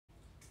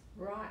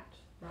Right.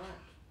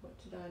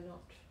 What did I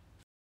not?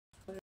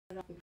 What did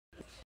I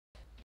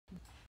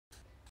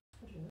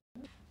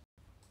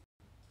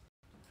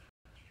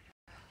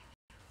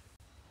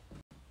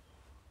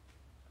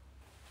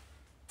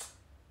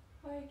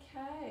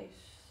Okay,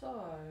 so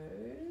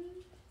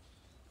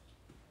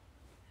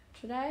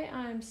today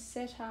I'm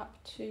set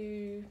up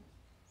to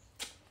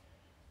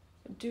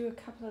do a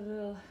couple of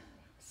little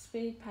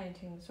speed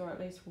paintings, or at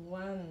least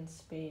one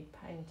speed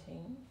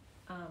painting.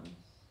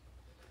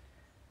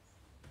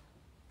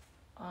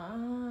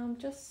 I'm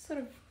just sort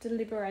of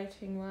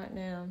deliberating right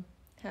now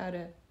how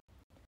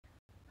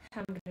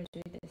I'm going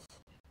to do this.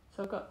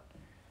 So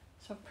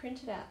I've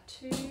printed out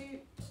 2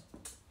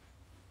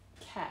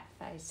 cat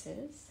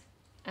faces,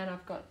 and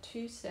I've got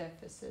 2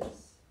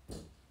 surfaces,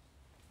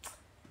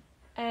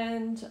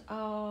 and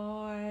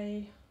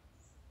I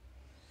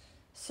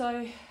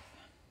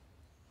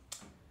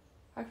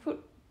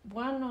put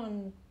one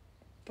on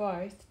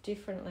both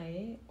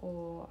differently,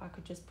 or I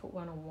could just put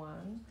one on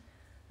one.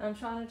 I'm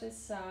trying to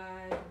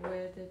decide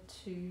whether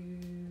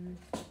to,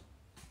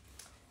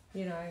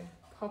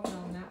 pop it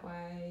on that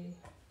way,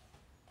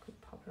 could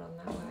pop it on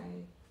that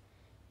way,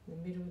 in the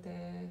middle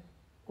there,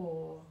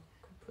 or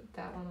could put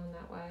that one on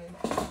that way,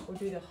 or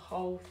do the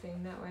whole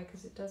thing that way,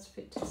 because it does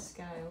fit to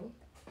scale.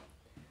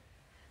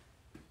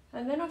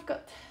 And then I've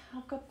got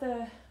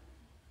the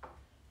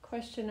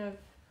question of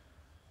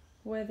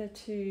whether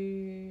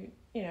to,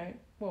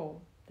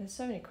 there's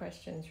so many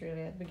questions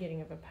really at the beginning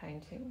of a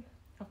painting.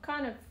 I've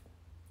kind of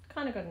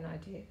got an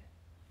idea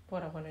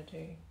what I want to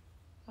do,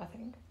 I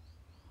think.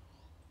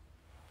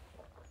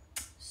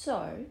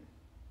 So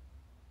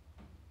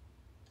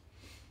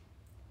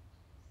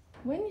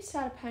when you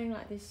start a painting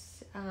like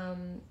this,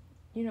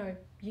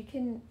 you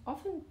can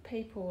often,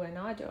 people, and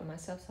I do it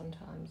myself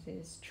sometimes,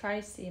 is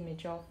trace the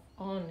image off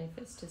on if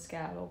it's to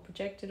scale, or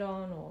project it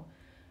on, or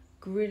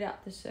grid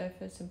up the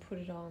surface and put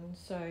it on.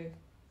 So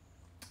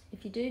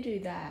if you do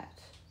that,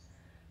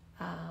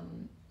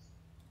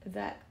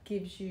 that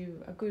gives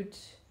you a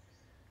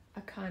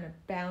kind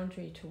of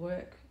boundary to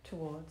work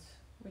towards,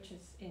 which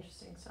is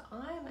interesting. So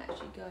I am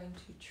actually going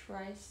to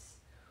trace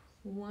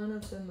one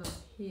of them up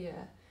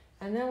here,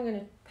 and then I'm going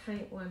to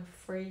paint one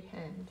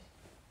freehand.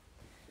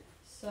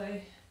 So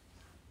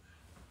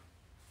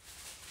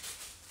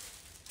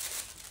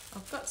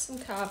I've got some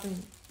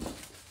carbon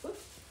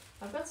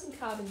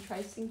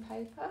tracing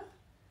paper.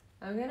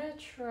 I'm going to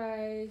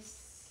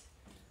trace,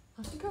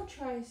 I think I'll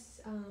trace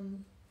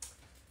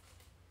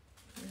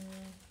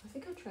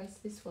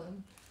this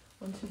one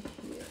onto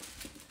here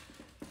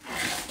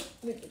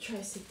with the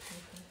tracing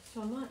paper.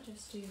 So I might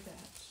just do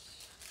that.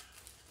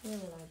 Where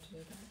will I do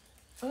that?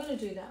 I'm going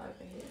to do that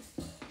over here.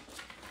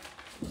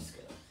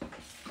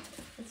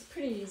 It's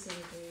pretty easy to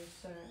do.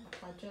 So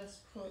if I just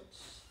put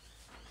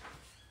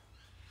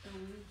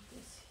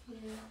this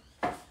here,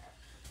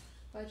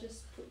 if I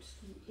just put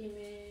the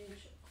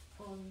image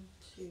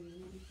onto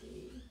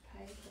the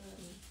paper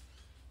and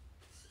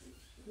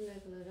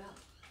level it up,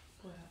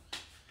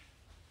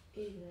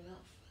 even it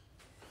up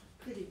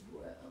pretty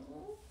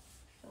well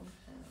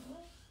somehow.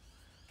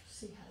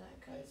 See how that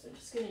goes. I'm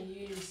just going to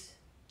use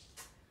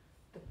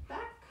the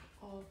back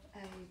of a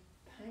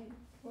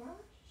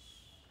paintbrush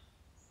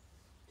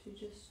to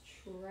just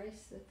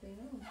trace the thing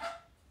on.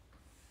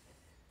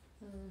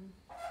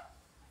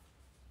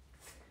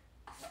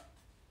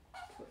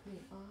 Put the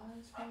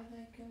eyes where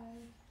they go,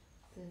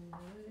 the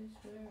nose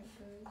where it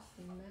goes,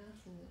 the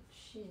mouth and the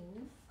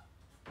chin.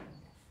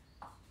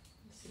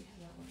 Let's see how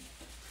that one.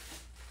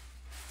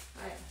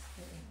 Oh yeah,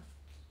 there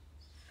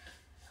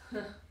we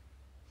are.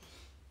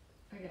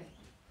 Okay.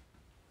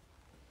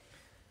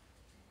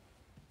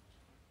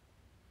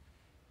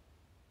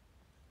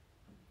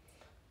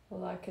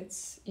 Well, like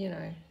it's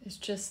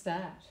just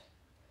that.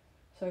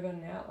 So I've got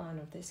an outline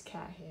of this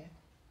cat here.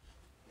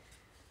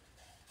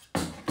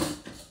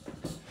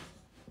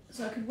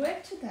 So I could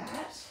work to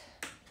that.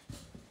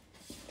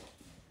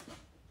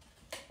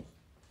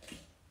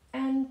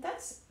 And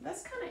that's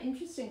kind of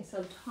interesting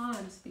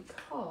sometimes, because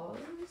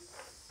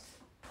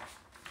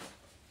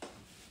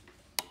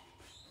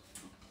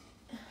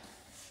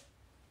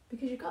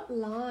you've got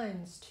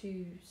lines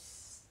to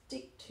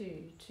stick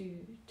to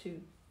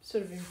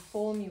sort of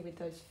inform you with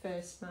those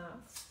first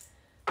marks.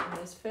 And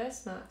those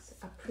first marks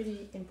are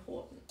pretty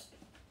important.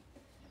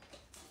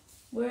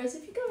 Whereas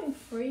if you're going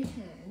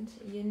freehand,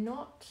 you're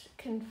not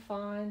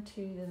confined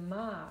to the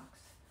marks.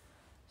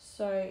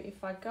 So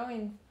if I go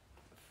in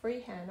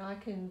freehand, I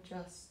can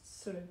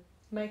just sort of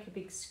make a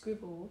big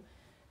scribble,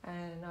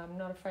 and I'm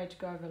not afraid to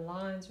go over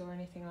lines or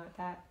anything like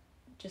that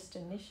just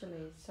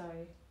initially.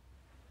 So,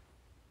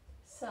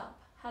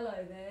 sup,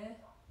 hello there.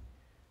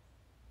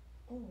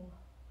 Oh,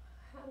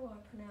 how do I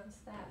pronounce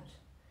that?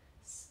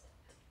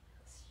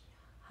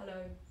 Hello,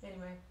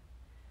 anyway.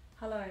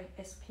 Hello,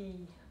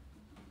 SP.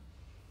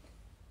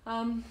 I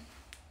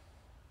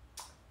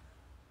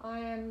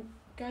am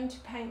going to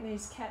paint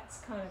these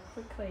cats kind of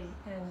quickly,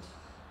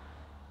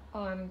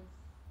 and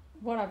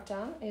what I've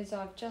done is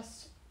I've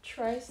just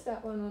trace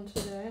that one onto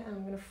there, and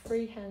I'm going to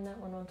freehand that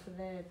one onto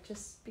there,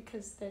 just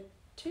because they're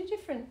two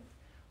different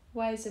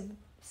ways of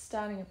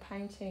starting a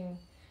painting.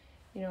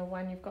 You know,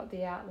 one you've got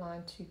the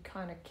outline to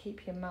kind of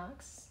keep your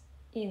marks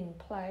in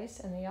place,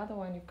 and the other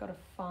one you've got to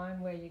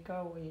find where you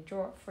go, where you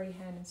draw it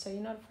freehand, and so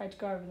you're not afraid to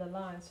go over the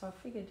line. So I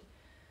figured it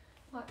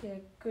might be a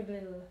good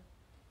little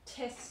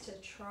test to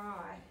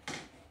try.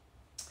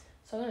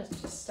 So I'm going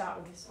to just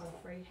start with this one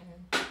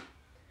freehand. I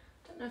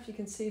don't know if you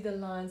can see the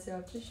lines there.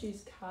 I've just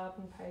used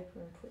carbon paper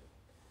and put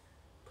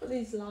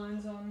these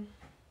lines on.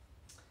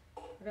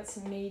 I've got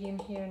some medium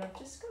here, and I've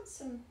just got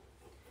some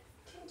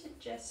tinted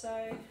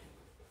gesso,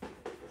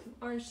 some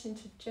orange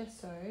tinted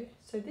gesso.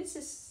 So this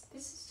is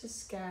to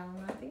scale,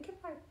 and I think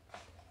if I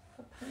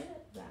paint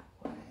it that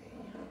way,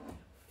 it'll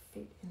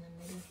fit in the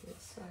middle here.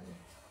 So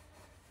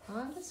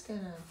I'm actually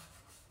going,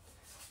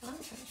 I'm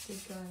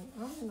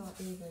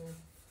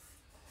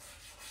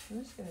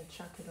just going to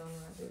chuck it on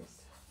like this,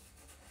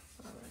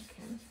 I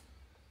reckon.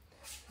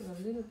 With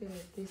a little bit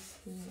of this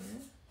here.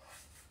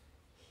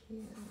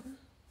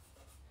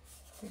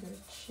 We've got a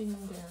chin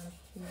down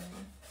here.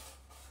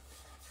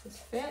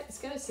 It's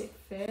going to sit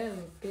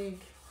fairly big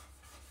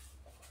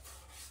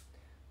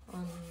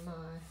on my,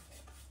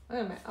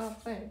 I'll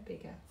make it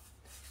bigger.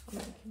 I'll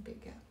make it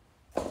bigger.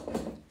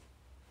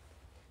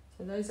 So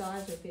those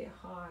eyes are a bit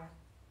high.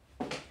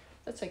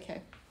 That's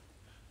okay.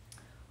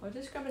 I'll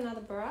just grab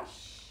another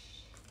brush.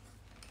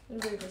 A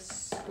little bit of a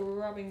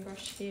scrubbing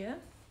brush here.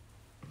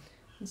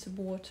 And some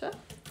water.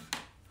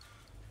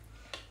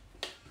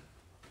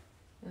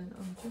 And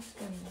I'm just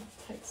going to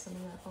take some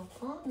of that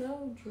off. Oh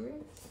no,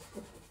 drips.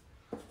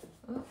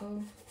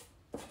 Uh-oh.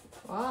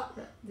 Wow,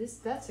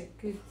 that's a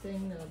good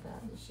thing though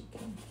about this. You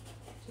can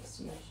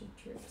just use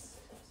your drips.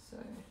 So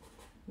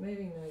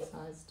moving those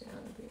eyes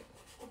down a bit.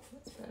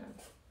 That's better.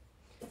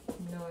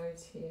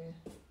 Nose here.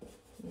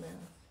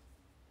 Mouth.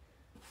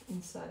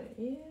 Inside of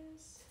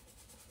ears.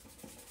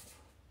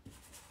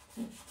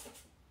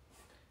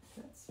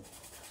 That's a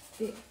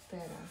bit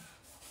better.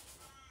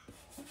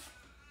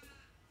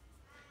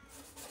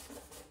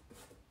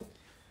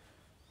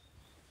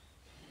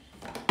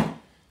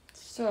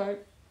 So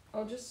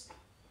I'll just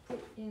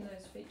put in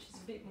those features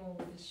a bit more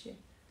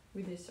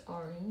with this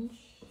orange.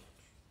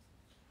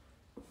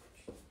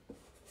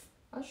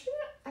 I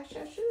should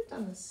have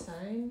done the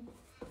same.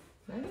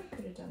 Maybe I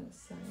could have done the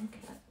same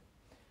cat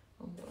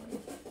on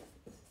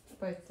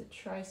both the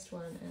traced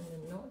one and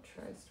the not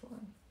traced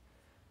one.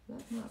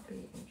 That might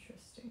be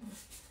interesting.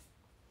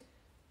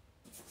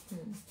 But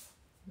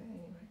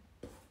anyway,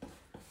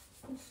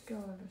 let's go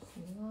over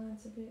some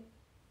lines a bit.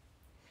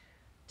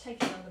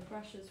 Take another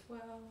brush as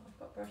well. I've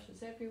got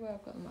brushes everywhere.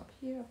 I've got them up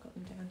here, I've got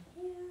them down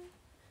here.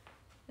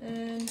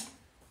 And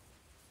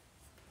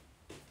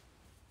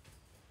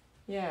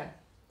yeah,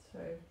 so,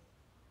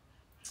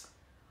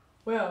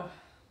 well,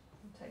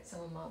 I'll take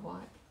some of my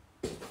white.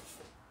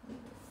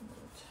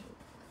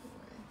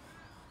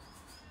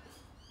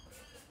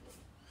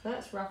 So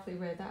that's roughly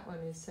where that one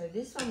is. So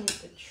this one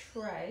is the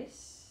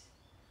trace.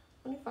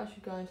 I wonder if I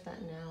should go into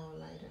that now or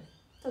later.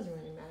 Doesn't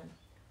really matter.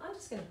 I'm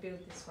just going to build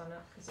this one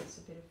up because it's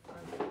a bit of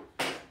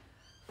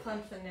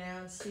fun for now,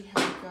 and see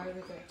how we go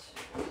with it.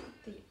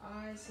 Put the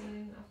eyes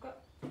in. I've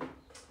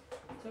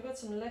got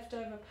some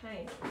leftover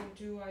paint, or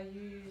do I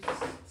use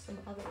some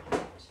other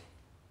paint?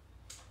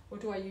 Or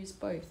do I use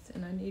both?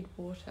 And I need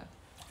water.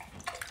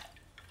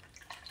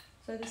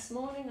 So this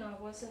morning I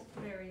wasn't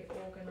very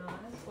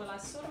organised. Well, I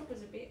sort of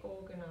was a bit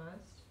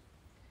organised,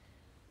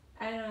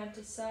 and I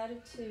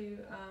decided to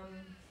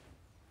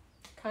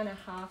kind of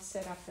half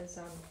set up as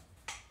I'm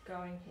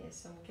going here.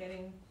 So I'm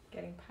getting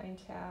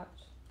paint out.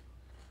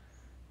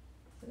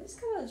 So this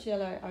colour is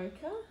yellow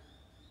ochre.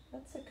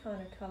 That's the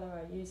kind of colour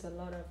I use a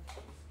lot of,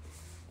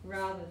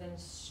 rather than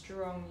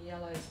strong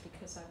yellows,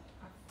 because I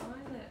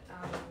find that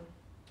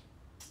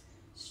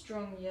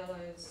strong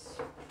yellows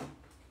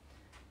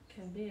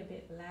can be a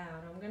bit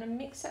loud. I'm going to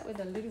mix that with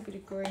a little bit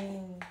of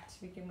green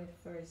to begin with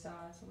for his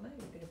eyes, or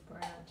maybe a bit of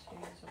brown too.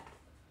 So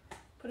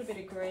put a bit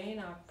of green.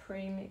 I've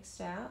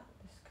pre-mixed out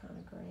this kind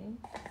of green.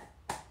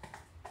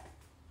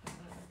 And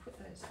I'll put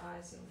those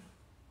eyes in.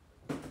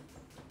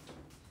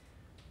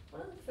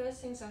 One of the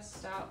first things I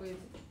start with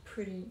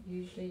pretty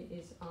usually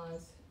is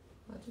eyes.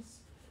 I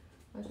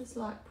just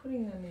like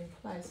putting them in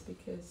place,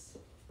 because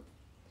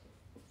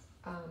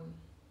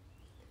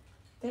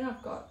then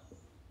I've got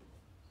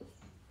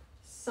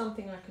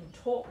something I can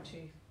talk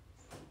to.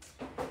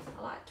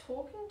 I like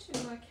talking to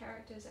my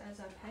characters as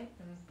I paint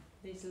them,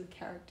 these little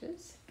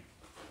characters,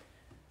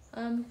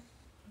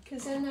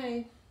 because then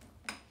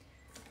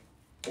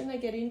they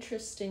get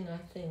interesting, I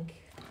think.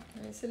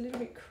 It's a little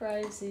bit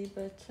crazy,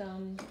 but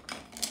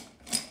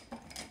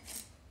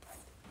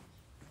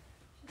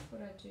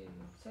what I do.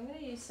 So I'm going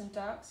to use some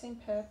darks in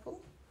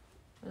purple,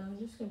 and I'm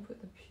just going to put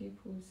the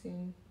pupils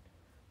in.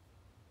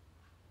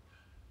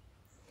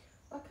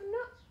 Like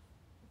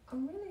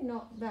I'm really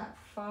not that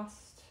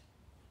fast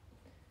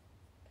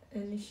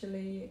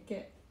initially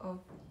of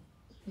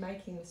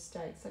making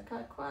mistakes. Like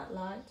I quite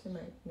like to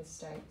make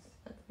mistakes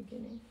at the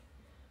beginning,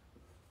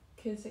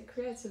 because it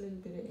creates a little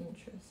bit of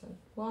interest. So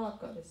while I've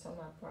got this on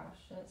my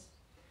brush,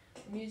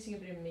 I'm using a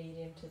bit of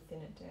medium to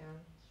thin it down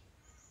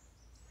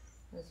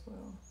as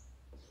well.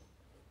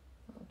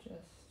 I'll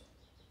just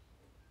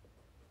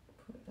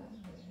put that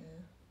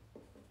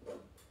there.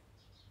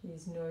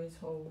 Use nose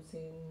holes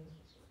in,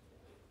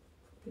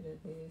 bit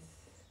of this.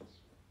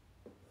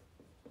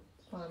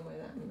 Find where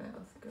that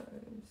mouth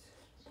goes.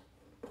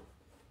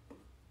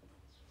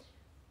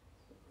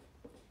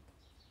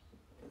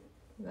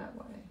 That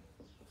way.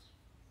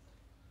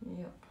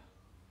 Yep.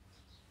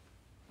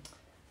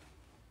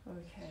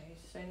 Okay,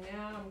 so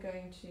now I'm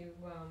going to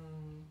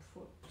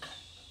put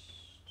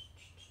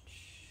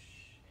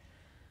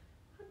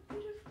a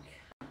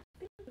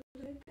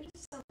bit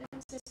of something,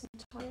 just some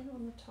tone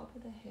on the top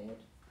of the head.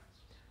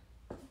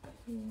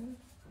 Yeah.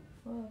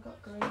 Well, I've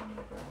got green on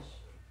the brush.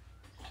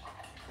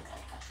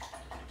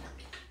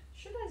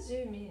 Should I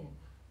zoom in?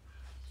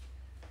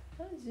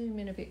 I'll zoom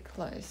in a bit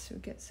close. We'll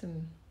get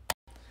some.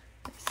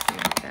 Let's see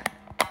if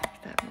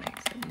that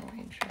makes it more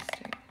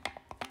interesting.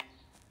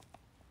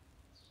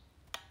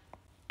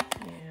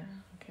 Yeah,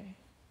 okay.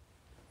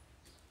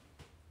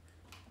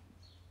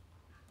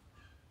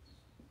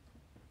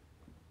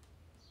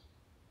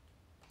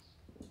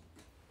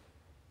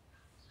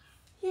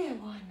 Yeah,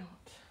 why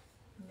not?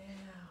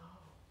 Now,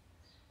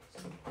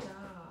 some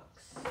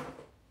darks.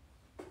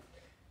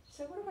 So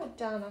what have I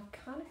done? I've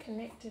kind of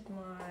connected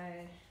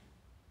my...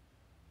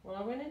 Well,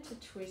 I went into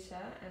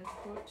Twitter and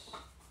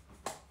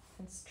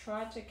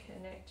tried to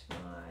connect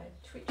my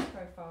Twitch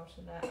profile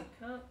to that. I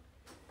can't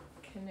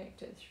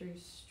connect it through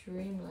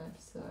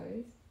Streamlabs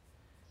though.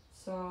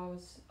 So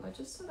I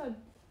just sort of,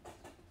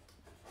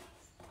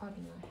 I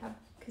don't know,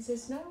 because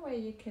there's no way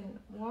you can,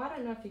 well, I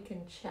don't know if you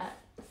can chat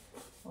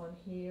on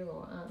here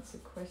or answer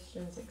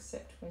questions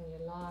except when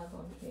you're live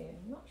on here.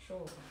 I'm not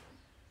sure.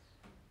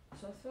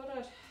 So I thought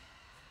I'd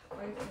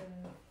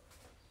open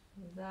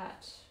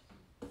that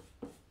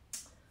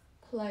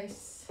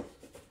place,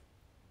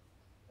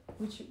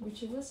 which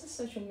was a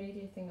social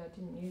media thing I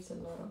didn't use a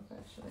lot of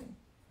actually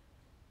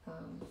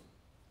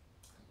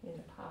in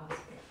the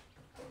past.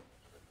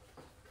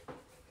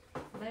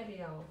 But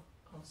maybe I'll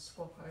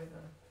swap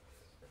over.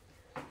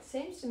 It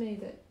seems to me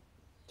that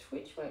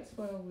Twitch works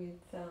well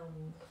with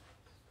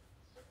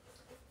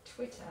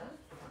Twitter,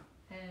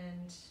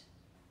 and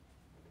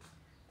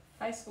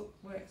Facebook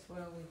works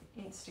well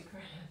with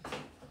Instagram.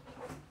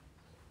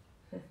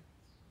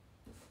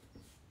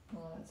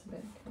 Oh, that's a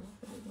better colour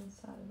for the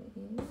inside of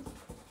the ears.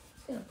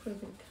 Just going to put a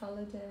bit of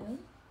colour down,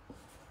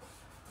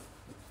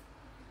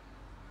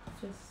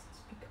 just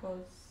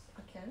because I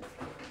can.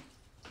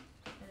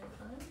 And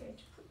I'm going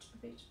to put a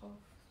bit of...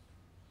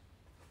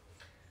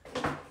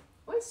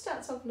 Always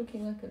starts off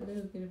looking like a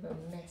little bit of a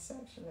mess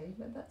actually,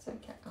 but that's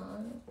okay.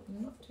 I'm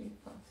not too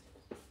fast.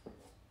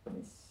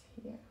 This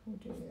here, we'll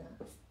do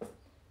that.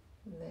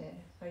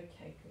 There.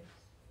 Okay, good.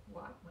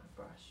 Wipe my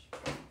brush.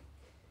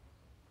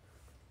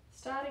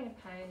 Starting a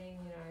painting,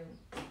 you know,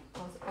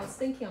 I was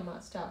thinking I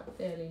might start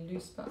fairly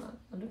loose, but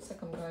it looks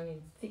like I'm going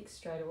in thick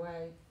straight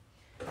away.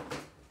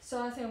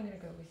 So I think I'm going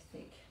to go with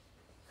thick.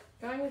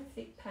 Going with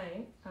thick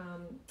paint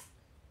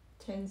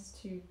tends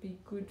to be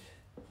good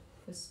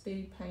for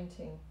speed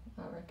painting,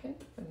 I reckon,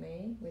 for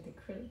me, with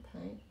acrylic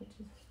paint, which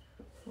is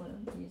what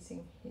I'm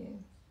using here.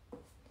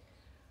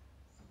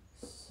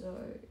 So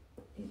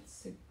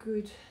it's a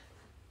good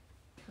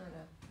kind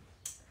of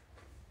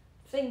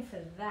thing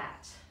for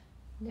that.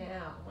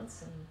 Now,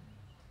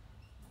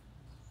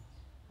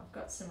 I've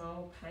got some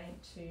old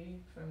paint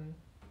too, from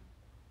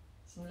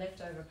some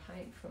leftover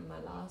paint from my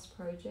last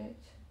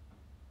project.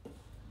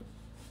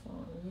 So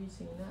I'm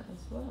using that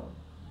as well.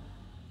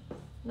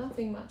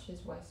 Nothing much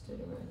is wasted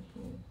around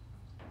here.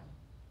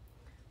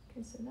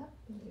 Okay, so that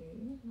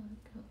blue,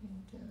 like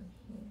going down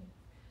here.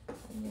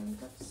 And then I've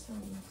got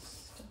some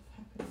stuff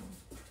happening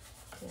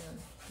down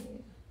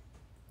here.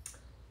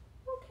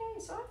 Okay,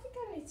 so I think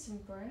I need some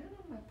brown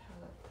on my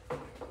palette. A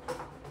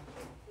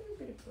little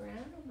bit of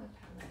brown on my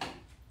palette.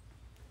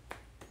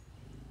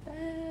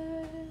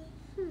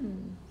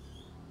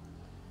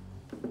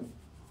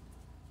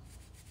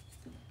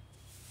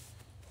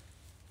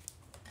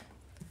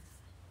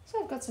 So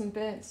I've got some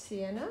burnt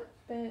sienna.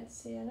 Burnt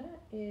sienna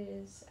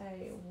is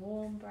a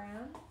warm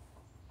brown,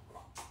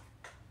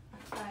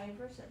 a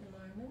favourite at the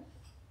moment.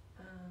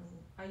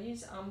 I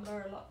use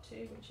umber a lot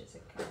too, which is a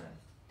kind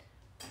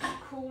of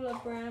cooler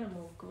brown, a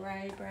more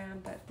grey brown,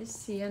 but this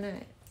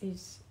sienna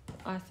is,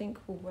 I think,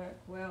 will work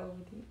well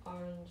with the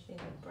orange in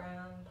the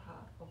brown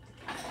part of the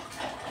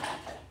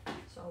cake.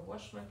 So I'll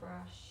wash my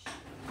brush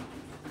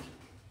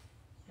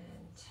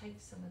and take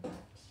some of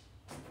that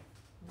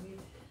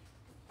with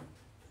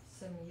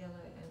some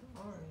yellow and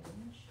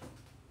orange,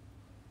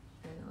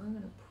 and I'm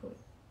going to put,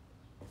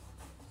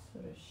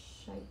 sort of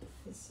shape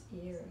this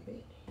ear a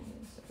bit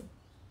here, so I've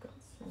got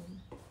some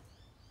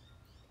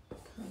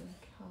kind of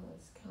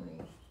colours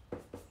coming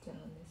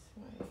down this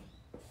way.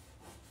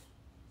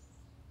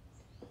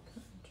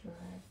 Kind of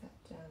drag that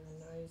down the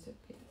nose a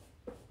bit,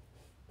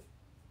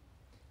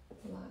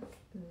 like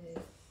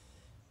this.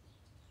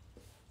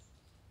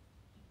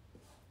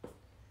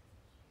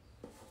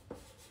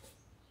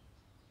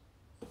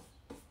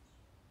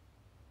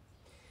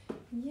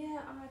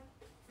 Yeah, I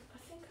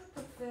think I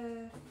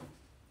prefer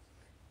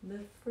the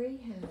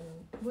freehand.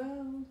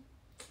 Well,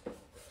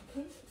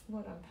 depends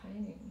what I'm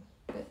painting,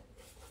 but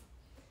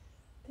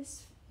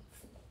this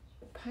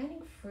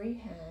painting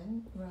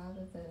freehand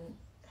rather than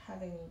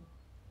having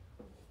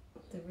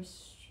the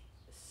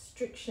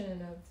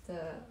restriction of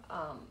the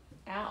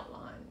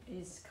outline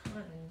is kind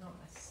of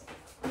nice.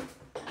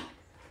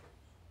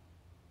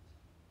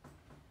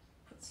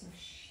 Put some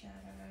shadow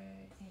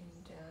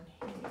in down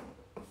here.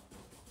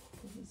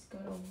 He's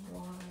got a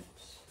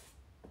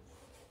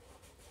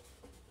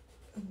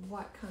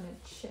white kind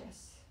of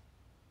chest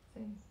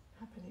thing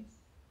happening.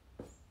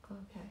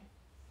 Okay.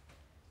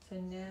 So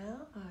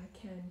now I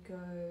can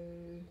go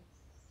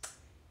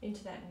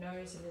into that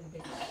nose a little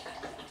bit.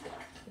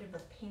 Bit of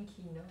a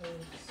pinky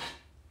nose.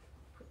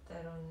 Put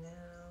that on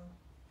now.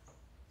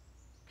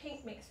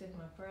 Pink mixed with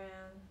my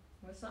brown.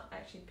 Well, it's not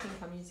actually pink,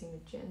 I'm using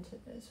magenta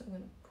there, so I'm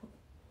going to put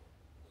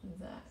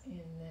that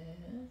in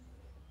there.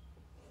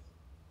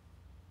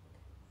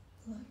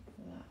 Like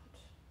that.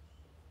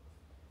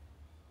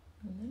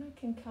 And then I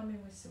can come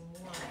in with some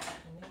white.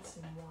 I need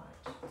some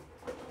white.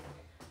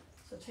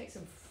 So I'll take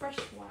some fresh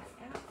white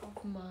out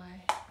of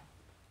my...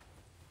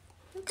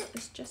 I've got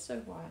this gesso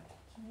white.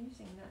 So I'm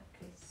using that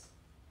because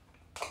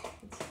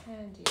it's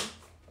handy.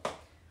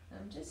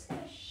 I'm just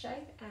going to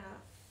shape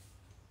out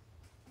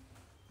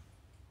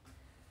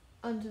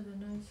under the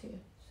nose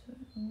here. So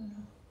I'm going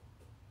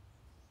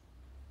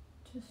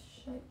to just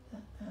shape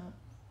that out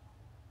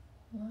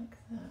like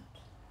that.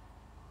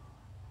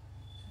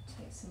 So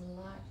take some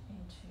light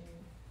into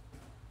here.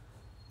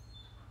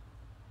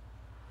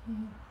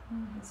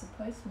 Oh, it's a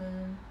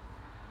postman.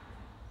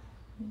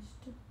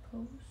 Mr.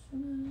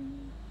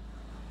 Postman.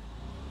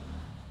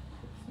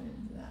 So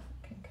that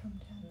can come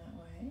down that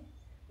way,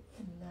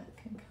 and that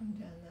can come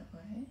down that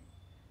way,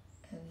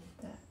 and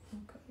that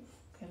will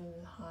get a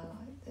little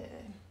highlight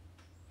there,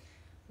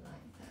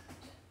 like that.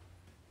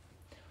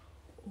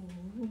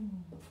 Ooh,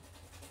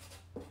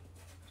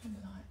 a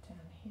light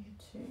down here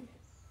too.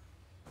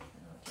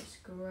 And I'll just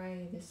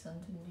grey this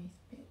underneath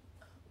bit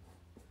up,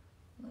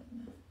 like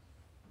that.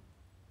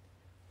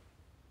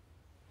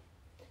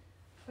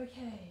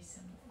 Okay,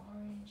 some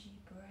orangey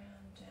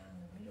brown down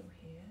the middle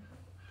here.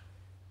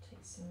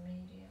 Take some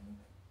medium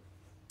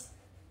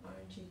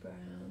orangey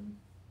brown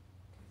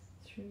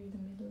through the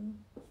middle.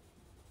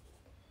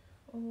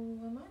 Oh,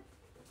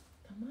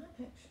 I might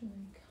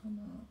actually come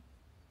up.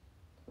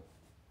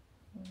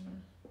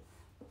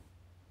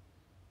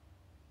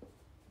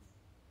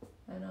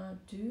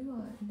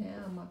 And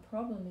now my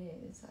problem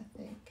is, I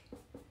think,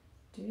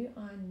 do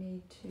I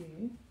need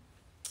to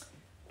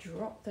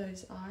drop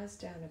those eyes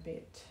down a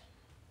bit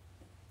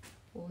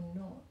or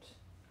not?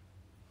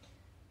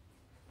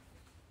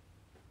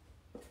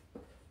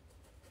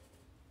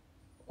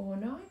 Or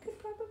no, I could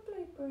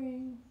probably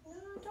bring, no,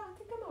 I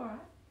think I'm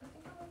alright. I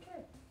think I'm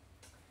okay.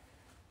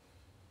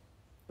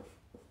 I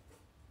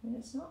mean,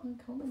 it's not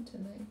uncommon to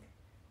make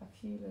a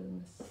few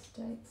little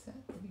mistakes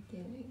at the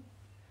beginning.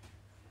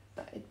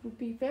 But it would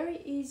be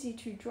very easy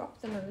to drop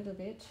them a little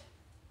bit.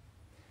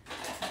 So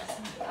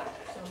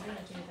I'm going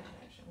to do that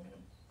actually.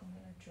 I'm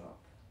going to drop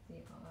the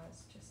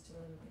eyes just a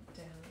little bit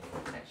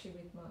down. Actually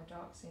with my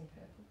dark scene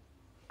purple.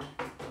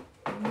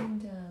 Bring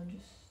down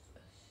just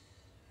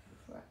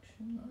a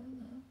fraction like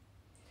that.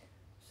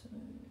 So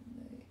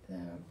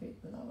they're a bit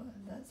lower.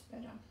 That's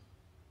better.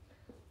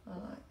 I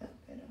like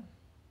that better.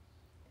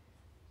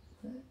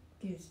 That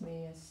gives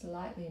me a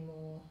slightly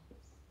more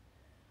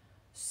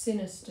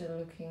sinister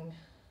looking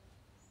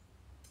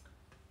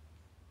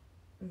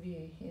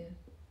view here.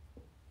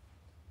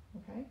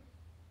 Okay?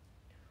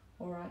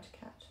 Alright,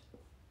 cat.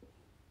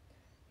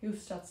 You'll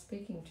start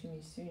speaking to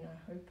me soon,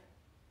 I hope.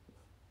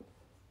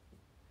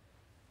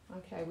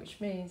 Okay, which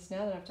means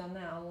now that I've done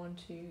that, I want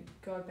to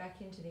go back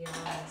into the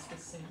eyes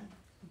with some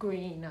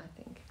green, I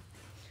think.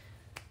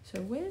 So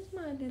where's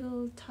my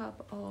little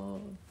tub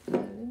of, my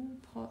little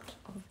pot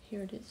of,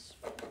 here it is.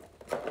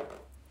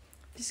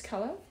 This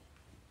colour.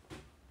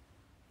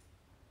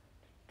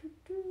 To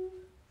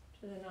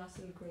the nice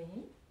little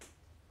green.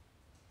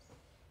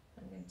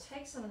 I'm going to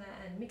take some of that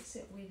and mix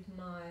it with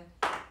my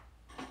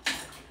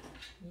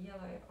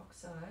yellow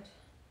oxide.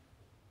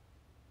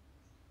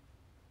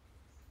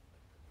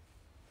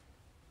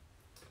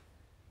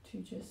 To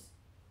just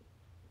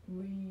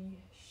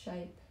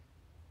reshape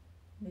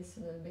this a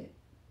little bit.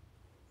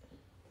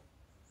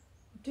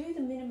 Do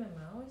the minimum.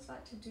 I always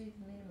like to do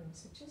the minimum,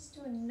 so just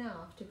do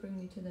enough to bring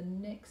me to the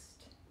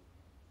next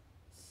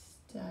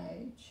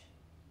stage.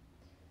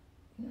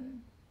 You know,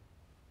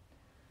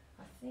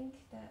 I think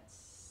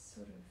that's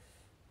sort of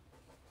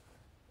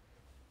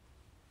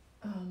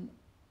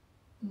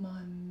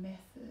my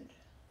method.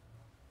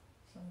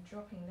 So I'm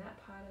dropping that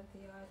part of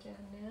the eye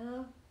down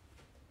now,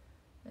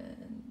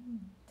 and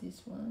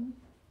this one.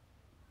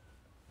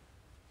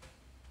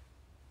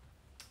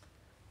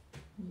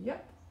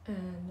 Yep,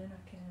 and then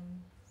I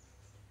can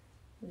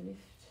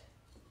lift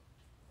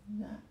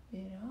that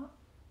bit up.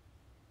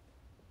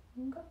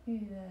 I've got you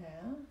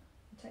there. I'll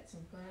take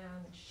some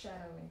brown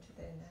shadow into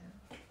there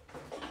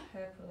now.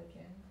 purple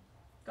again.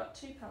 Got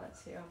two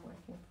palettes here I'm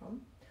working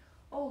from.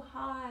 Oh,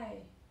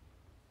 hi,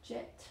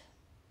 Jet.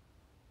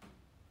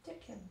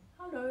 Jetkin.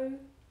 Hello.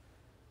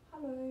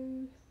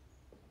 Hello.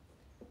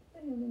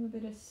 Doing a little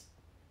bit of,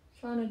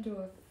 trying to do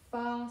a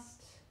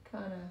fast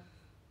kind of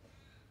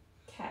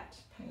cat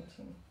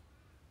painting.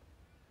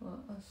 Well,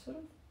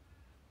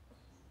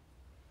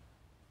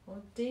 I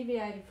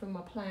deviated from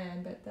my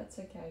plan, but that's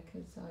okay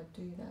because I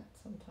do that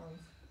sometimes.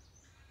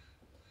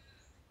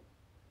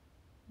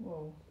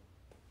 Whoa.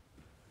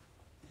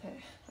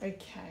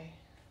 Okay.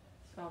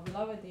 So I've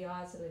lowered the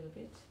eyes a little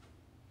bit.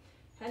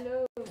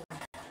 Hello.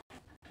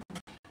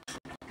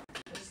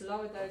 Just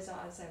lowered those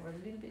eyes. They were a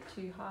little bit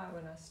too high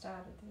when I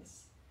started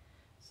this.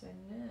 So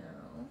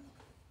now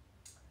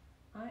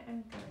I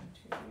am going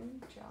to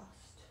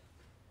just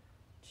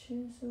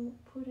chisel,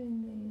 put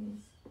in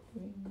these,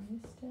 bring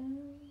this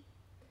down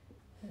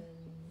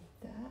and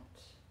that.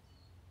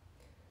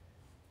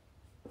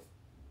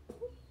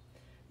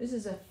 This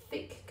is a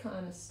thick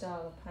kind of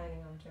style of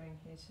painting I'm doing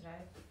here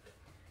today.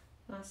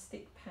 Nice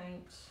thick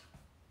paint,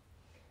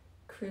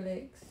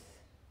 acrylics,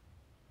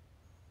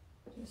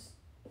 just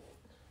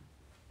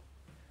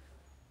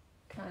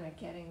kind of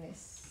getting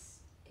this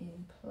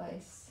in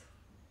place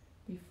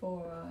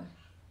before I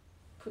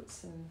put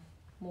some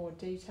more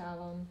detail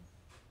on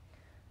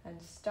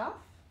and stuff.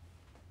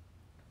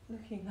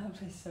 Looking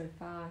lovely so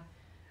far.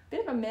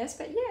 Bit of a mess,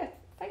 but yeah,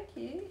 thank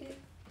you.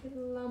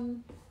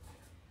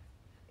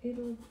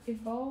 It'll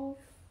evolve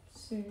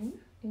soon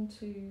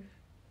into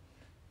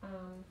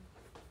an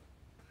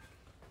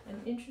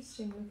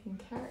interesting looking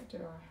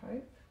character, I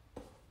hope.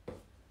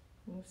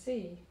 We'll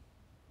see.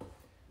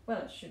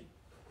 Well, it should.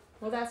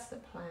 Well, that's the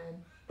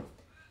plan.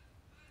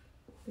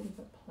 Bit of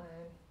a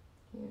plan.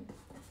 Yeah.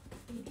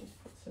 Let me just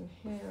put some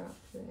hair up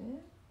there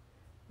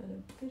and a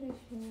bit of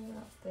hair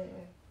up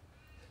there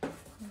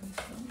and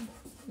some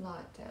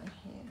light down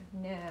here.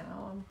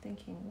 Now I'm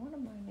thinking, what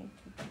am I need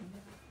to do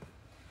now?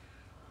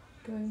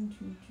 Going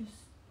to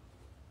just,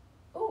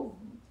 oh,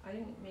 I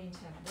didn't mean to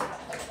have that,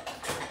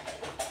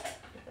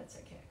 but that's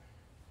okay.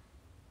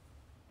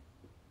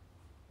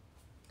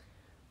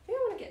 I think I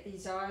want to get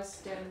these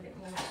eyes down a bit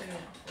more soon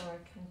before I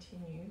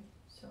continue,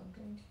 so I'm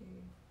going to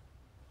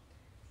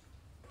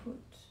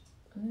put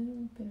a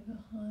little bit of a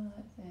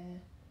highlight there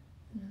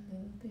and a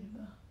little bit of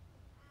a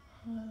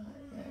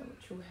highlight there,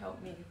 which will help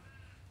me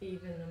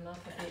even them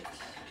up a bit.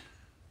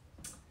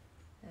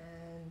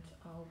 And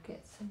I'll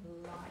get some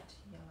light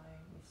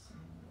yellow with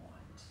some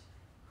white,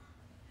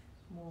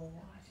 more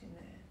white in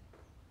there.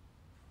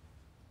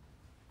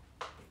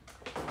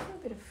 A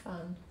little bit of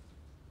fun.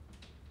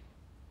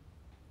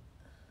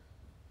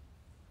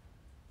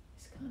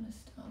 This kind of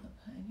style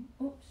of painting.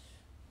 Oops.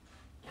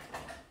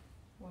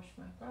 Wash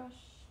my brush,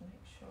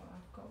 make sure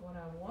I've got what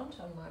I want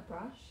on my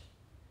brush.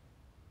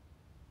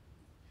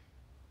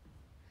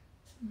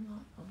 Some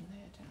light on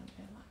there, down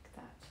there like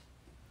that.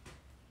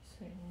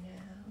 So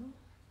now,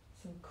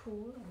 some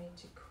cool, I need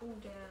to cool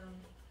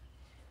down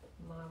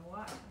my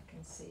white, I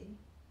can see.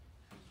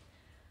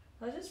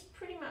 I was just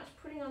pretty much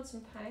putting on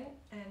some paint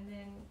and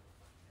then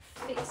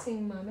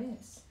fixing my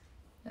mess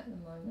at the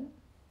moment,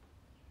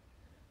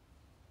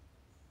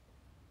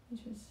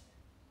 which is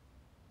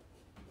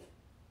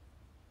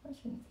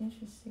such an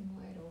interesting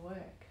way to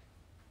work.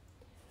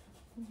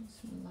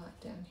 Some light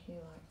down here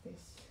like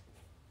this.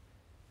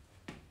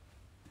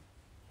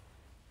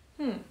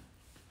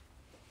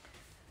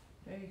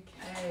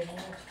 Okay,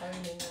 more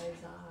tone in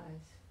those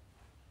eyes.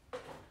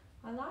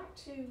 I like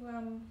to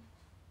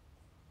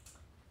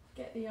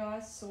get the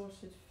eyes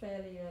sorted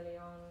fairly early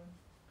on,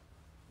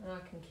 and I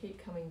can keep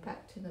coming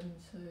back to them,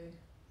 so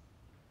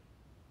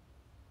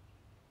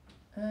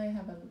I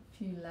have a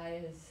few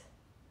layers,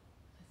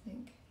 I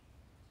think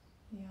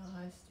the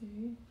eyes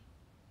do.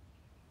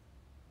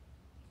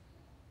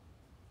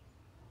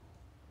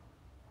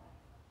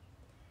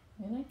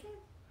 And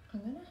I'm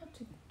gonna have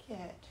to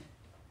get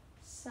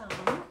some,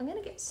 I'm going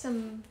to get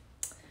some,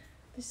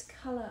 this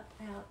colour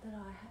out that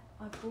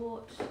I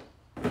bought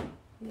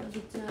the other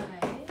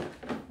day.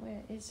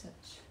 Where is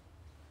it?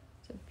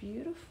 It's a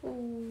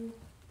beautiful,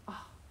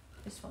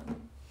 this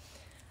one.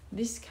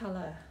 This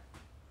colour,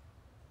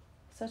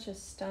 such a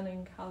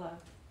stunning colour.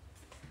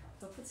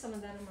 So I'll put some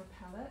of that in my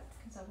palette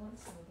because I want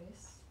some of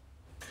this.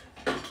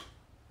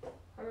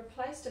 I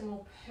replaced a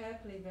more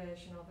purpley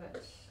version of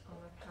it on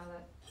my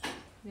palette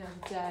the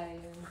other day,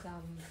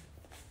 and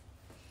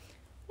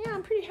yeah,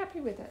 I'm pretty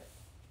happy with it.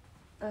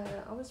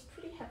 I was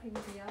pretty happy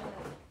with the other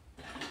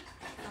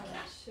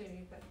colour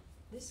too, but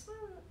this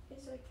one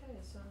is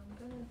okay, so I'm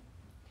going to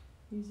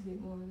use a bit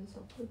more of this.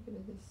 I'll put a bit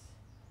of this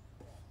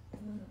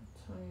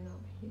tone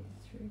up here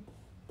through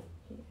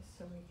here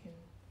so we can,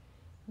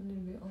 a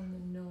little bit on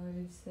the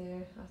nose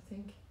there, I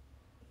think.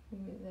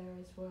 Bring it there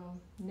as well.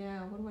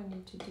 Now, what do I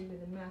need to do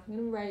with the mouth? I'm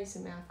going to raise the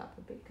mouth up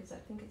a bit because I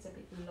think it's a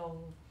bit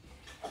long,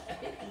 a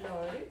bit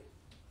low.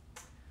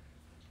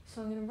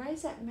 So I'm going to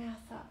raise that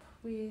mouth up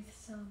with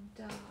some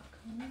dark.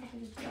 I need a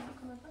bit of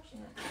dark on my brush. In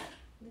that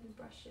little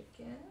brush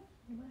again.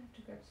 I might have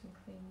to grab some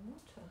clean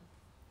water.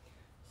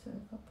 So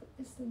if I put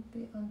this little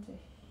bit under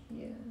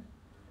here,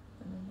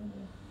 and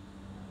then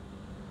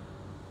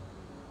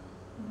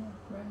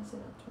raise it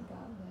up to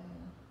about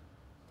there,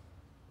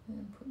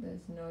 and put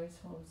those nose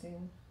holes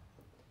in.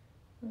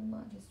 I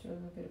might just do a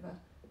little bit of a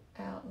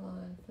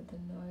outline for the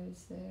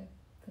nose there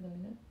for the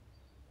minute.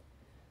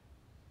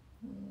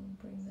 And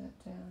bring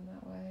that down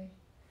that way.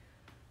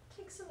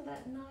 Take some of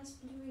that nice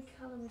bluey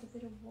colour with a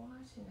bit of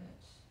white in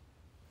it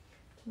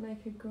to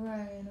make a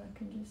grey, and I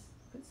can just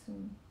put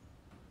some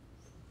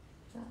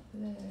that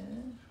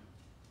there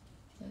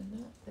and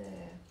that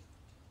there.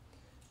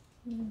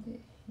 A little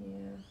bit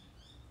here.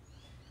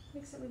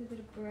 Mix it with a bit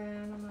of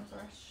brown on my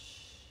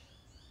brush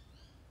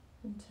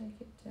and take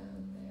it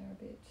down there a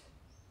bit.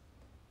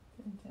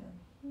 And down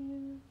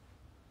here,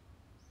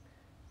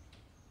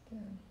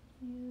 down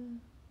here,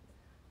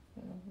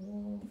 and a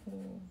warm,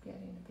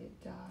 getting a bit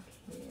dark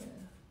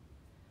here.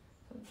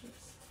 So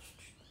just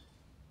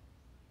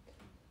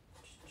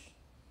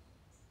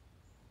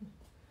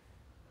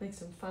make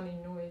some funny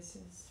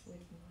noises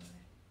with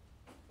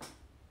my.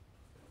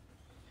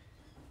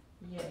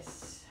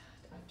 Yes,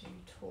 I do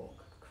talk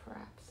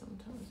crap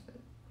sometimes, but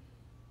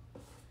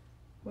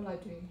well, I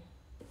do.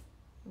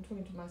 I'm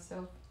talking to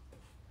myself.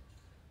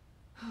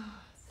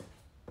 It's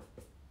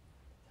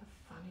a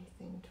funny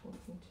thing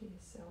talking to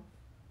yourself.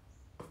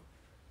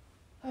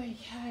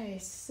 Okay,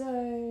 so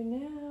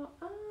now,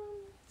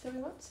 so we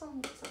want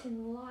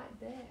something light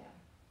there.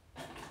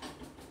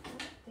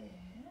 Right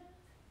there.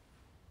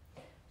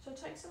 So I'll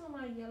take some of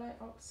my yellow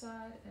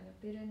oxide and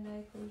a bit of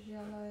Naples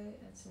yellow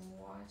and some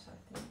white,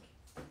 I think.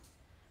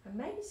 And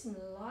maybe some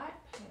light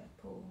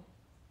purple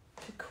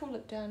to cool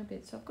it down a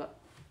bit. So I've got,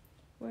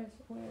 where is it?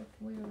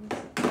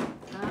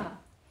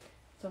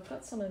 So I've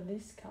got some of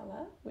this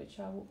colour, which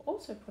I will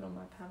also put on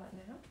my palette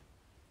now.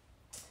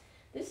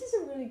 This is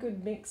a really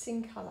good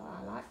mixing colour.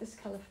 I like this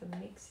colour for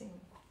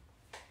mixing.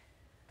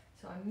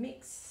 So I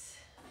mix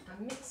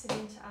it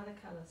into other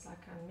colours,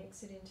 like I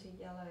mix it into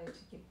yellow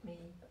to give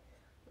me,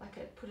 like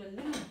I put a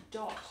little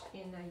dot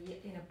in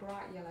a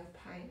bright yellow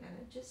paint, and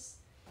it just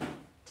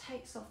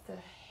takes off the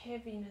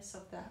heaviness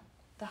of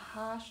the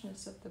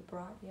harshness of the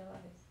bright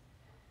yellow.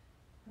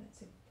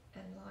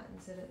 And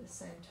lightens it at the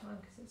same time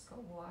because it's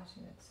got white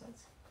in it. So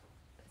it's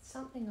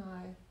something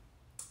I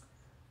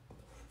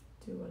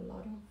do a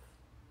lot of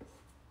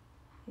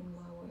in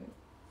my work.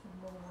 So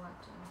more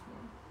white down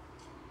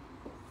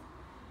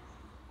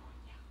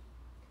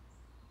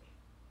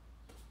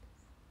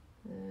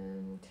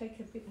here. Take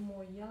a bit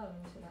more yellow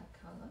into that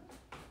colour.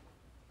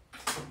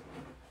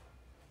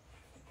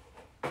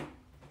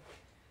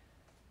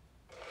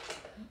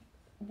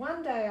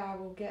 One day I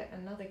will get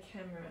another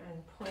camera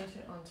and point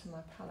it onto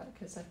my palette,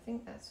 because I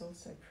think that's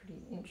also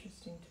pretty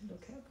interesting to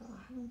look at, but I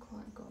haven't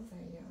quite got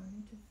there yet. I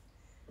need to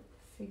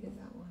figure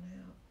that one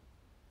out.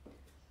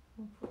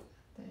 I'll put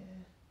that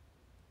there.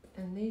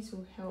 And these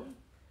will help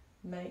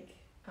make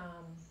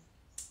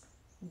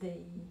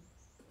the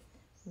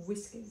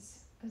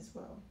whiskers as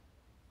well.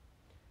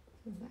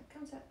 So that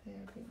comes out there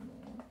a bit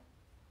more.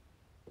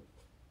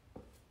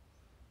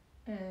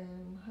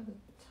 And we'll have a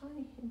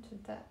tiny hint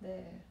of that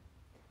there.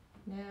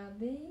 Now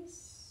these,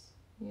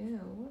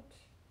 what?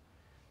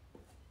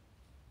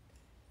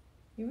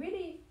 You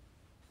really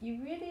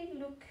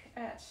look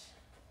at,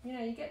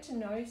 you get to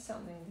know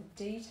something,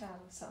 the detail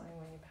of something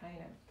when you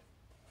paint it.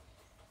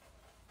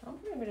 I'm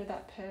putting a bit of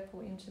that purple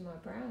into my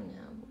brown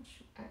now,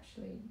 which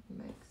actually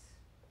makes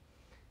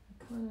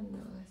a kind of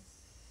nice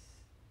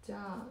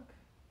dark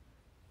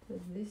for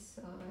this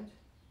side.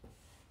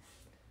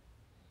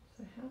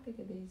 So how big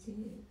are these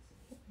ears?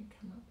 Let me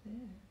come up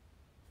there.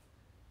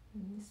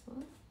 And this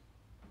one.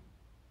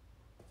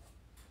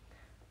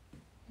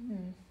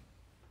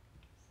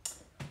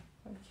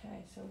 Okay,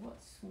 so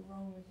what's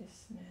wrong with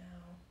this now?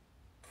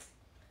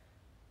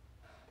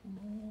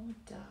 More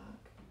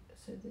dark.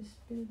 So this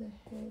bit of the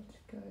head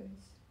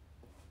goes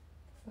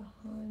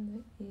behind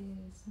the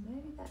ears.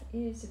 Maybe that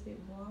ear's a bit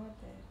wide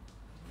there.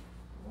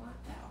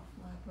 Wipe that off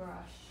my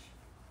brush.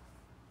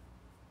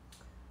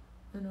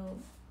 And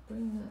I'll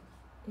bring that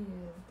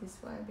ear this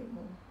way a bit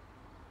more.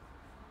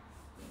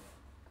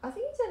 I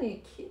think he's only a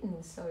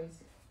kitten, so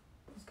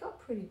he's got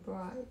pretty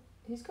bright.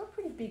 He's got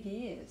pretty big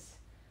ears.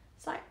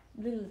 It's like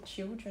little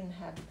children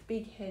have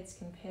big heads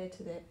compared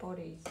to their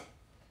bodies.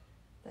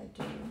 They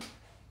do.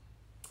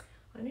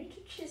 I need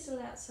to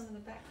chisel out some of the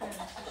background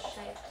to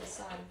shape the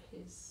side of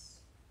his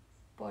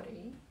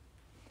body.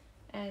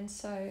 And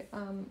so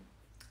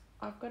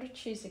I've got to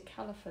choose a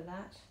colour for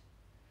that.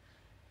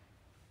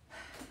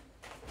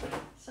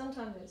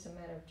 Sometimes it's a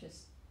matter of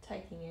just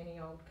taking any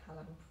old colour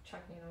and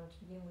chucking it on to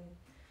begin with.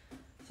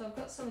 So I've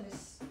got some of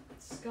this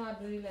sky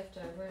blue left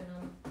over, and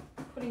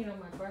I'm putting it on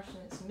my brush, and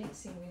it's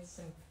mixing with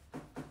some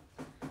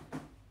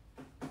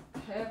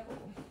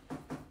purple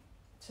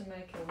to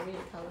make a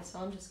weird colour. So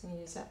I'm just going to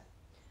use that.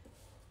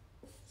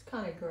 It's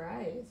kind of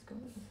grey. It's got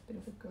a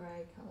bit of a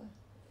grey colour.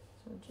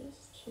 So I'll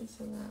just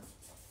chisel that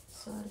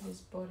side of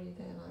his body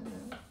there like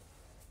that.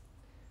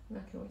 And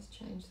I can always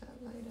change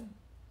that later.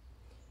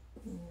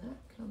 And that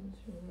comes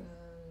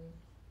around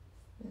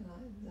there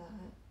like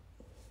that.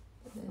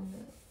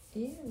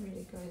 ear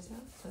really goes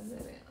up. So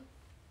there we are.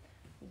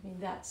 Give me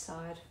that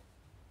side.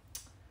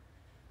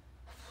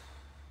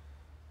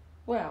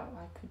 Well,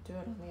 I could do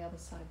it on the other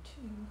side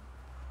too.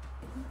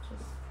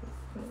 Just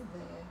put it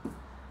there.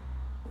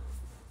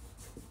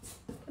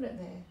 Put it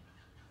there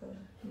for a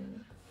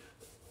minute.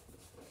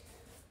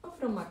 I'll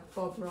put on my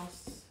Bob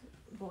Ross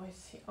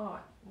voice here.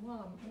 Alright,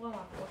 while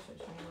I wash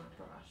it on my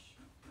brush,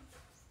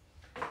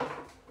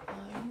 I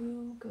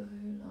will go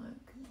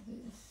like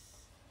this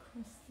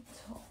across the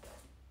top.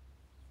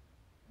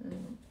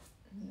 And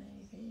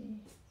maybe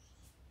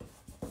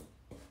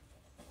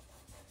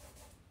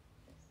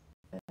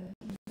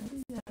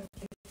that'll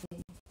give me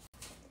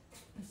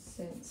a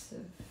sense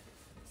of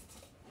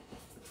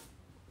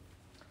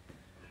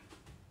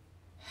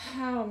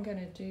how I'm going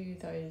to do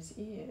those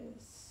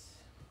ears.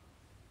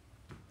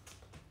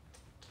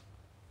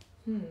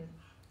 A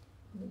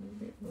little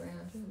bit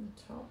rounder on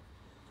the top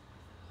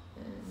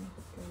and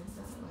go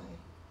that way.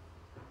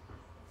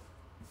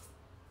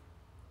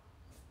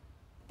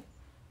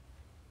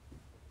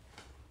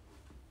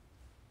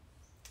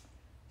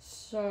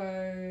 So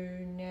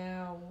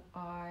now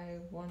I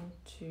want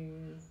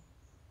to,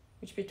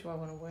 which bit do I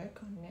want to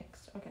work on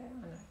next? Okay, I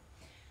know.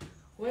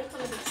 Work on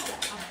the bits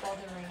that are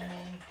bothering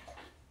me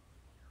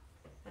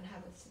and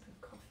have a sip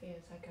of coffee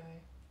as I go.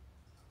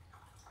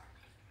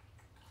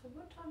 So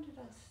what time did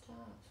I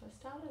start? So I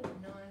started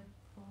at 9,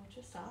 or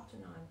just after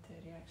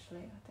 9:30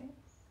 actually, I think.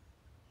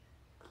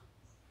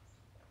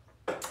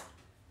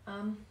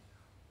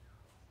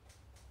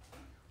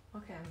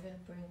 Okay, I'm going to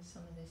bring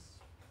some of this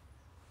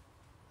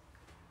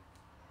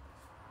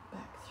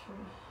back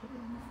through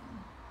here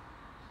now.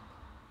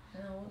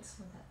 And I want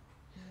some of that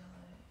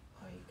yellow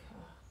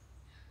ochre.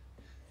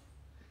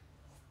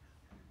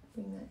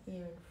 Bring that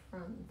ear in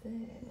front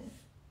there.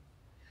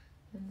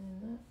 And then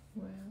that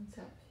rounds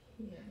up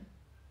here.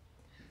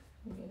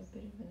 We get a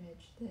bit of an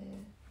edge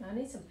there. Now I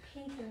need some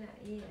pink in that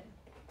ear.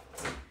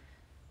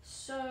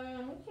 So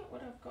I'm looking at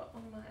what I've got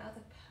on my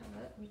other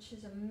palette, which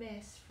is a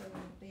mess from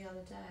the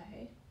other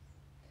day.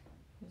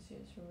 You can see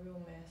it's a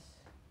real mess.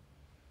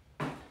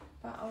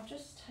 But I'll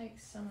just take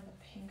some of the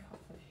pink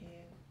off of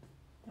here.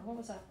 Now what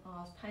was I? Oh, I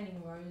was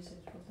painting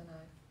roses, wasn't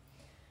I?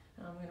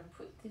 And I'm going to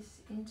put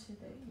this into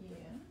the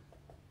ear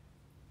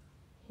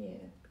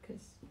here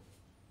because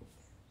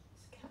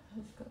this cat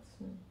has got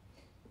some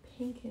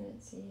pink in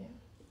its ear.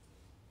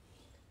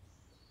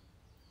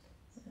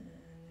 And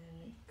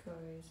then it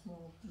goes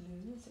more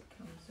blue as it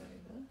comes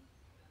over.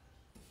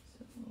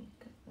 So we'll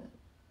get that.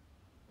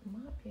 It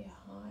might be a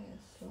higher,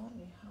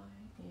 slightly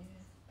higher ear.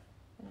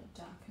 And it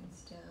darkens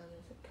down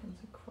as it comes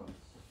across.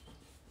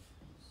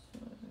 So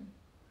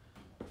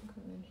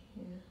go in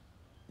here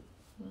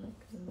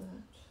like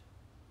that.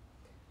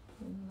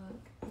 And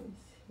like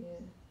this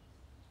here.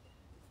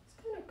 It's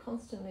kind of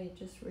constantly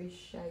just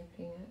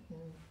reshaping it,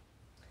 and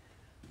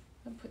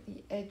I'll put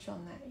the edge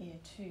on that ear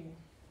too,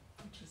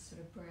 which is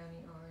sort of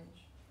browny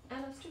orange.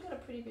 And I've still got a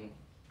pretty big,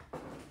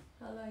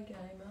 hello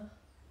gamer,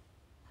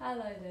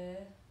 hello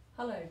there,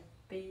 hello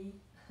bee,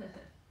 Miss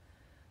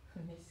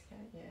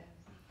Cat, yeah.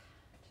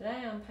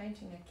 Today I'm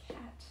painting a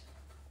cat,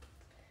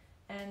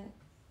 and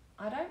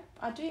I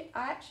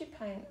actually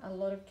paint a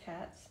lot of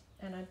cats,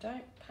 and I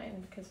don't paint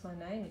them because my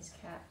name is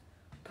Cat,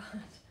 but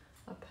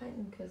I paint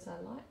them because I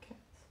like cats.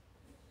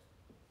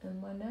 And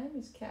my name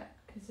is Cat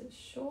because it's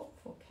short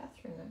for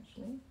Catherine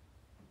actually.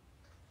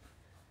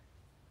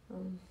 So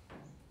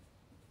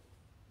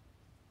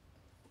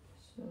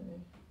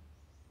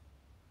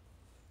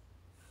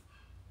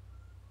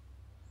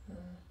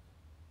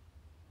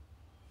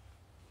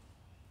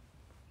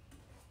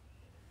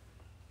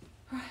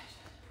right,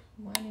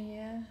 one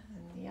ear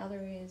and the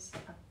other is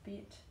a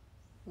bit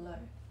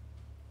low.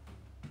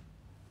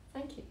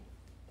 Thank you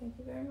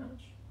very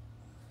much.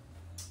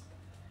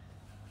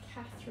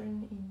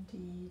 Catherine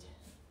indeed.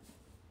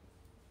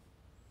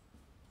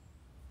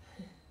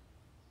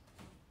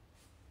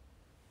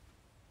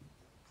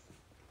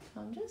 So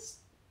I'm just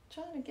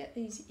trying to get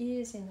these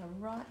ears in the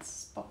right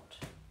spot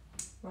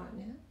right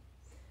now.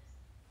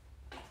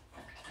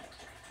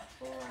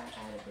 Before I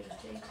add a bit of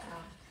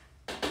detail.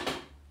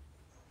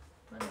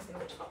 One of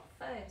your top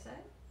faves,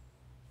 eh?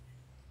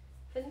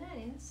 For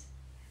names?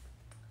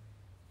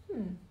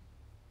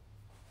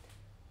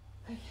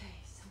 Okay,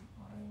 some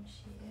orange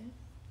here.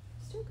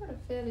 Still got a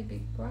fairly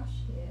big brush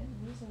here.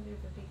 I'm using a bit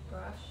of a big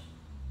brush.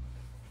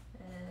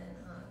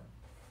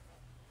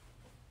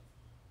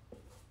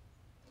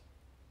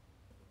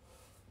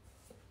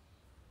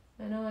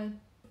 And I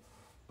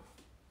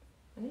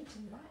need to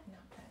lighten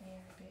up that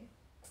ear a bit.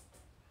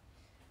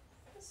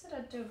 I said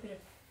I'd do a bit of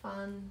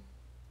fun,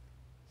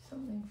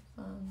 something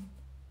fun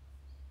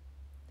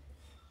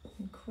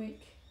and quick.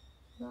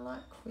 And I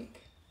like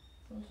quick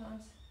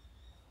sometimes.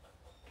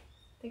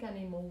 I think I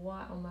need more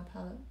white on my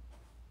palette.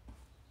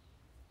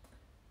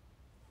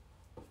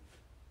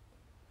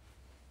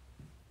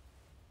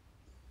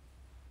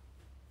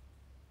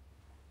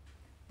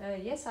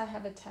 Yes, I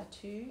have a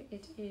tattoo.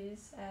 It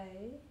is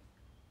a,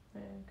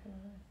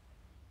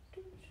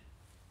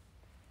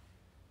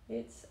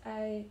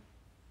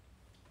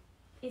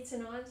 It's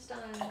an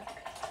Einstein,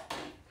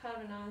 part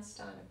of an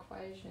Einstein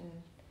equation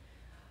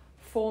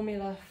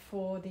formula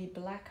for the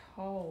black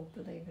hole,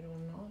 believe it or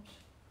not.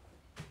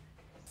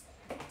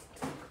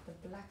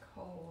 The black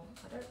hole,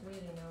 I don't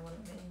really know what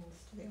it means,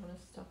 to be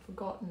honest. I've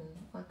forgotten.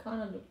 I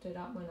kind of looked it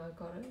up when I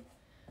got it,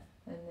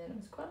 and then it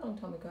was quite a long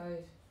time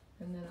ago,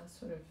 and then I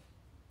sort of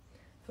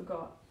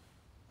forgot.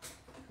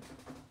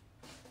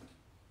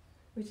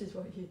 Which is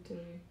what you do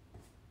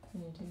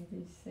when you do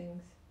these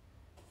things.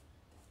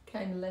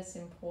 Became less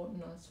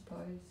important, I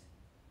suppose.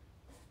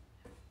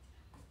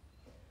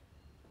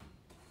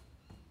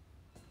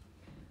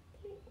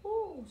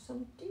 Oh,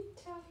 some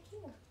detail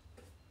here.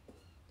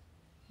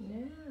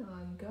 Now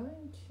I'm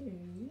going to,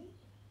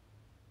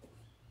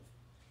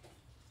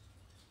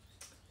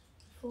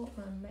 before I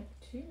make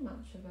too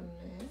much of a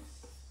mess,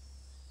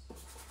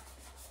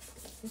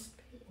 this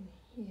bit in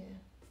here.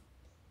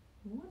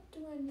 What do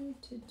I need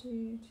to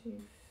do to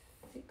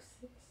fix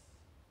this?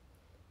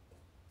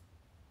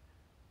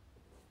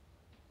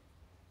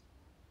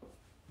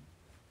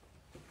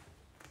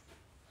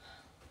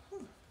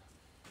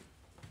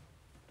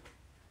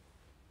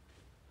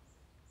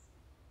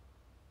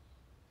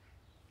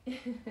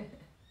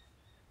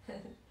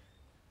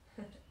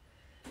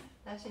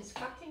 That is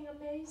fucking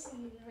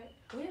amazing, right?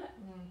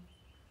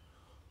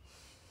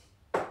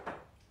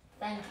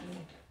 Thank you.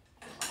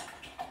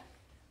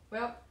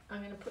 Well, I'm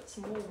going to put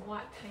some more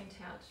white paint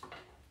out.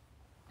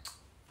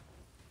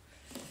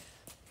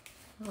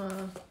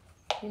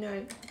 You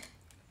know,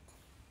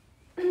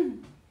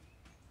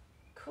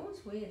 cool's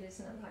weird,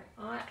 isn't it?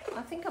 Like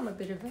I think I'm a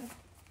bit of a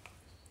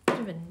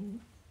nerd,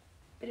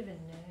 really.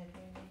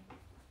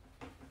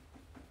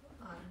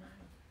 I don't know.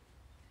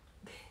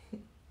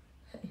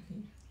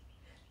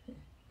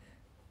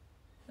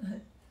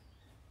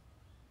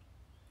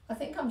 I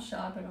think I'm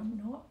shy, but I'm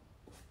not.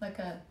 I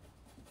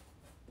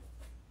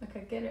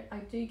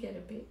do get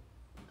a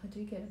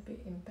bit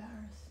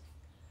embarrassed.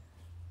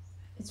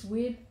 It's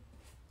weird.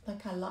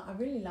 Like I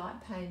really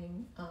like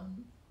painting.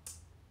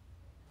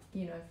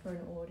 You know, for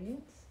an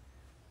audience.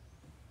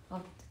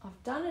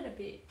 I've done it a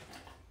bit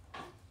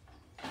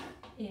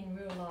in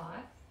real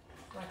life,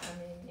 like I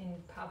mean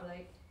in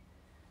public,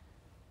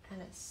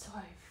 and it's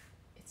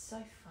so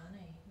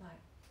funny.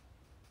 Like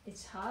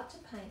it's hard to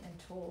paint and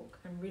talk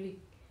and really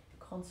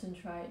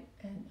concentrate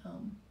and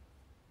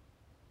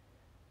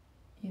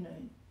you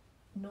know,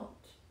 not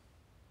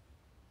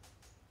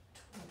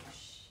talk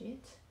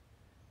shit,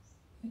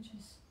 which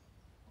is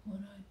what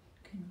I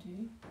can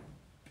do.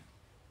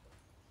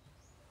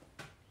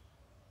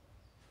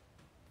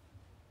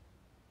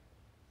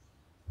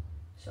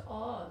 So,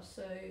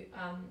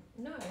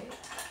 no,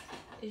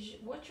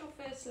 what's your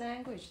first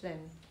language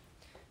then?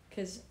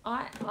 Because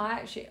I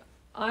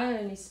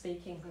only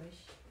speak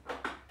English.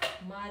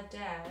 My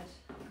dad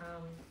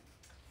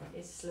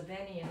is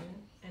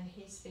Slovenian and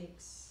he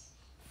speaks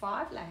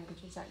 5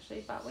 languages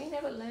actually, but we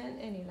never learn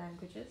any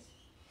languages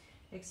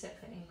except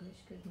for English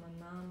because my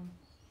mum,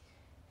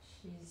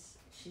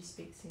 she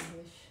speaks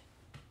English.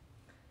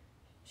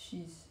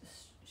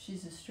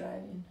 She's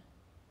Australian.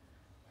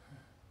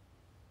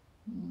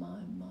 My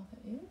mother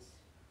is.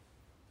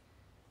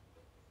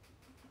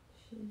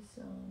 She's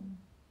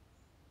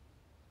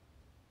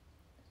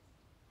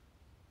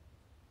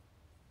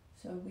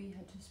so we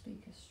had to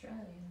speak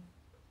Australian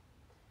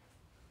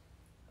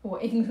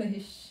or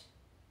English.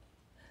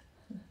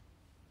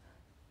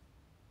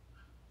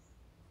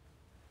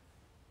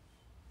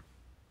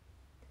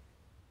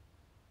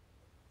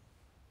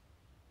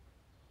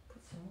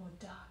 Put some more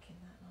dark in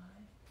that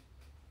line.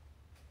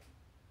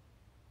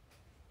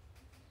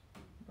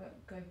 But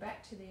go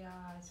back to the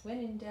eyes. When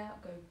in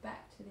doubt, go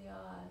back to the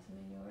eyes. I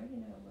mean, you already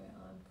know where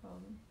I'm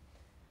from.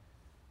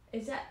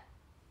 Is that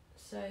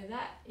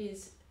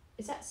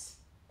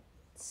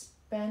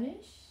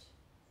Spanish?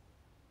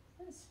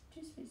 Do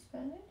you speak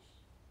Spanish?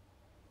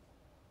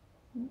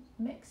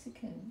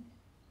 Mexican.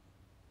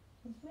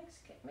 Does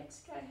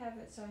Mexico have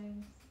its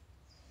own?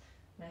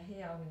 Now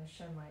here I'm going to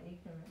show my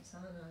ignorance,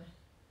 aren't I?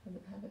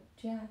 Have it,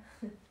 yeah.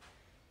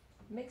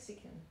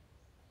 Mexican.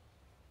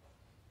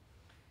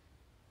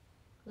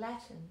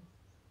 Latin.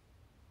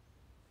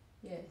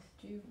 Yes.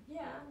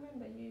 Yeah, I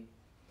remember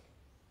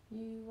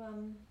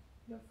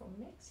you're from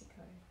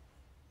Mexico.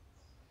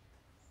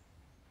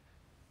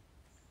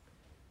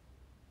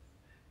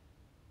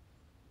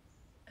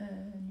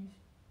 And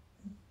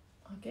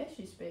I guess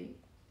you speak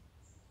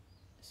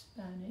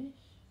Spanish.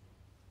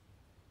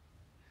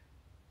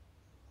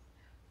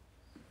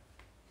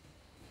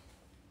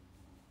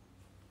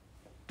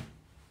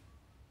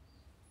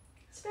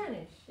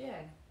 Spanish,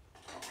 yeah.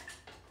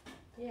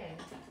 Yeah.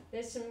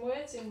 There's some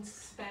words in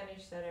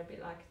Spanish that are a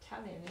bit like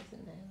Italian,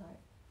 isn't there?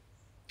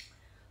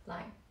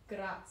 Like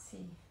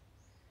grazie.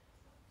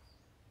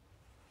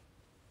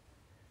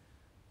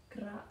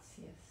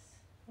 Gracias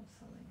or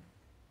something.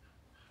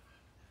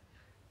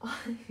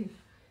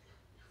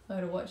 I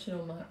had to watch it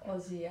on my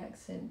Aussie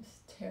accent.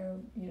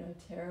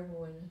 Terrible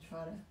when I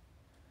try to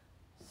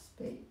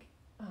speak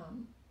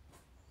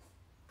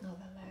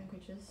other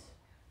languages.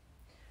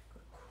 Got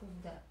to cool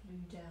that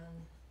blue down.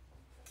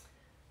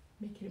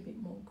 make it a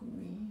bit more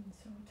green.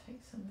 So I'll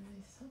take some of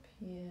this up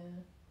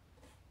here,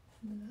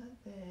 some of that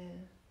there.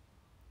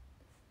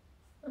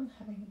 I'm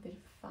having a bit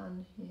of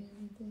fun here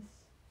with this.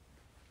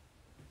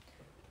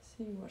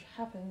 See what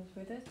happens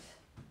with it.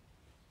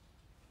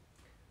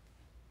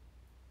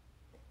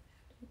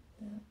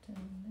 That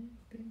down there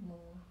a bit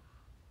more.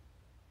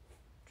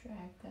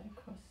 Drag that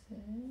across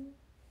there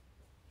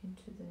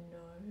into the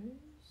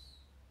nose.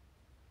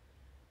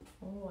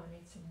 Oh, I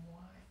need some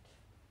white.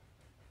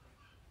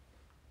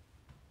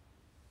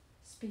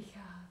 Speak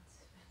arts.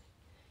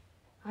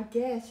 I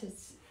guess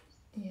it's,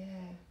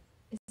 yeah,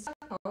 it's like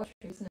poetry,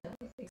 isn't it?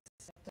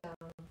 Except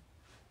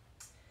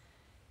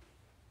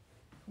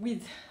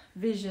with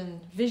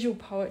visual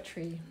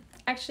poetry.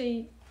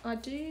 Actually, I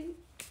do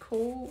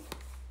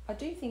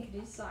think it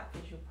is like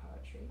visual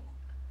poetry,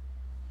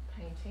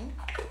 painting.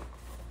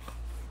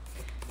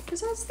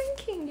 Because I was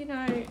thinking, you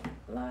know,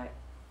 like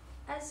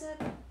as a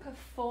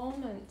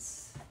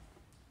performance,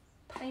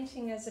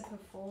 painting as a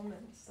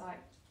performance,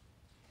 like,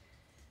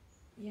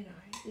 you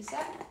know, is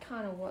that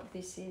kind of what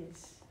this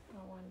is?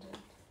 I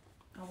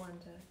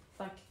wonder,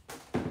 like,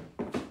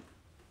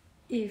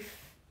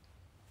 if,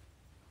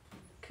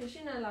 because,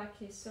 you know,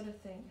 like you sort of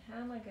think, what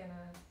am I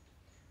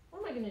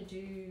gonna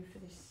do for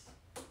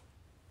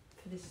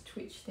this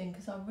Twitch thing?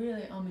 Because I'm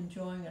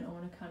enjoying it. I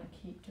want to kind of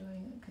keep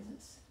doing it because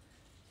it's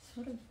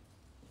sort of,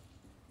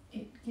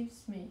 it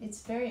gives me,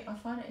 I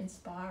find it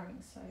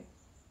inspiring. So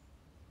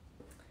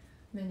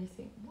then you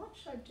think, what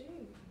should I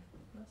do?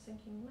 I was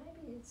thinking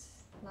maybe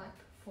it's like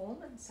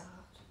performance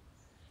art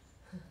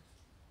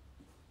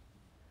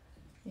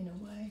in a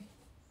way.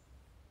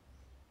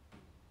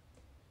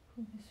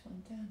 Pull this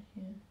one down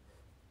here.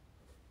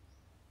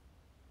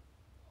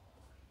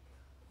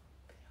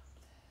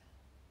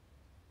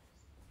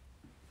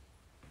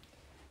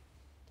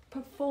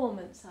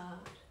 Performance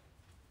art.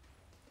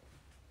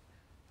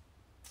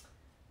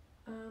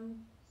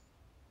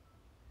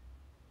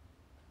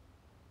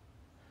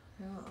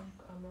 Now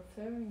I'm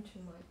referring to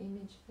my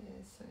image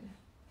there, so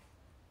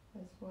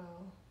as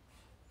well.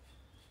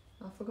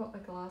 I forgot my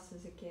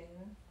glasses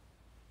again.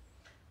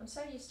 I'm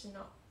so used to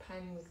not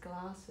painting with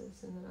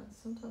glasses, and then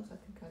sometimes I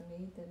think I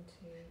need them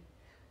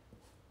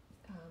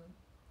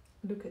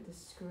to look at the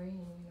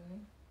screen, you know.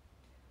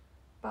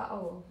 But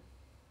oh,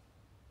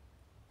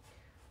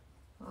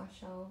 I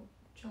shall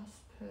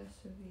just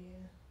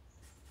persevere.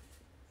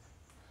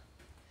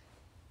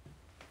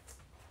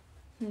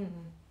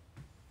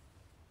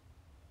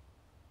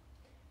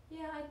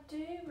 Yeah,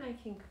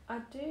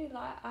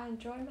 I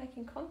enjoy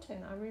making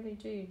content. I really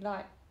do.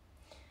 Like,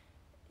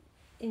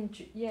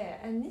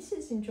 and this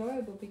is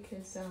enjoyable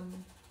because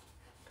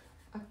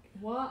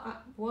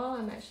while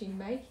I'm actually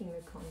making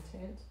the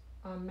content,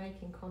 I'm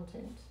making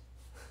content.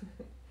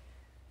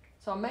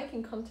 So I'm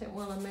making content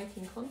while I'm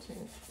making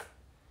content,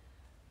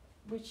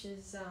 which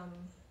is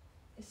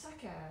it's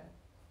like a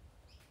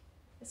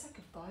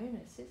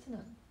bonus, isn't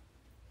it?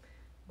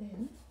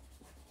 Then,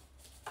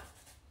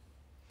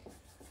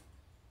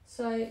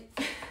 so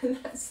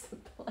that's the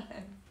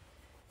plan.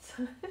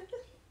 So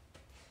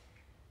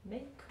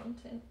make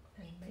content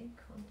and make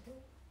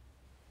content.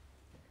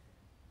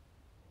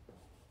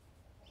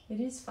 It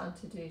is fun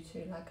to do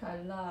too. Like I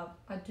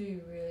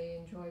do really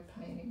enjoy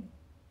painting.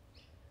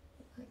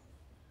 Like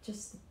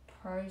just the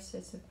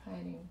process of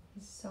painting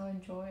is so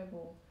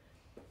enjoyable.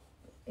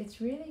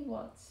 It's really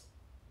what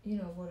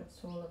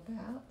it's all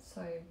about.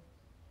 So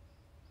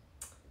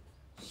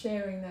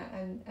sharing that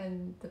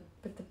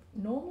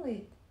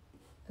normally,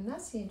 and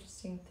that's the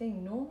interesting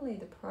thing, normally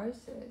the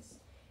process,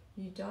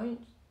 you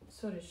don't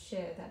sort of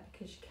share that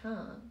because you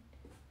can't,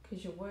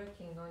 because you're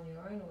working on your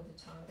own all the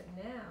time. But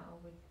now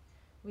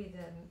with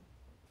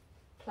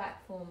a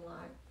platform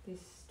like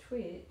this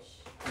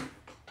Twitch,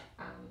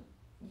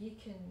 you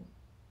can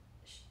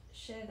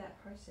share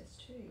that process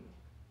too.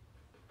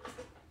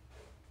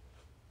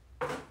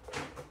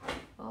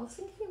 I was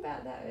thinking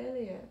about that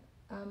earlier.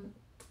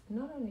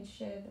 Not only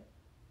share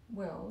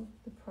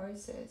the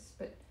process,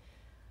 but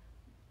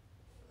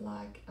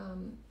like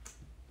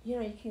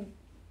you can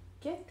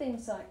get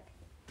things like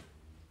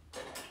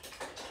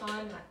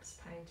time-lapse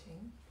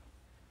painting,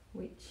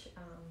 which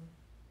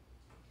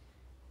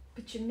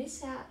but you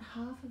miss out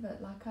half of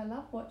it. Like I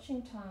love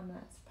watching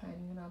time-lapse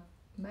painting, and I've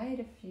made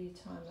a few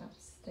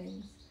time-lapse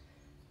things,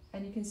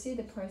 and you can see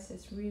the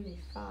process really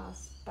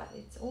fast, but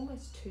it's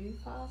almost too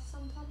fast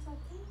sometimes, I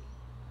think,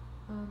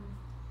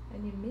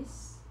 and you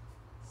miss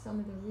some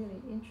of the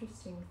really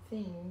interesting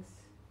things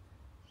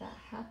that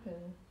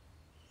happen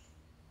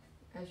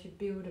as you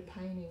build a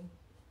painting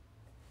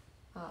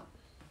up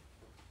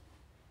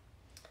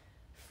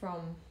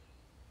from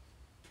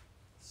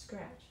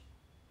scratch.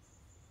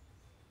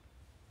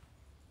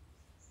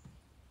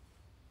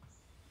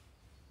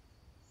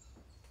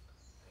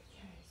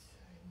 Okay, so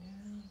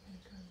now I'm going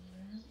to go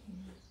around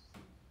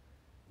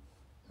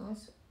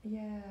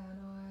here. And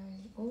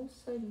I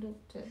also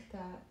looked at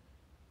that,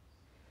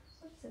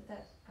 what is it,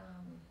 that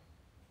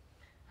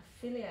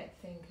affiliate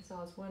thing, because I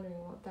was wondering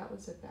what that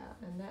was about,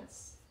 and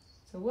that's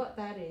So what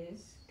that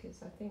is,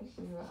 because I think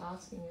you were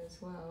asking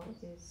as well,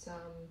 is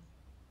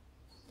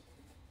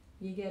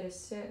you get a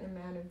certain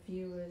amount of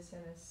viewers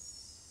and a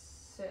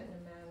certain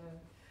amount of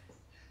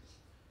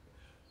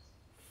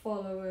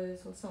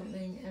followers or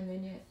something, and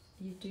then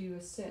you do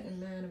a certain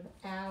amount of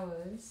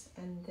hours,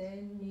 and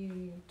then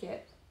you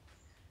get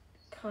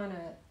kind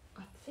of,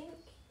 I think,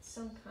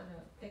 some kind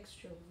of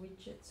extra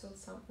widgets or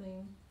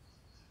something,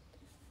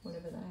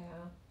 whatever they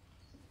are,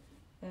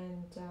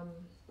 and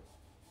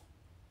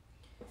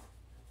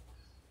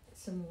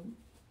some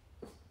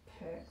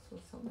perks or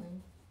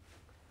something.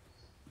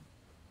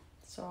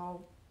 So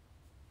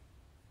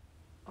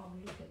I'll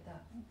look at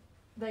that.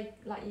 They,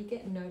 like, you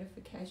get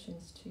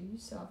notifications too,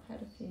 so I've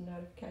had a few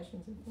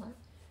notifications of like,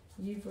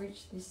 you've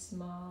reached this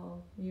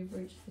mile, you've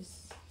reached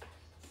this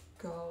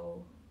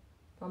goal.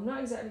 But I'm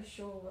not exactly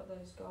sure what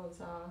those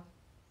goals are.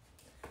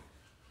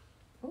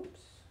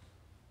 Oops.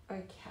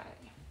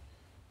 Okay.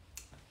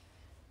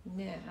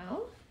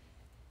 Now,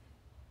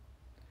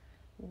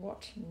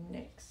 what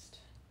next?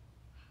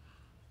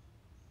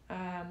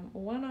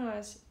 One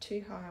eye's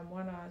too high and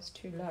one eye's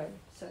too low.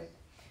 So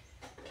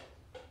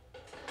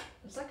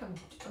it's like I'm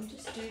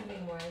just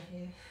doodling away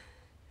here.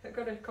 I've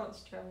got to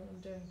concentrate on what I'm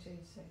doing too.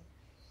 So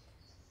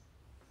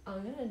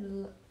I'm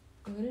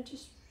gonna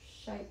just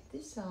shape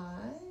this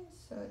eye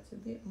so it's a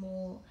bit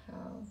more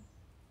how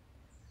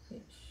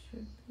it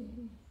should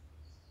be.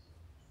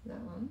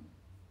 That one.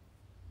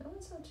 That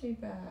one's not too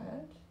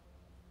bad.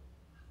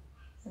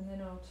 And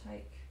then I'll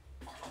take,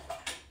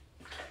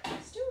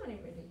 I'm still only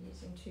really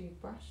using 2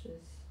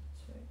 brushes.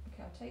 So,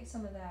 okay, I'll take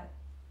some of that,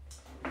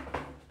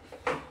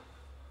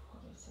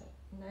 what is it,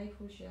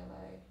 Naples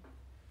yellow.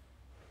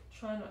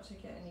 Try not to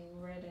get any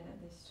red in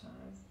it this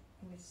time,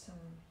 with some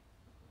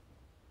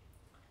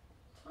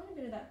tiny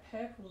bit of that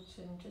purple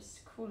to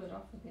just cool it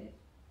off a bit.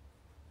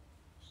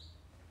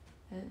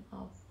 And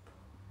I'll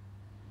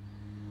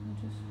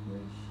just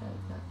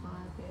reshape that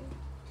eye a bit.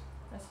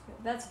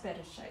 That's a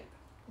better shape.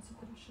 That's a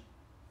better shape.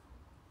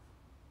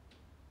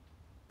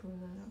 Pull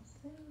that up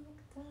there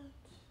like that.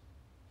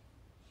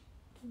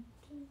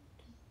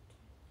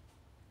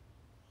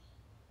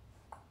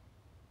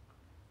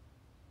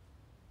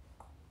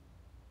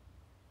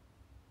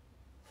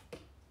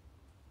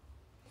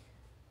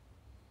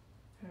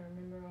 I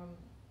remember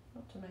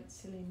not to make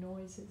silly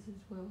noises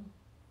as well.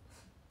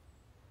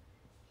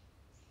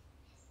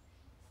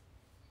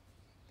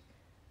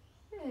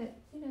 Yeah,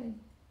 you know,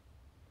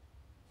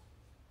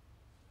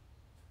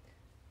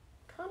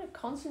 kind of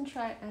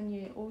concentrate, and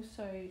you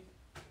also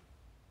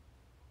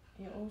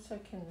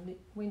can,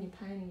 when you're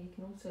painting, you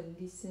can also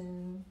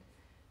listen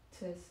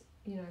to,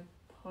 you know,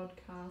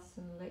 podcasts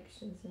and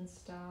lectures and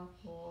stuff,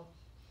 or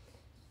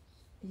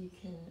you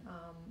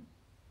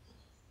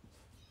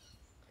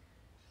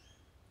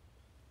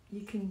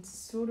can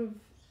sort of,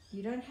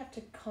 you don't have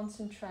to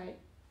concentrate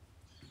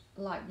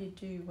like you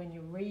do when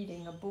you're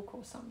reading a book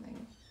or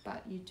something,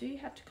 but you do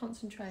have to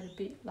concentrate a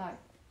bit, like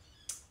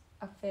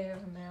a fair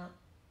amount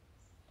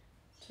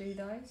to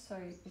those, so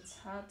it's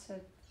hard to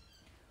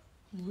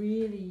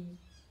really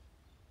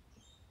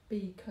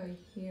be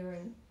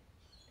coherent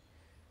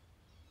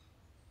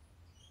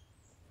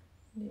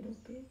little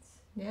bits.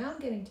 Now I'm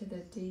getting to the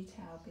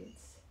detail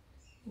bits,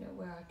 you know,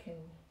 where I can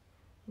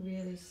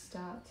really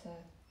start to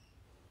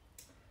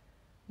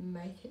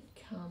make it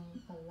come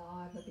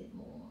alive a bit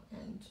more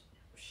and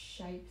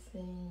shape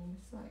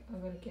things. Like,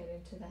 I've got to get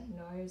into that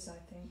nose, I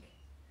think,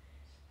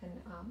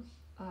 and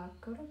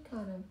I've got to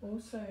kind of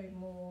also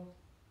more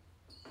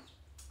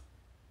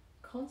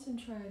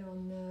concentrate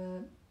on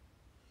the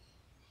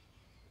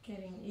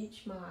getting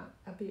each mark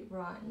a bit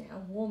right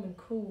now. Warm and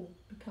cool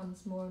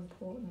becomes more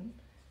important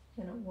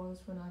than it was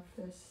when I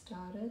first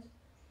started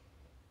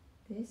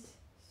this.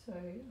 So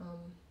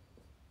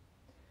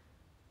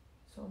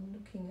so I'm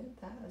looking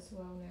at that as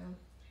well now.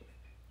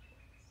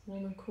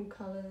 Warm and cool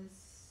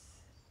colours,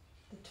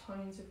 the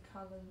tones of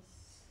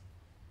colours,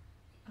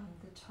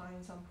 the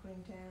tones I'm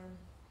putting down.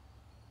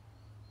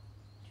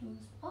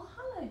 Jules, oh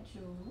hello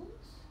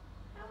Jules,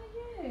 how are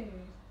you?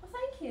 Well,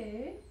 thank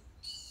you.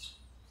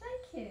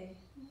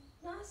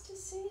 Nice to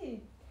see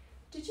you.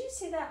 Did you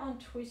see that on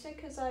Twitter?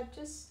 Because I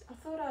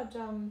thought I'd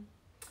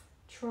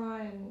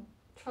try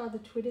the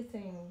Twitter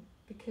thing,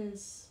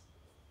 because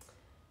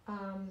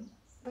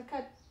like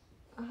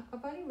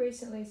I've only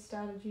recently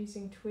started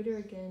using Twitter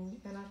again,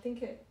 and I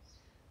think it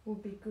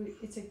would be good.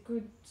 It's a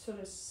good sort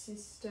of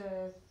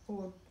sister,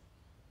 or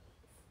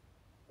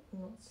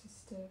not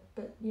sister,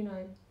 but you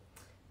know,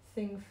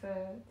 thing for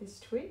this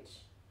Twitch.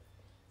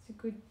 It's a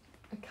good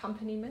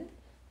accompaniment.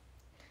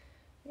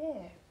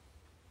 Yeah.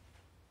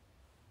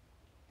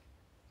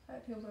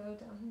 Hope you're well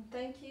done.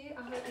 Thank you.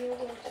 I hope you're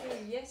well too.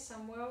 Yes,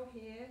 I'm well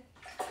here.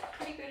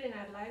 Pretty good in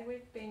Adelaide.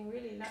 We've been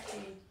really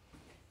lucky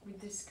with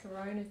this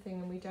corona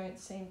thing, and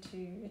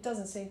it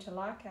doesn't seem to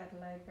like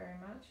Adelaide very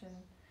much, and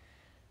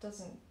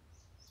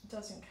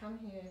doesn't come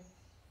here,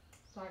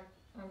 like,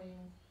 I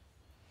mean,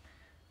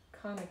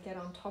 kind of get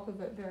on top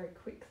of it very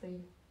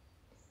quickly.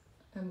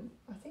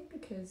 I think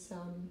because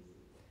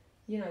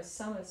you know,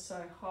 summer's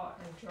so hot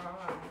and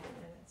dry,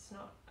 and it's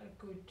not a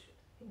good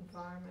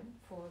environment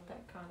for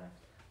that kind of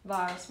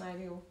virus,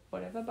 maybe, or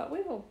whatever. But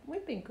we've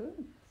been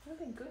good. We've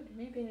been good. Have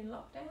you been in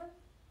lockdown?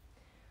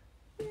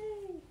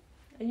 Yay!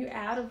 Are you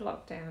out of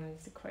lockdown?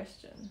 Is the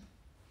question.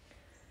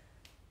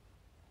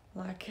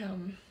 Like,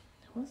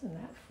 wasn't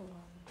that full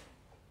on?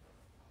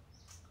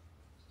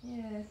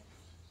 Yeah.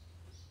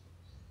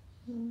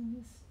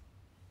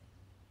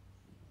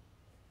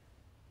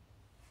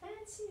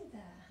 Fancy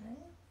that,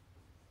 huh?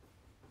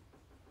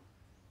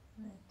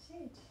 I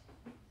did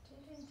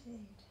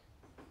indeed.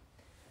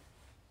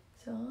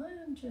 So I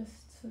am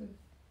just sort of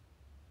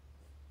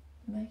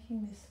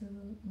making this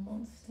little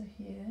monster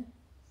here.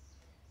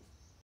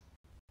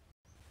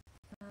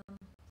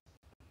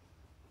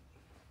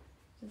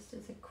 Just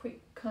as a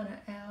quick kind of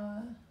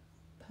hour-long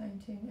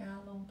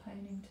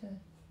painting to,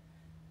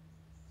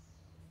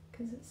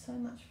 because it's so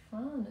much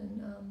fun,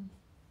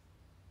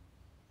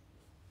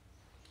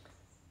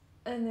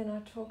 and then I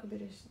talk a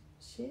bit of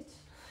shit.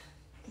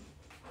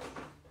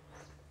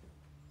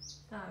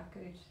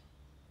 Good.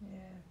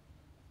 Yeah.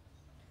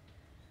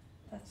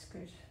 That's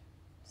good.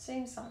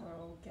 Seems like we're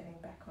all getting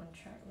back on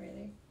track,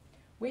 really.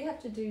 We have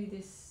to do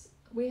this,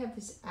 we have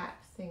this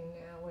app thing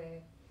now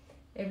where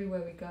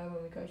everywhere we go,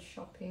 when we go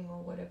shopping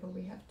or whatever,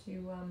 we have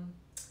to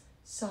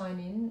sign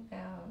in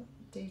our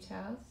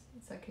details.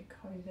 It's like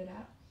a COVID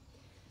app.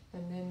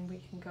 And then we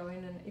can go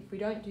in, and if we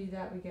don't do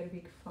that, we get a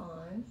big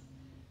fine.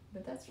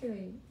 But that's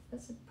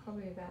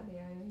probably about the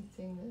only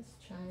thing that's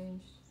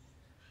changed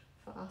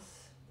for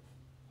us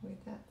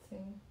with that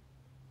thing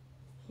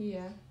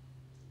here.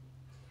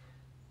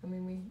 I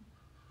mean,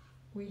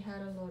 we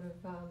had a lot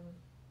of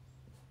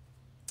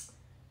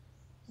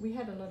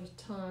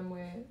time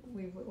where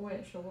we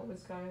weren't sure what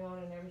was going on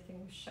and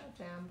everything was shut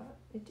down, but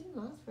it didn't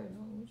last very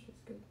long, which was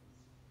good.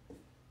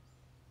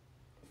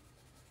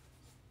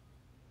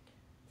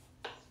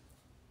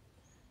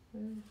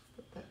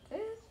 Put that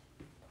there.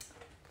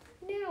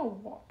 Now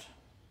what?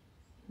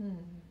 I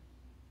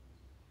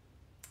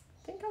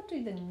think I'll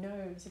do the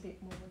nose a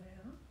bit more now.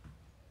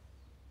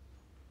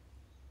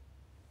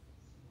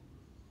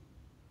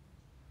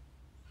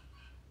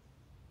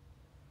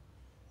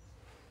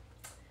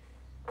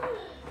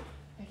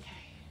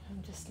 Okay,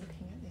 I'm just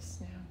looking at this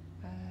now.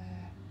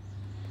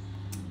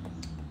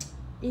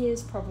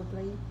 Ears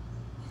probably.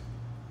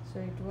 So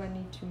do I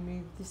need to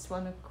move this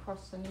one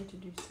across? I need to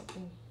do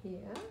something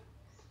here.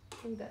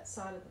 Move that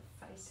side of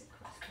the face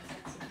across because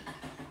that's a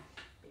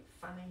bit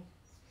funny.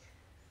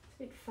 It's a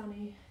bit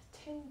funny.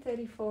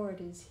 10:34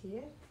 it is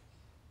here.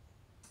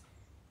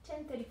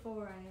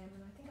 10:34 a.m.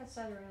 and I think I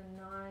started around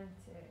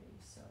 9:30.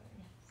 So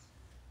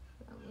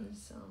that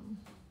was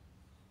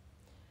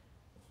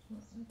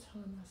not the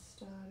time I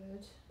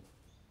started.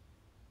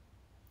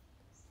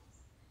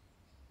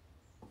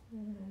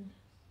 And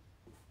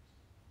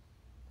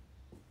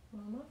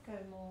well, I might go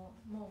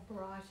more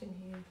bright in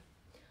here.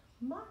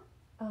 I might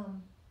I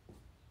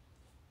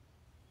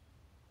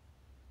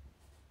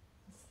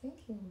was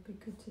thinking it would be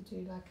good to do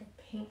like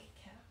a pink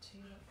cat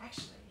too.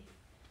 Actually,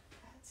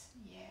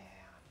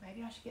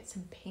 maybe I should get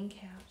some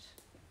pink out.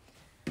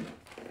 A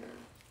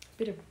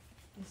bit of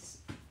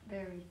this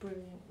very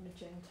brilliant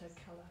magenta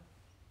colour.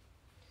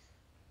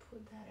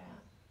 Put that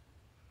out.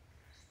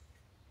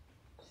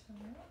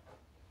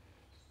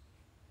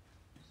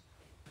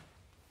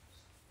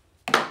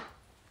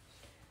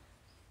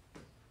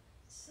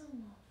 Some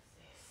of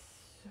this.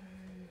 So,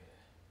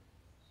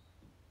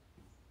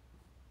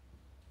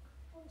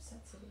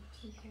 that's a bit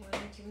too cool. I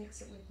need to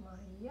mix it with my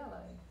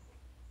yellow.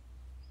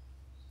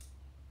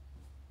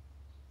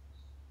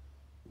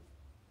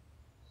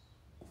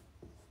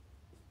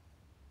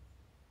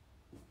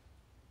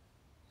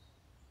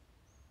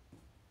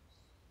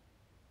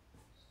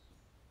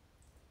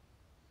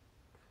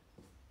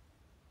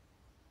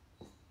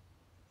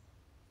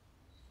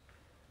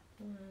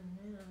 Now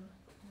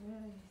I'm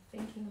really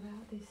thinking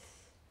about this.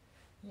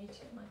 I need to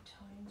get my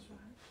tones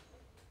right.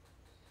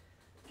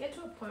 Get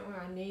to a point where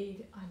I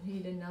need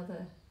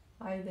another.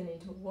 I either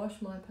need to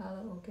wash my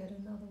palette or get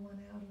another one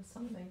out or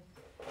something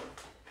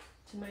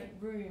to make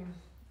room.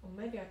 Or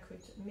maybe I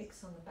could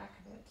mix on the back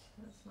of it.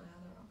 That's my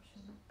other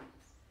option.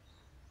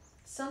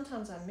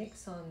 Sometimes I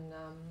mix on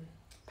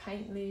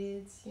paint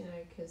lids, you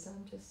know, because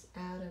I'm just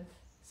out of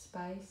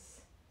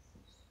space.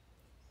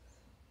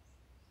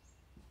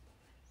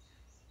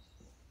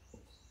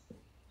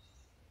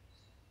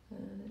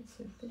 And it's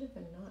a bit of a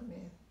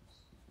nightmare.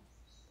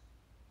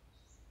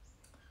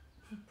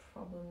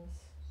 Problems.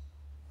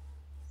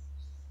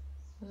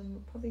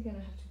 I'm probably going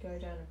to have to go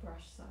down a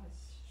brush size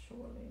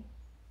shortly.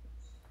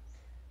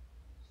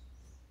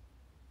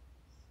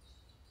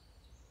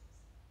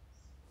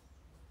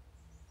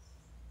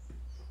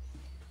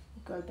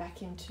 Go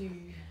back into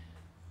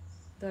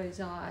those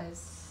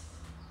eyes.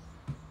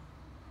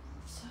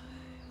 So,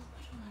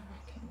 what do I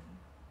reckon?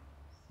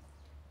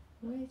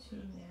 Where to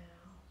now?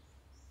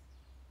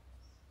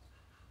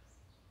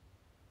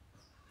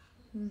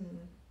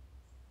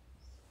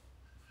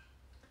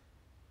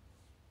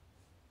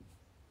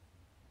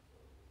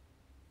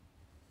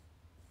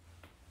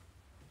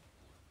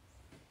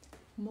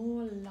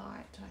 more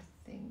light, I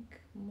think,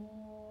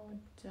 more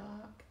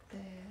dark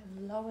there.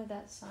 Lower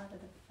that side of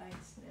the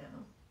face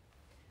now.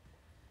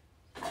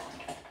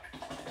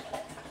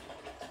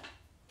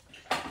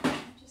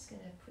 I'm just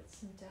going to put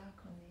some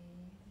dark on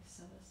this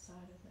other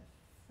side of the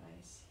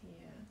face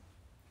here,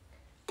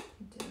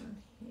 down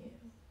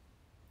here.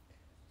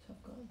 So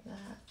I've got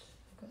that,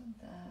 bring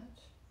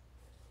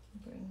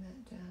that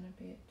down a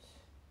bit,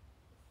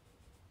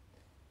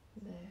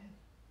 there,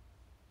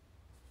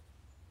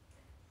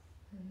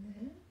 and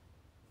there.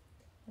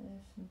 And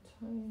there's some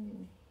tone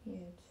in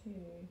here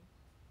too,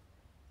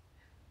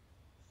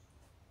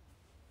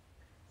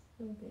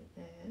 a little bit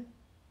there,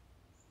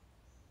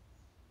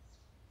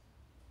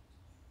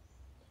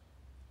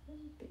 and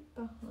a bit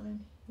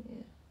behind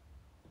here.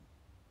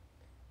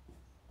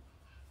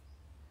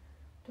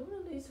 Don't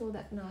want to lose all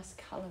that nice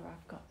colour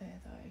I've got there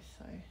though,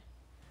 so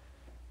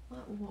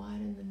might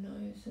widen the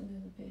nose a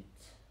little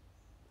bit.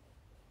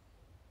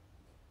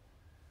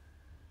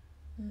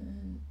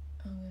 And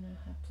I'm going to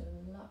have to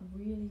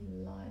really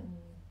lighten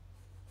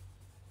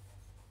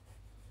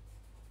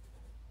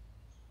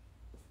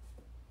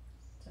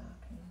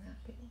darkening that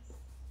bit.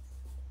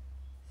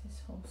 This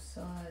whole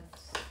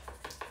side's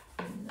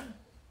in the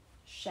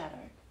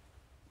shadow.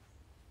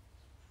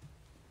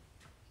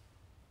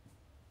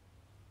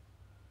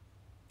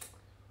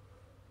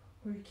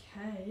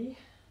 Okay.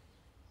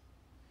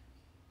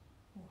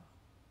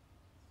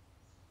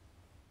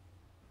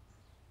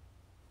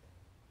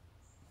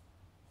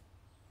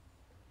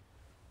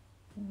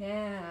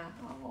 Now,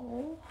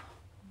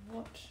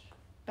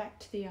 back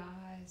to the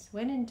eyes.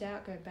 When in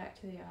doubt, go back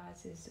to the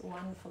eyes is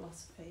one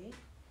philosophy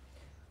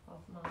of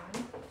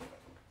mine.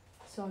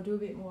 So I'll do a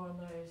bit more on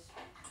those.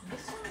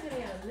 This time I'm going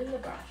to get a little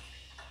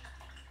brush,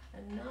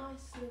 a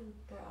nice little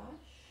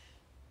brush,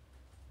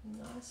 a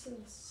nice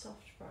little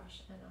soft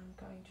brush, and I'm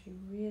going to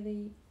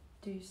really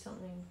do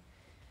something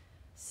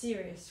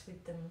serious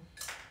with them,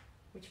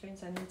 which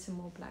means I need some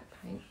more black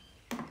paint.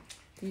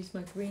 Use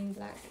my green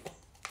black.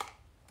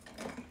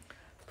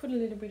 Put a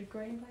little bit of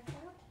green black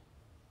out,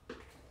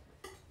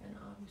 and I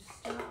will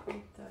start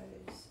with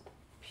those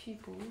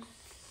pupils.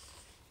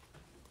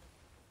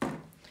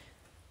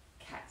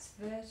 Cat's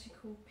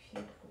vertical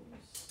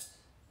pupils.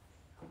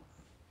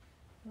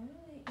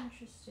 Really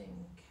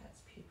interesting,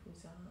 cat's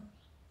pupils are.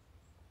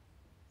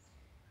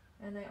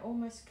 And they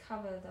almost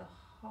cover the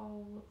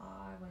whole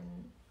eye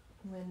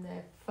when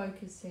they're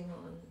focusing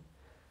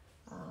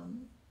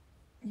on,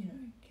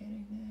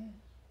 getting their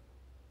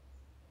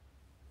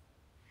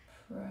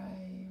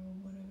prey or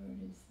whatever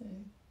it is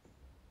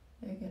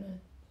they're gonna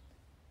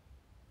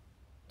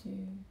do.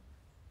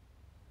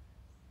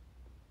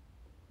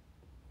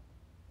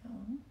 That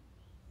one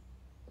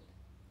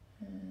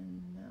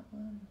and that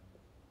one.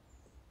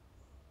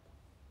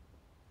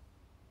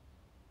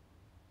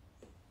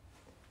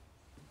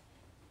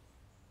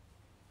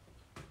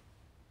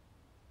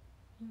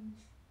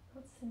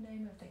 What's the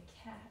name of the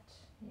cat?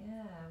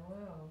 Yeah,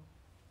 well,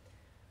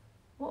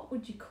 what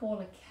would you call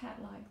a cat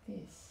like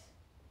this?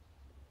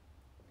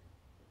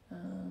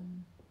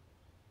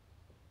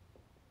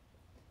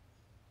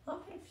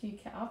 I've had a few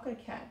cats. I've got a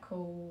cat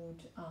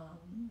called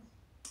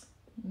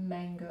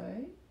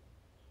Mango,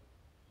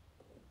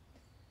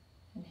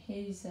 and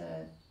he's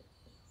a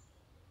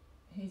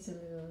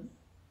little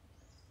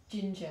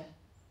ginger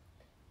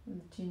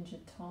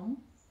Tom.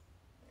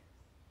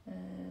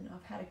 And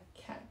I've had a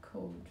cat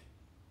called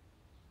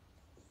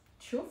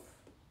Chuff,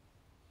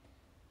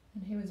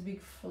 and he was a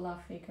big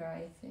fluffy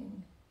grey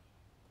thing.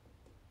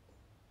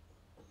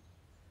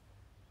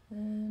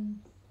 And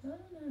I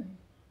don't know.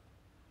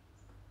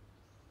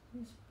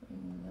 Just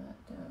bring that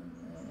down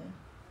there.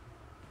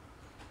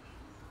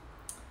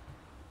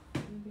 A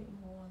little bit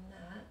more on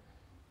that.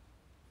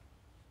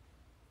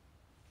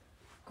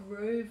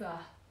 Grover.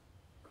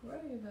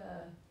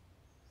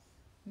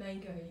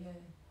 Mango,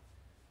 yeah.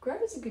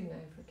 Grover's a good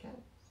name for a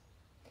cat.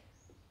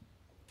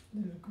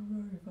 Little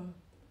Grover.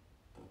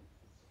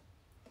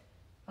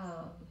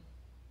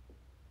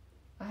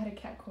 I had a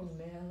cat called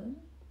Merlin.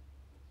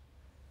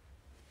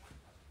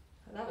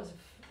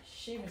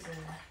 She was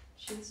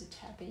a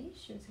tabby.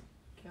 She was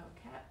a girl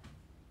cat.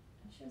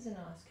 And she was a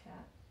nice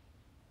cat.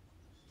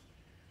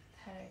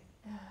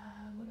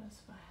 What else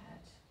have I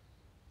had?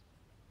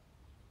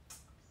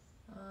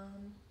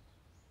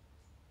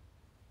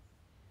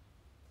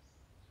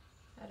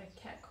 Had a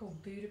cat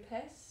called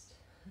Budapest.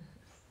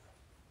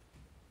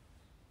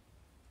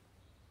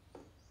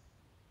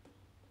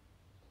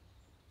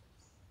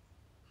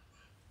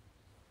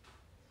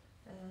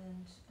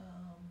 And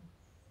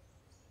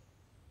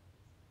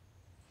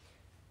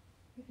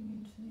getting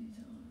into these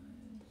eyes.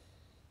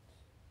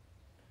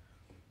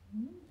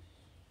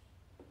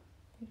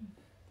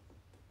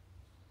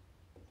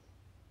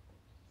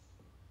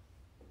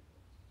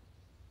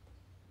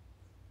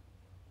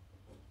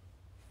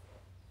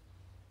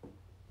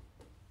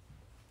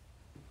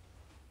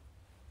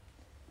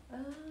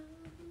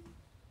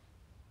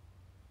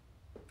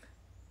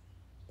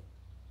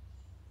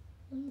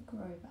 Bit of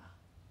Grover.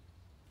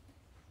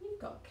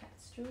 got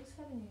cats, Jules,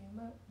 haven't you?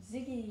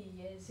 Ziggy,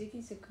 yeah,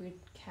 Ziggy's a good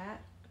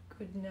cat.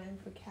 Good name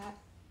for a cat.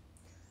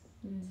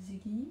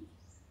 Ziggy.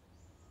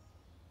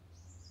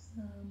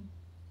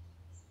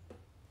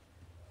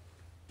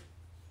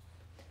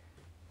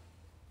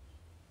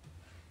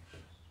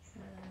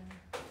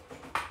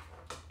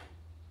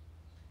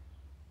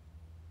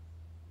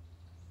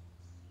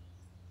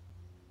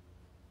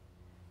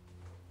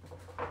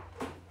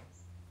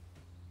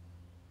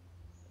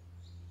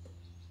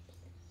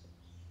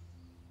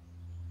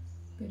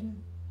 Bit of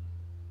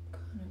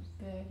kind of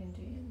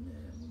burgundy in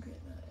there. We'll get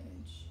that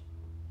edge.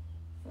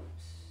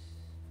 Oops.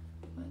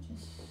 Might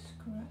just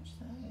scratch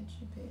that edge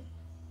a bit.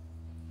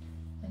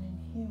 And in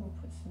here we'll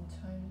put some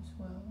tone as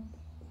well.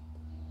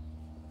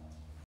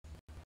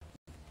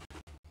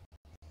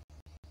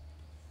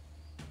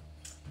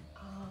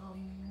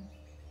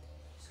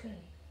 Just gonna.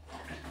 I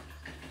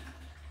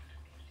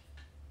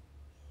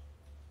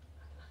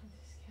like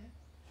this cat.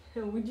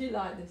 Would you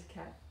like this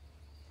cat?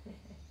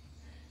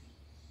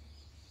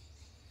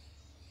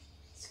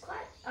 It's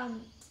quite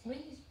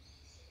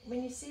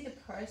when you see the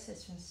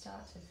process from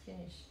start to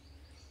finish,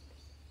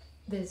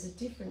 there's a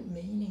different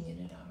meaning in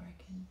it, I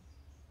reckon.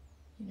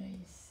 You know,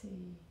 you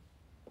see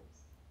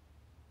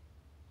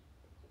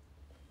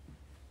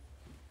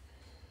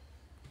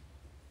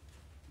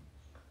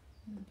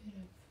a bit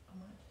of, I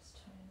might just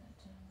tone that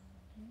down a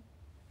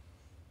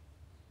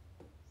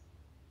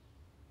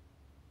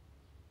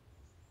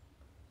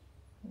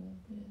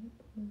little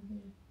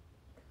bit.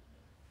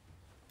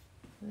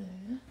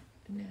 There.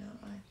 Now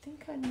I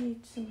think I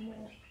need some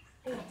more.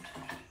 Oh,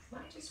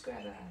 might just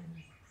grab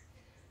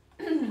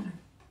a.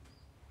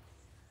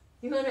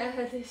 You want to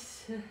add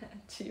this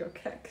to your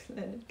cat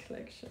Leonard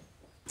collection?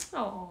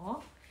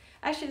 Oh,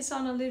 actually, it's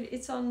on a little.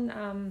 It's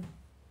on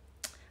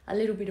a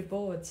little bit of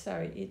board,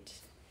 so it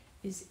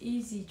is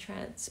easy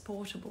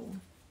transportable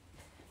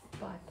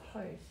by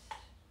post.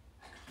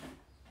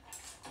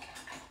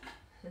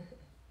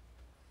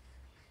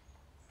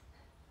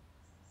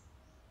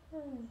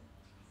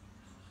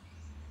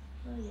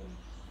 Oh yeah.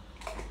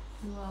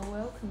 You are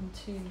welcome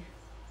to,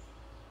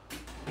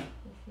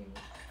 if you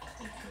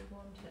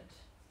want it,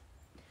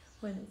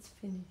 when it's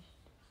finished.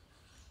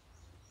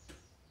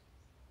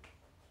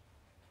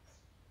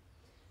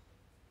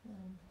 Now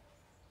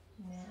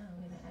I'm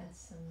going to add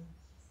some.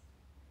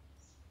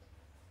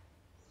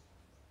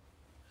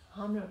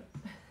 I'm not.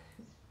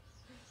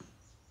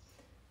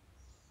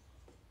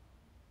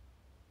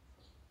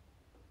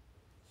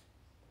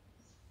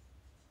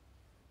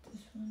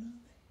 This one up.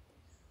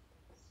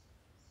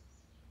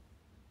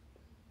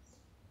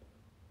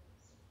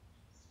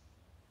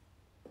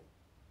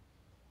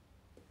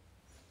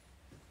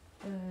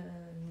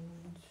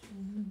 And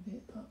a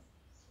bit up,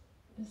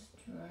 just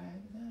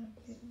drag that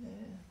a bit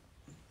there.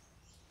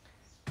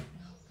 And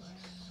I'll brown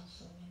it off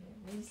a little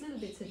bit. These little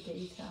bits of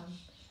detail,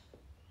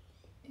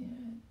 you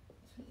know,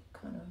 it's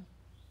kind of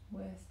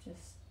worth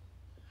just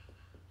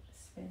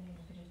spending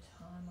a bit of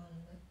time on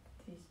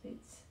these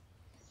bits.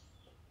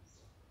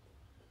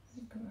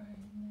 The grey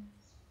in there.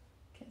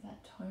 Get that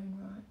tone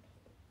right.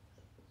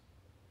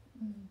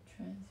 And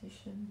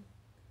transition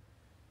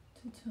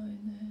to tone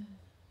there.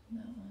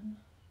 That one.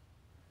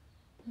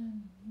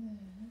 And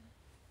there.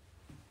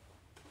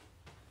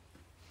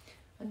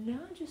 And now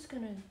I'm just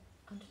gonna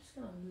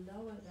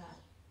lower that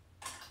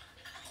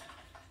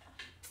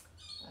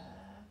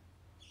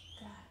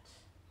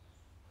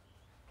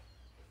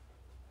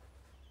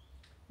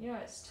you know,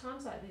 it's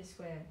times like this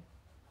where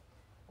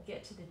you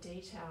get to the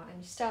detail and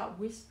you start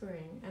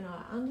whispering, and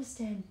I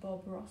understand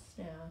Bob Ross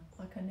now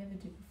like I never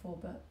did before,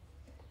 but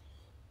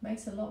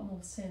makes a lot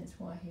more sense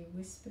why he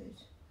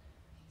whispered,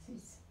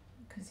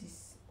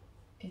 because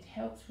it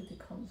helps with the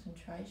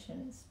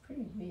concentration. It's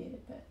pretty weird,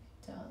 but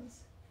it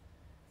does.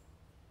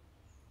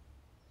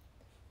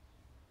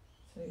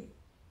 So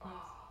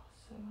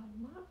I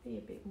might be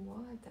a bit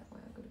wide that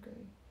way. I've got to go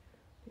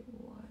a bit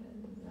wider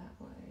than that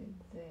way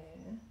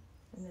there,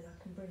 and then I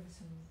can bring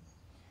some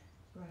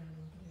brown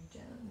and blue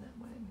down that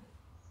way,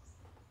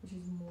 which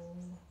is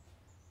more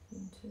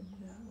into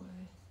that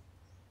way.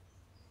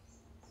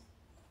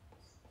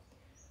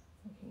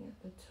 Looking at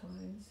the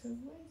tone, so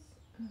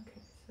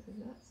okay, so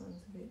that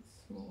one's a bit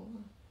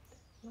smaller,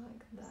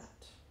 like that.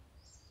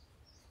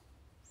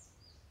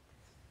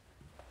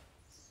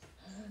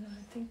 And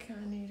I think I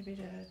need a bit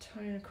of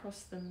tone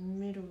across the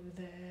middle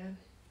there.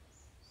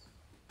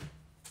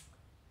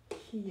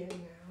 Here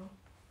now.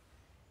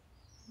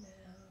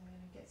 Now I'm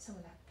going to get some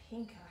of that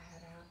pink I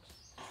had out.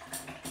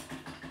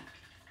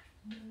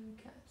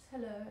 Mo-Cap.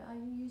 Hello, are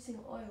you using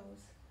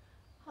oils?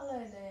 Hello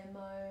there,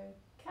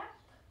 Mo-Cap.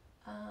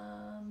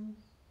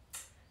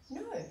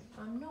 No,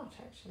 I'm not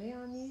actually.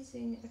 I'm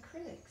using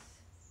acrylics.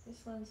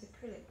 This one's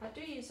acrylic. I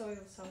do use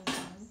oil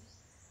sometimes,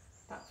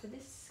 but for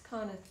this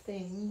kind of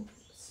thing,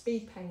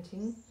 speed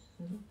painting,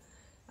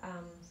 I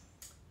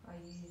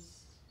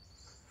use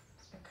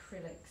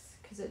acrylics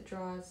because it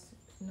dries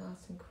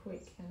nice and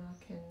quick, and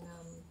I can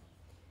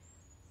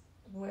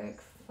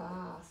work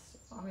fast.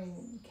 I mean,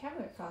 you can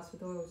work fast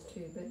with oils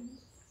too, but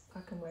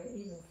I can work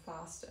even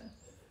faster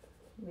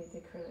with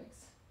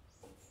acrylics.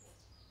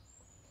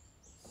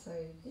 So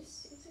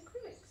this is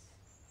acrylics.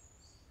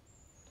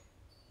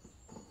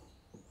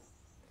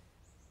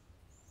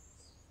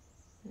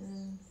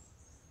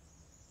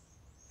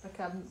 Like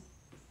I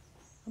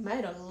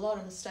made a lot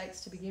of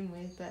mistakes to begin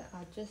with, but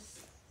I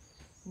just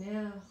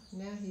now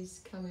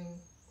he's coming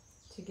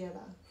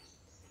together.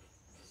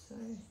 So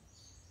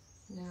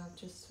now I've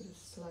just sort of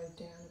slowed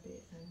down a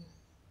bit and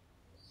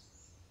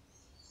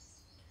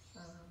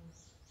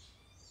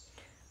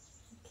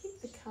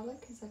keep the colour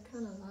because I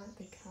kind of like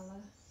the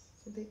colour.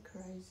 It's a bit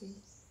crazy,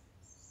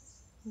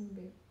 a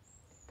bit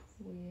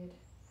weird.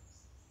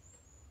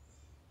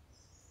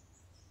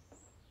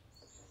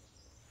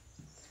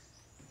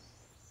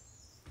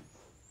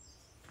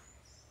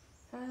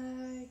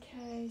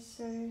 Okay,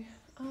 so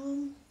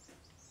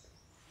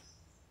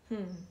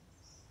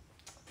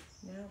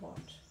now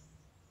what?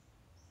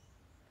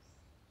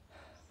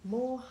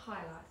 More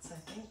highlights, I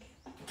think.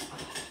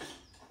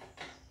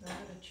 I'm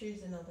going to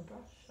choose another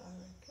brush, I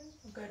reckon.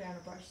 I'll go down a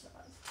brush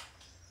size.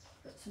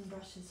 Got some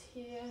brushes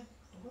here.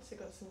 I've also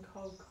got some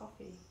cold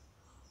coffee.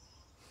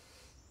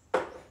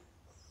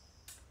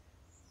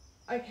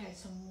 Okay,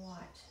 some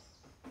white.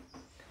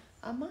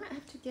 I might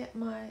have to get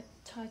my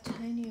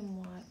titanium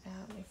white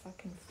out if I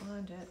can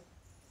find it.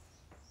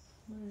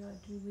 What did I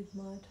do with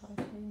my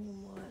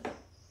titanium white?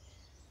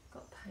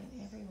 Got paint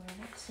everywhere.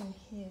 What's in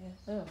here?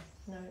 Oh,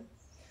 no.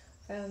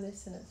 Found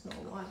this and it's not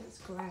white, it's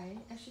grey.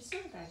 Actually, it's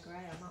not that grey.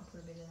 I might put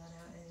a bit of that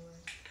out anyway.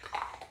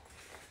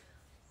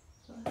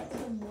 So I have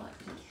some white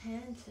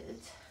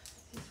decanted.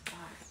 This is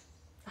white.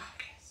 Ah,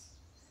 yes.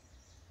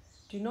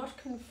 Do not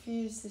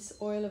confuse this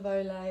oil of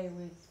Olay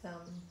with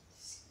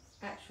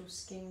actual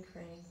skin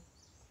cream.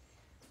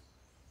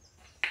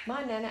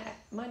 My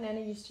nana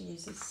used to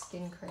use this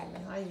skin cream,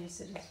 and I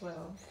use it as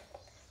well.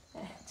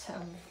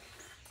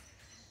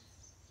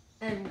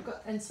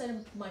 And so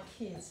do my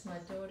kids, my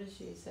daughters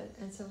use it,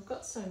 and so I've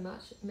got so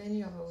much.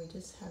 Many of them we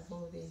just have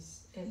all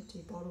these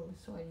empty bottles,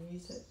 so I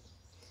use it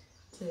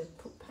to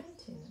put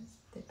paint in.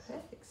 They're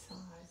perfect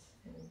size,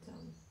 and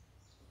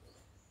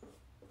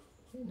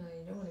you know,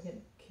 you don't want to get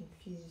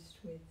confused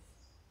with.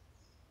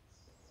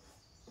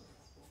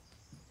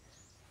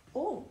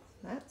 Oh,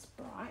 that's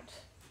bright.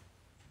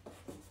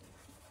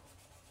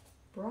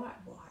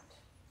 Bright white.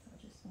 I'll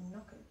just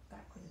knock it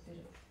back with a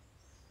bit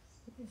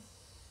of this.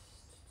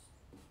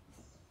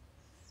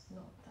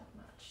 Not that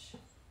much.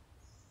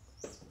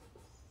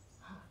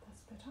 Ah,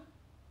 that's better.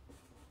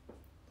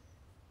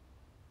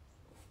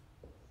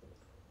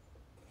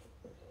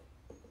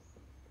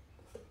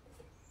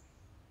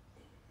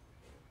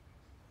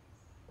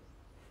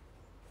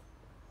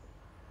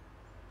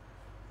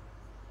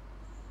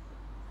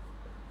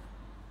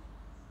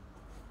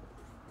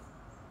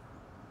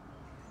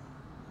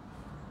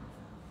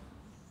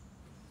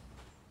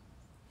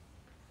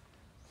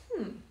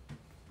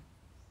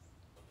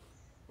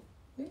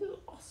 Little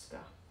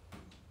Oscar.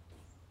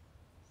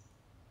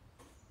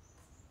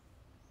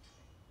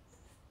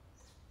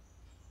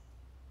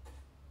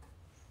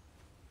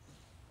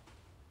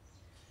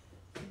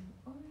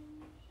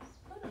 Orange.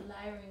 A lot of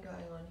layering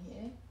going on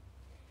here.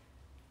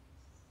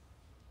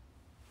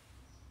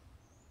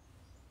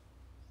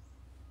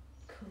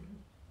 Cool.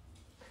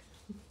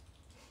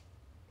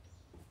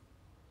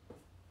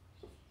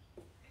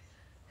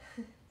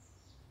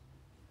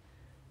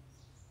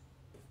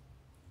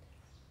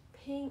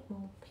 Pink,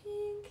 more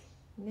pink.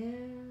 Now,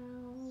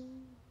 move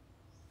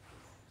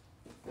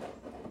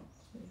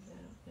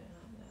that up there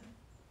like that.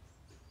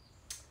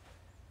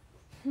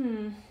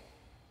 I'm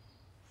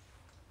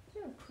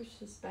going to push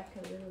this back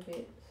a little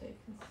bit so you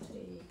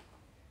can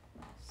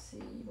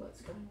see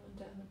what's going on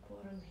down the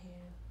bottom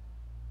here.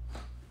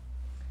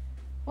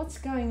 What's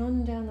going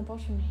on down the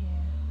bottom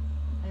here,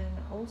 and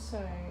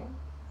also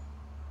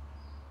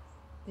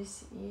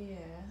this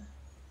ear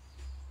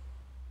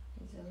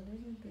is a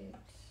little bit.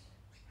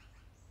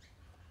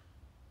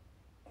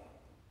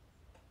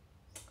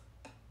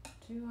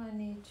 Do I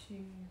need to?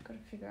 I've got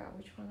to figure out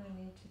which one I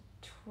need to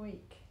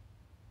tweak.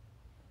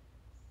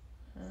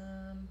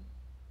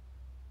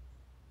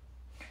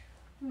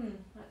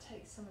 Might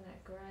take some of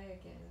that grey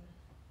again.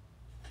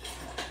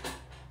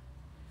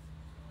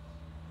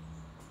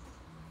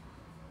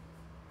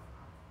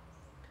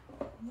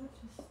 I might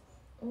just.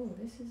 Oh,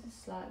 this is a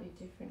slightly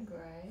different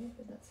grey,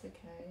 but that's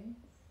okay.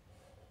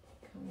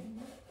 Coming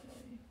that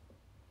way.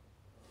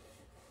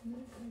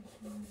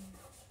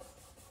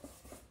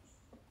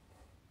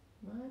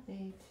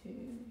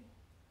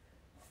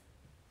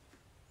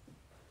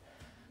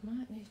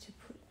 Might need to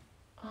put.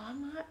 I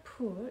might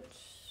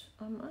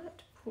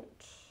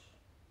put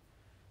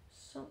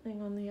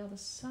something on the other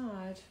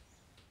side.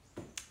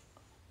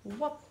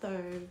 What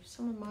though?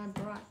 Some of my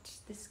bright,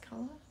 this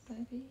colour,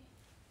 maybe.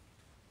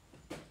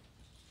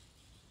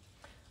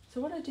 So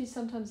what I do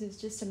sometimes is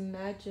just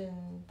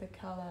imagine the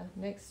colour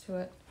next to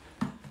it,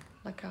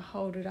 like I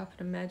hold it up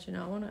and imagine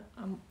I want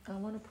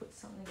to put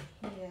something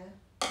here,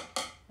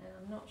 and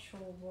I'm not sure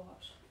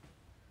what.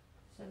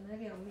 So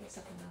maybe I'll mix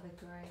up another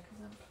grey because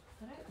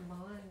I don't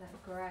mind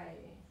that grey.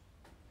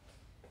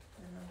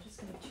 And I'm just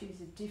going to choose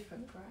a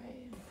different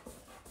grey and put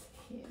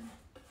here.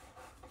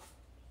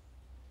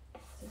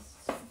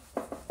 Just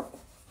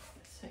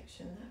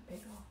section that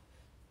bit off.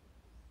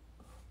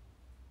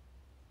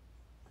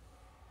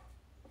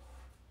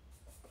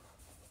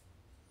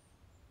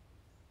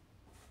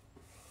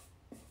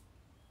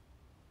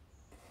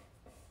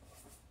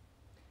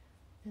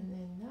 And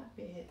then that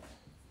bit,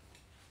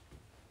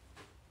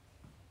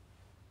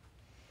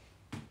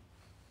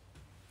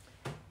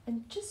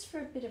 and just for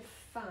a bit of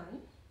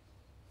fun,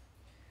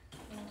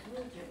 what I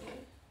will do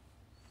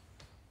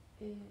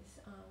is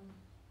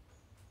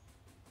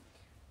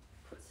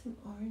put some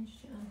orange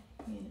down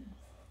here.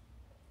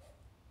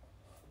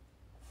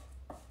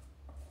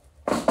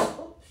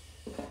 Oops,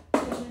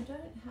 but I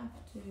don't have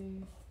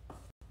to.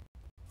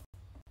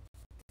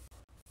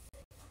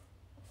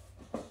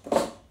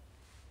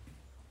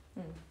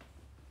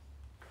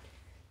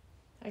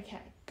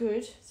 Okay,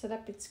 good. So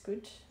that bit's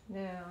good.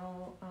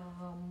 Now,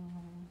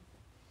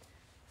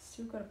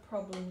 still got a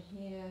problem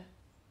here.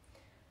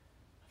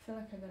 I feel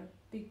like I've got a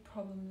big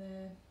problem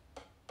there.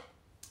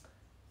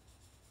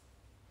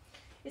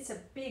 It's a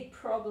big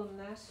problem,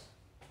 that.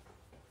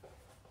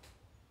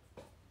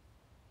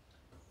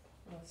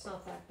 Well, it's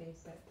not that big,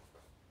 but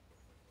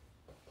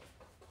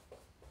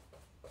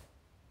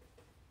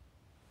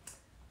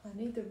I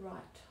need the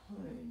right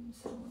tone,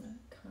 so I want to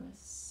kind of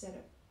set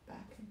it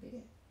back a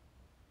bit.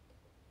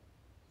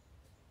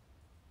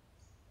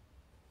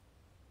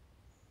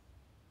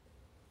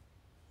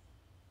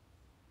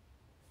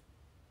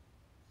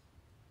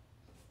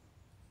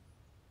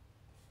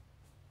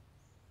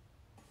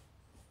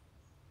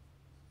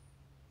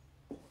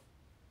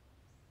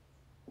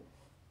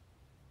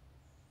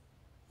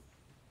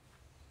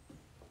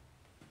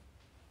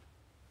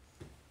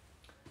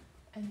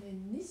 And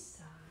then this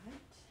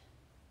side,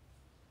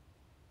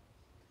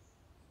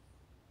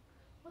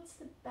 what's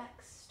the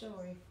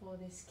backstory for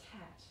this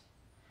cat?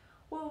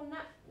 Well,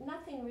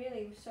 nothing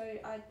really. So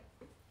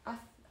I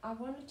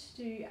wanted to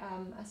do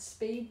a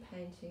speed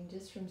painting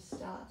just from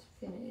start to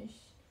finish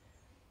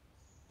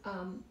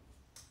on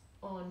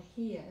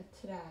here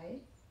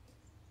today.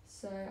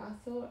 So I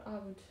thought I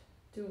would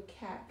do a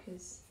cat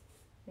because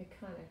they're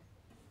kind of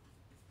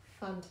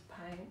fun to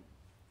paint.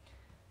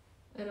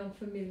 And I'm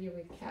familiar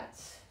with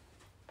cats,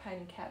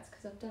 painting cats,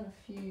 because I've done a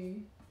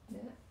few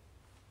now.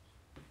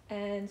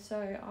 And so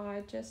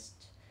I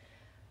just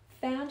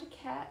found a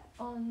cat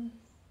on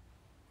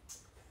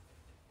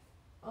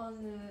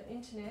the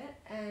internet,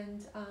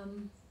 and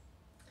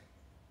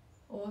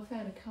or I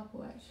found a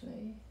couple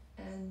actually,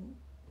 and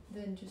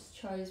then just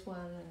chose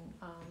one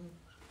and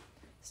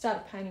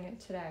started painting it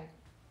today.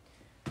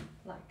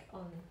 Like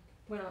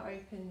when I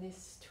opened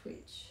this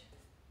Twitch.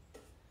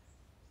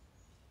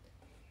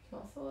 So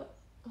I thought,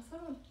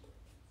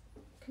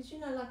 because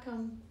like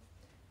I'm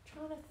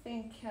trying to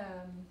think,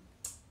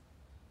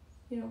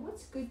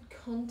 what's good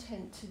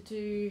content to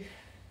do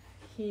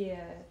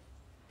here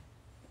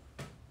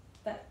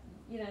that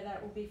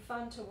that will be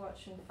fun to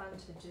watch and fun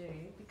to do,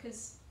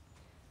 because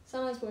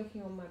sometimes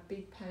working on my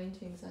big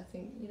paintings, I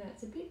think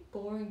it's a bit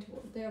boring to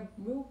watch. There are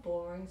real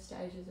boring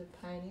stages of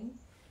painting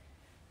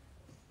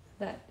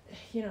that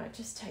it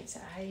just takes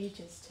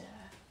ages to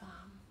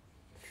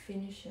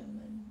finish them,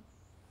 and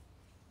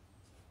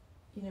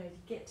you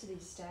get to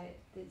these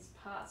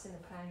parts in the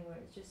painting where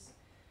it's just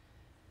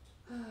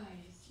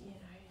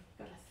you've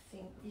got to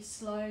think, you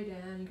slow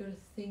down, you've got to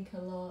think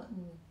a lot,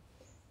 and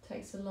it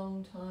takes a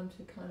long time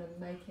to kind of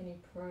make any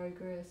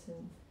progress,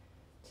 and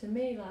to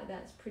me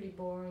that's pretty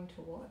boring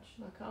to watch.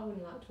 I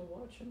wouldn't like to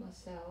watch it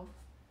myself.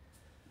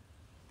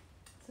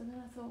 So then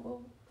I thought,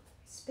 well,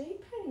 speed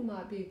painting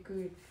might be a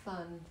good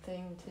fun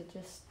thing to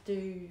just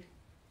do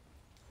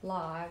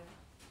live.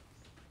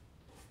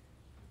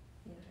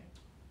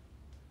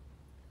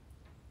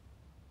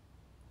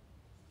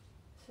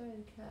 So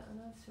the cat, and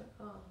I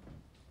thought,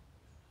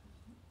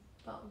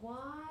 but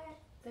why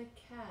the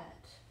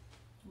cat?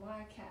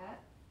 Why a cat?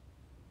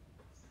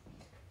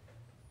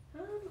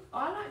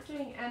 I like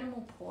doing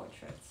animal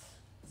portraits.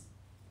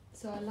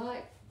 So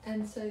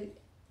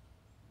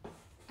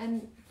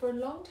and for a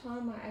long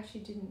time I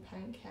actually didn't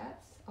paint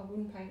cats. I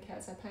wouldn't paint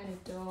cats. I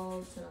painted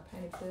dogs and I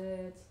painted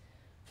birds.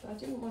 But I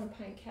didn't want to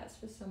paint cats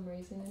for some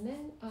reason. And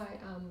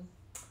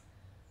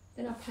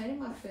then I painted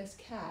my first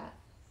cat,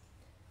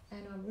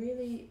 and I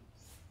really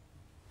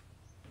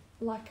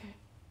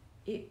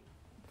it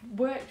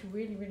worked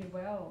really, really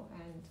well,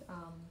 and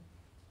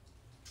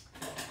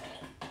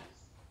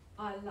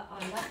I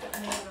loved it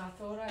more than I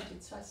thought I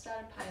did. So I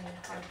started painting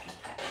quite a few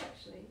cats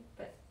actually.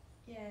 But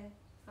yeah,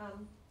 I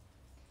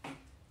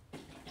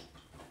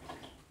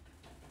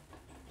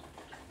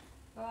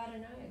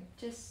don't know,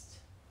 just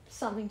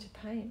something to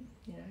paint,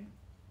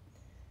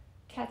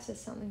 Cats are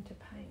something to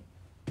paint.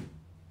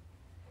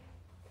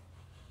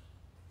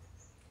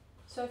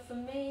 So for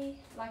me,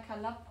 I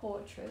love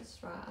portraits,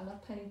 right? I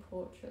love painting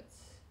portraits,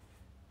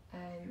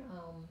 and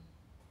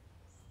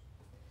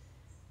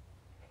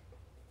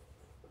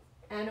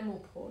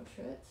animal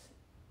portraits.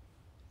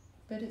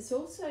 But it's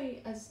also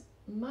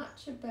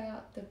much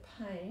about the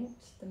paint,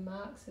 the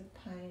marks of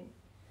paint,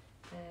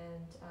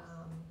 and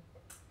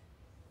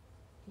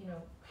you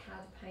know, how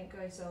the paint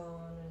goes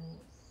on and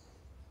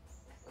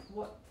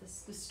what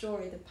the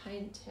story the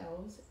paint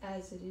tells,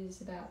 as it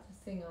is about the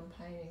thing I'm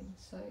painting.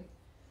 So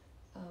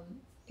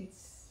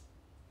it's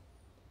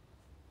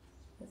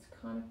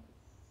kind of,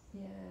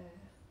 yeah,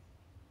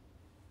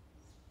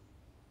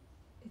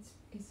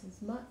 it's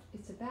as much,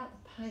 it's about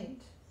the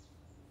paint.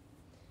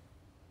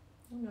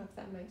 I don't know if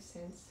that makes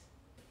sense,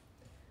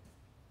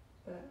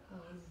 but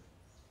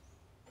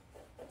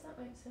does that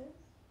make sense?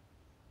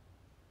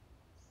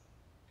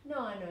 No,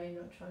 I know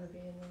you're not trying to be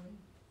annoying.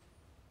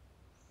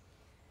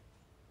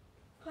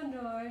 I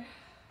know.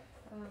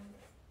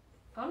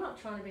 I'm not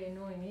trying to be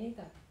annoying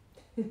either.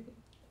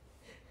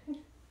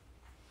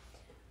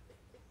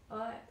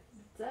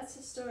 That's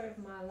the story of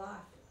my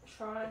life.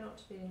 Try not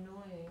to be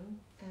annoying,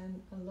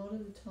 and a lot of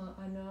the time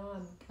I know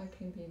I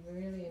can be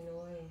really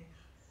annoying.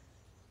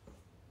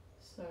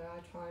 So I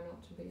try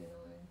not to be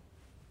annoying.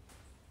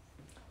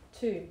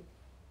 2.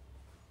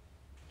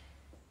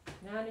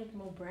 Now I need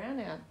more brown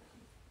out.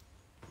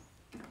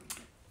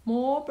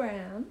 More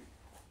brown.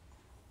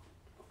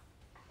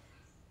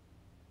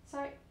 So,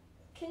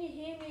 can you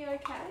hear me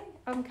okay?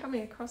 I'm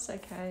coming across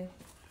okay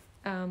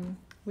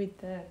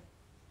with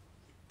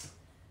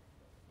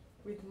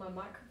my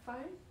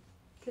microphone,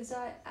 because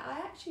I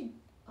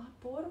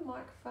bought a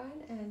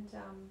microphone and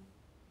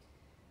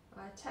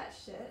I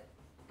attached it,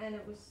 and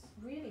it was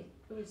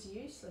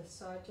useless,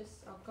 so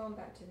I've gone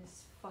back to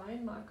this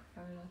phone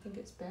microphone. I think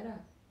it's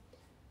better.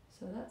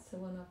 So that's the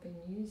one I've been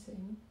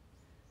using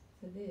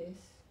for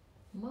this.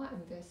 I might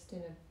invest in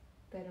a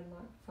better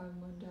microphone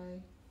one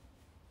day.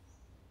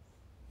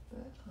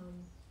 But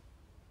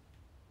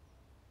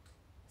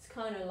it's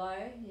kind of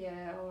low.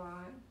 Yeah,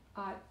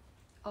 alright.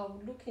 I'll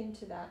look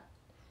into that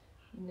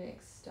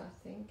next, I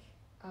think.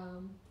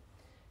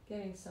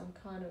 Getting some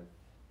kind of,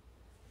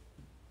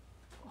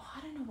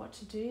 I don't know what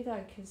to do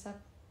though, because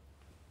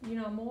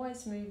I'm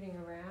always moving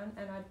around,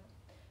 and I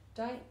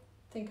don't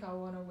think I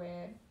want to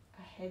wear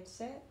a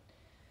headset.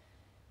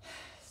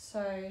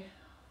 So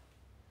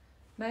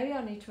maybe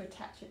I need to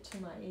attach it to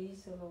my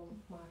easel or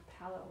my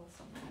palette or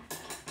something.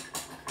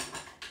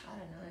 I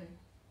don't know.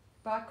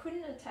 But I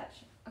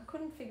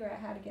couldn't figure out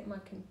how to get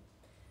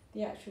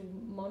the actual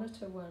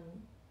monitor one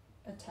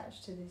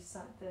attached to this.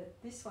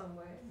 Like this one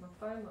worked, my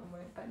phone one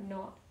worked, but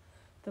not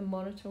the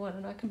monitor one.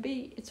 And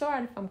it's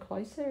alright if I'm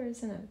closer,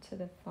 isn't it, to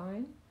the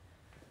phone?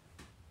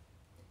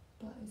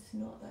 But it's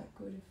not that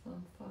good if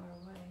I'm far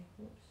away.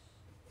 Whoops.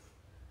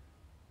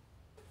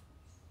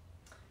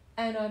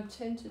 And I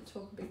tend to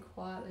talk a bit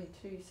quietly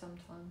too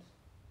sometimes.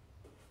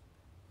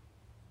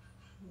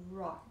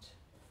 Right.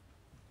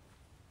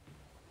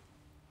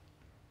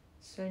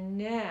 So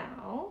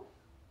now,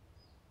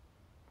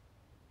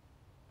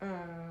 never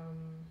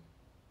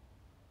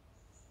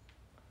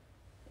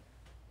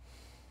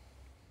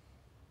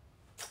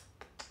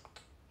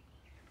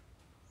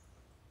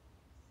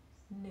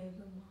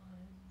mind.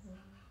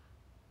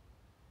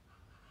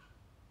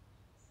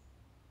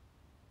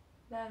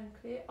 Loud and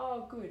clear.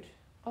 Oh, good.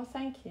 Oh,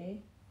 thank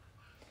you.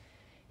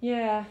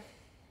 Yeah.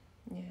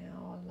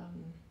 I'll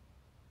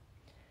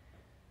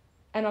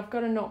and I've got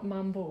to not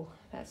mumble.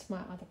 That's my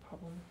other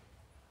problem.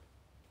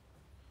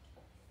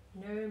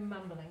 No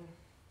mumbling.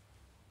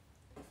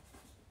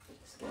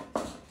 Just get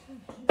this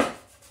here.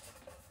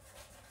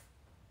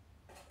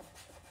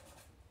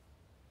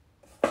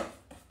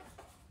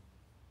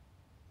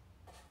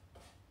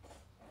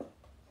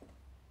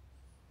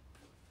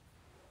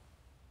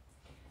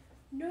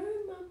 No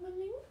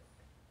mumbling.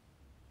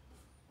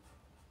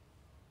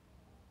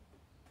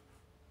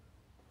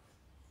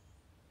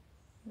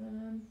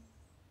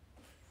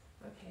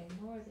 Okay,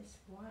 more of this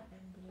white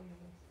and blue.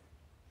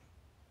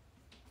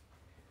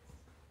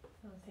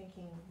 I'm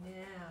thinking,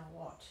 now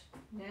what?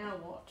 Now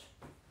what?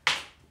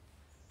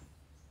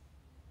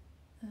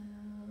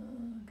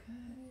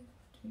 Okay,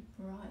 do we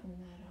brighten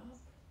that up?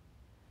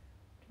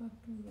 Do I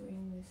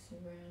bring this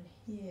around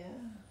here?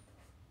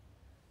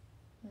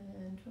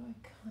 And do I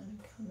kind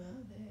of come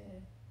out there?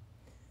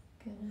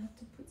 Gonna have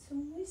to put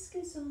some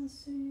whiskers on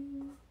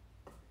soon.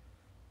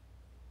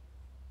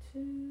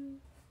 Too.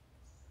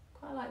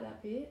 Quite like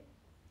that bit.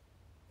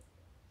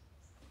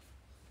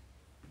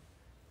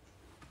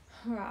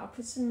 Alright, I'll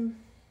put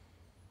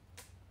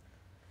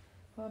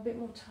a bit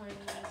more tone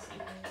in this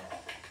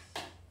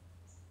ears.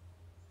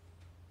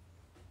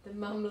 The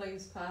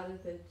mumbling's part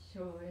of the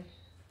joy.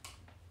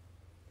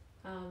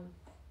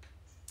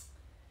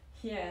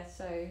 Yeah,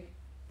 so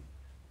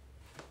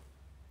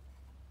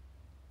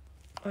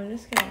I'm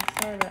just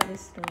sorry about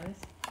this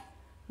noise.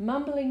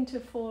 Mumbling to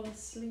fall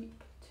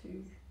asleep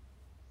to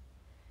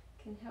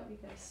can help you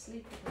go to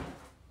sleep again.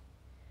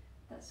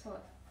 That's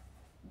what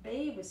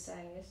B was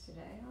saying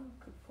yesterday.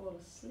 I could fall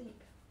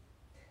asleep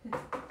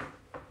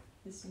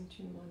listening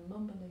to my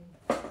mumbling.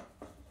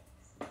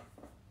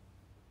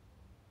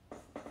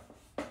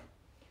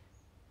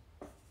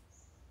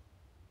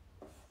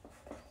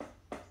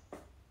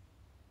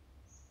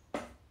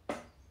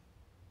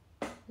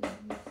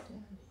 Lovely stuff.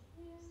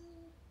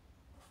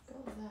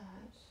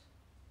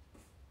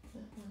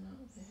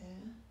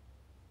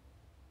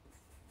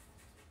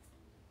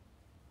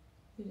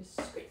 Bit of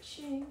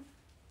scratching.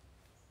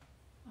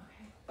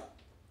 Okay.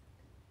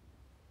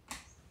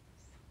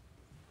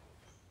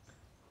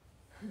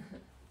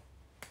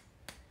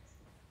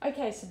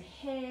 Okay, some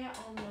hair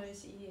on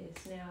those ears.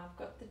 Now I've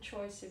got the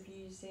choice of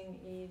using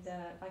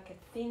either like a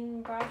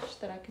thin brush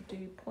that I could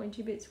do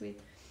pointy bits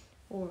with,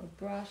 or a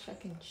brush I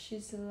can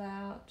chisel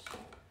out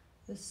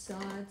the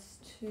sides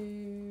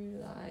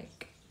to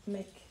like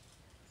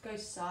go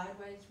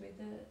sideways with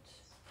it.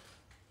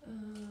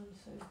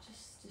 So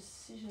just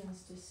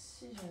decisions.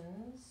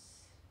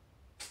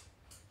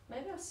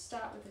 Maybe I'll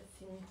start with a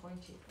thin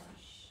pointy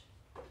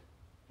brush.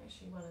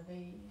 Actually one of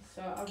these.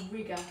 So a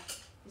rigger.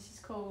 This is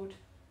called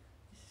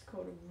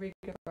a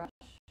rigger brush.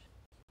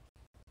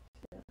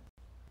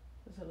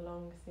 There's a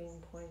long,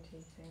 thin,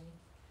 pointy thing.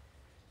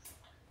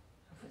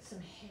 I'll put some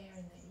hair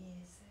in the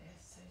ears there,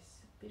 so it's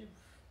a bit of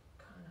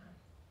kind of.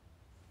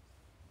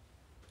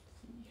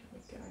 Here we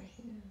go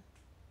here.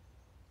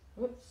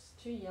 Whoops,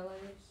 too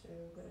yellow, so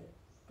we've got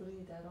to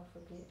blue that off a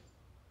bit.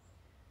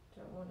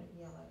 Don't want it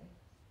yellow.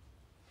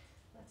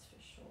 That's for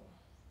sure.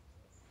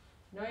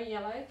 No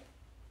yellow.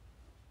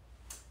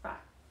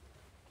 Right.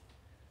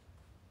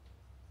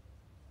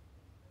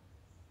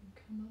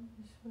 Come on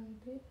this way a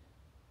bit,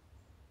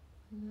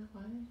 and that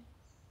way.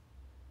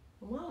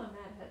 And while I'm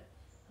at it,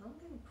 I'm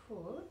going to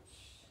put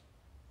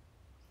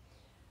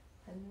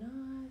a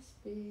nice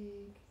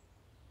big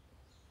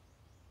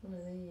one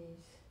of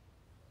these.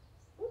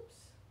 Oops.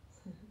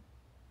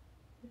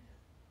 Yeah.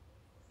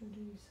 I'll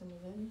do some of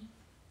them.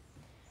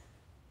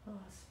 Oh, I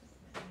suppose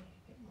maybe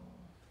a bit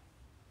more.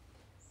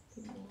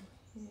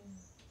 Yeah.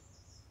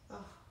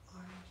 Oh,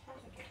 orange. How do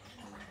I get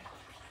that orange?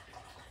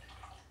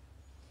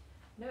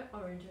 No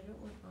orange, I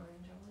don't want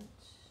orange, I want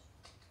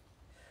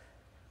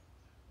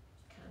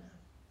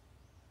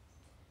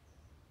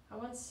I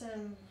want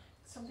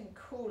something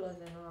cooler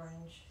than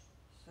orange,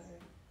 so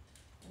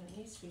and it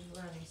needs to be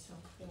runny, so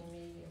I'm putting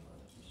medium on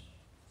it.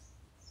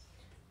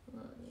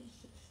 Right, let's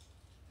just,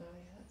 oh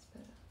yeah, that's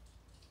better.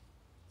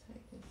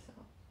 Take this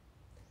up,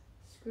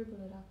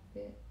 scribble it up a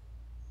bit.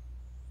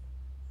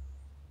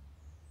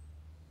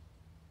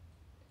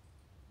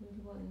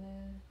 Little one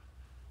there.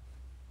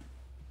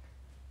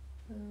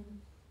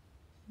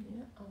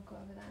 Yeah, I'll go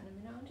over that in a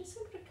minute. I'm just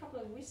going to put a couple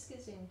of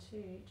whiskers in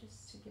too,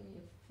 just to give you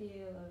a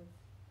feel of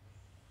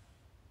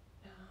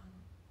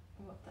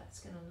what that's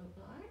going to look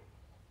like. A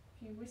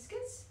few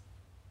whiskers.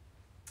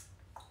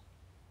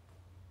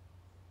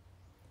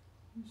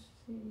 Let's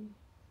see.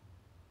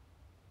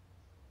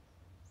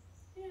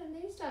 Yeah, and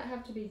these don't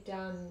have to be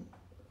done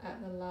at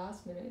the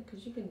last minute,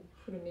 because you can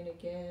put them in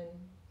again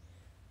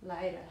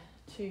later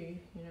too,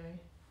 you know.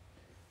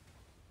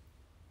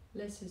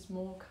 Less is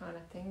more kind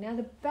of thing. Now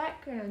the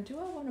background, do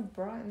I want to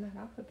brighten that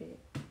up a bit?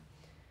 Okay,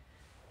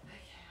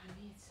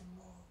 I need some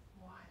more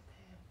white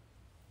there.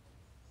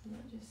 I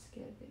might just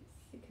get a bit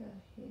thicker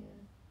here.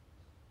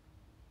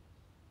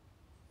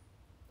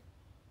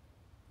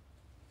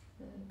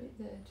 And a bit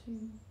there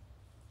too.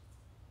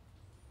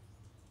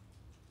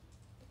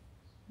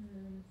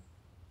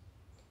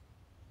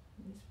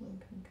 This one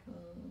can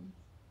come.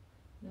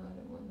 No, I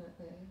don't want that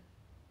there.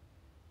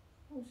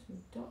 Oh,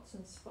 some dots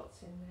and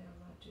spots in there I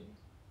might do.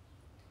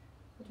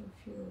 Put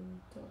a few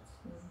dots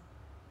in. I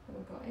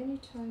haven't got any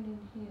tone in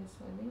here,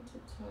 so I need to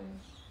tone.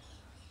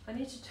 I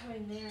need to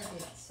tone there a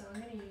bit, so I'm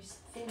going to use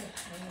thinner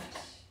paint.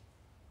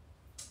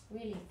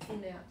 Really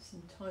thin out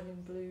some tone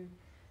in blue,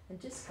 and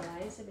just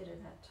glaze a bit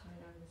of that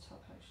tone over the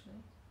top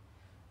actually,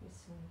 with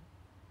some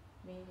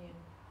medium.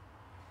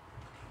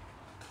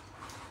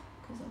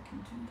 Because I can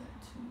do that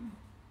too.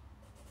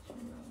 So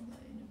roll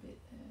that in a bit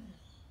there.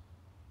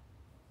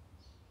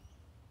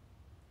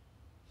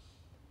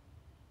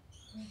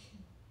 Okay.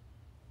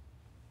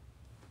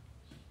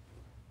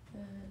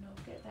 And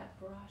I'll get that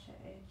brighter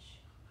edge.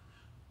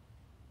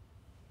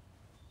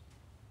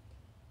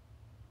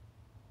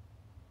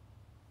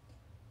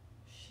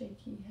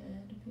 Shaky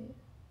hand a bit.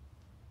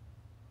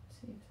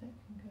 See if that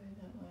can go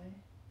that way.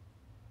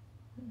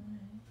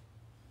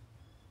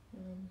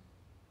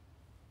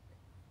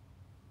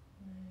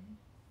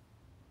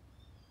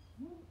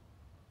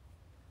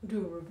 We'll do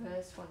a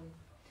reverse one.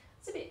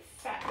 It's a bit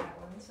fat, that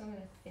one, so I'm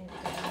going to thin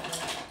it down.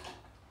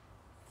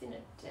 Thin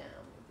it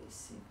down with this,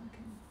 see if I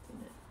can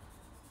thin it.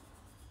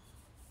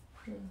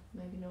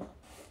 Maybe not.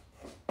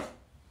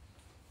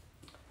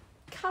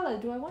 Colour,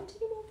 do I want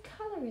any more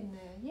colour in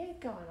there? Yeah,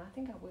 go on, I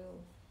think I will.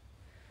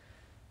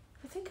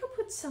 I think I'll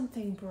put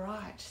something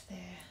bright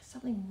there,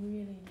 something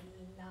really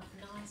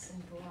nice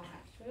and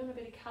bright. Do we want a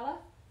bit of colour?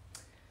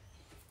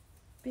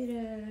 Bit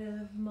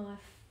of my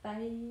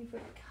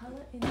favourite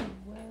colour in the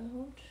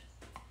world.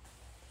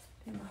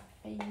 Bit of my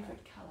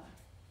favourite colour.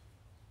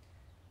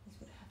 This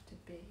would have to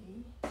be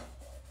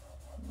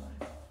my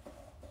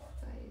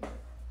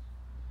favourite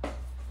colour.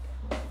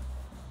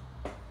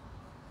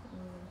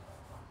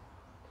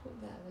 Put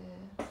that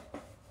there.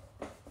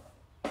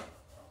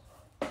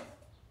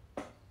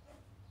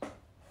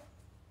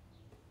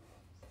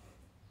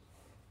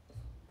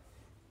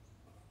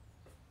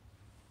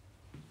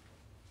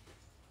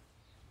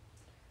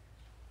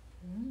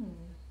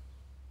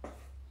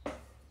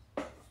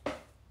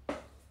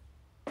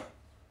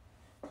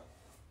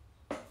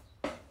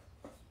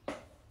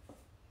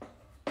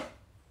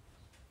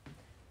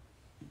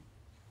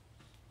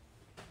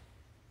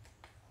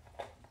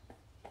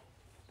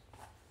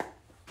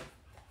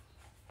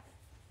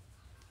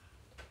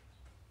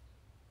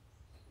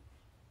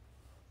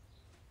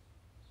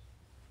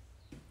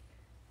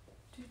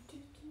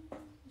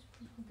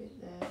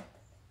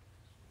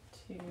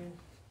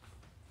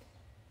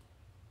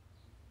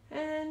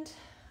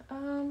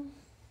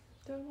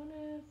 do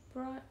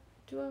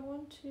I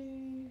want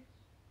to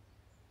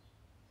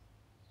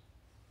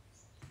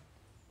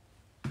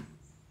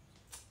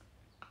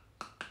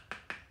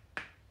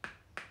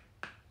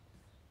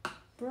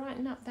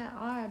brighten up that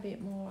eye a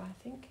bit more, I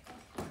think.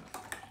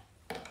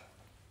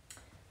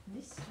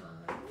 This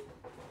time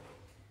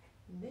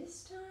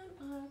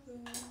I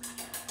will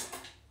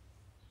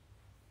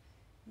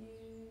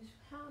use,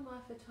 how am I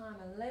for time?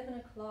 11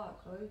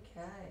 o'clock,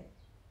 okay.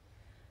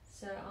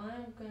 So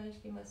I'm going to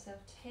give myself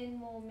 10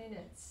 more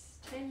minutes,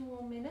 and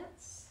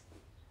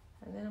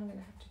then I'm going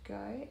to have to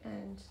go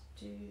and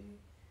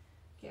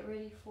get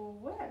ready for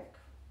work,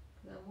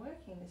 because I'm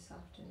working this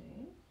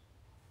afternoon.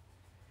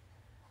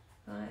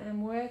 I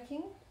am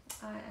working,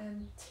 I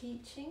am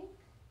teaching,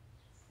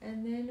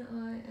 and then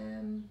I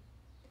am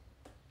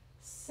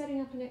setting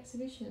up an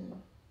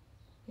exhibition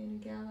in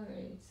a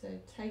gallery, so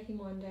taking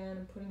one down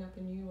and putting up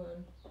a new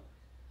one,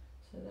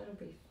 so that'll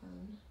be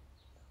fun.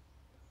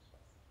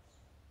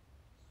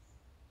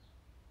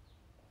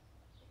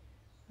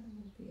 That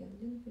will be a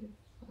little bit of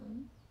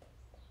fun.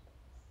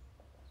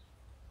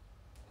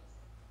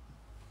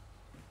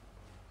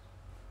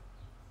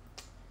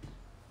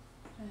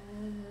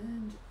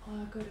 And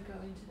I've got to go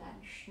into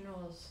that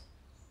schnoz.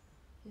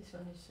 This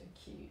one is so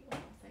cute. Oh,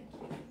 thank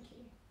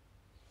you.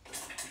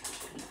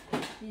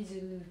 He's a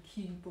little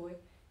cute boy.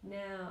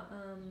 Now,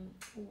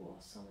 oh,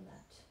 some of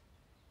that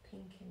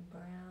pink and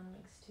brown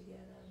mixed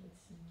together with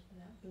some of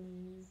that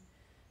blue.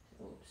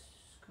 Oops,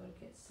 got to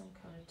get some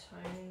kind of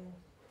toning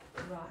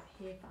right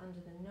here for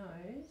under the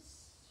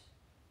nose.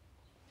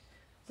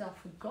 So I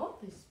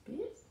forgot this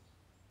bit.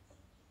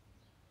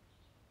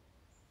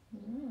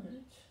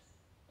 Right.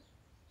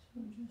 So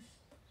I'll just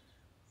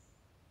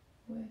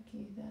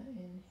worky that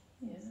in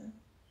here.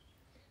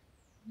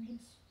 And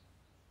just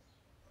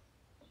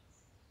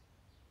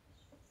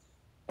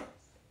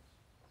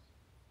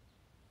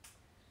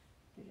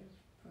bit of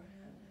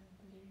brown and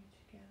blue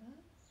together.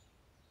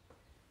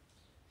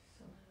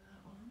 Some of that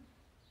one.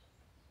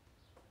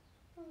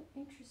 Oh,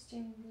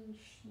 interesting little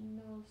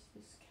schnoz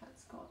this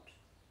cat's got.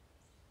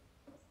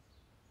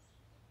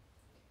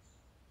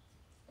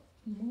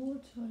 More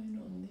tone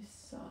on this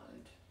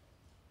side.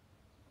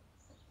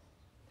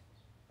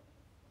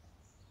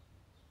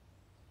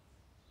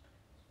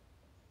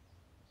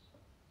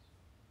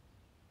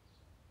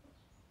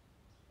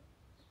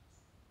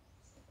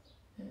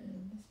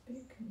 And this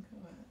bit can go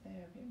out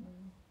there a bit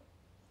more.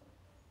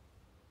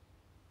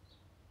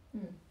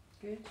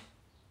 Good.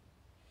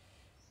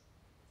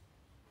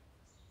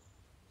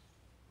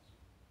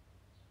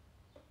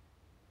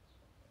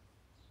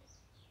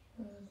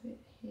 A bit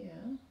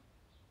here.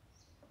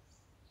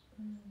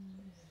 And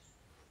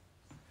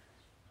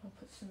I'll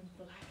put some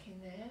black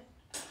in there.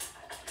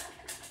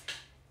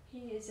 He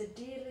is a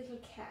dear little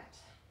cat.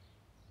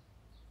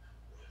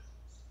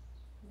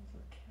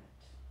 Little cat.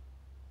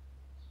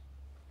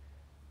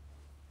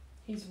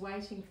 He's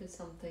waiting for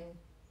something.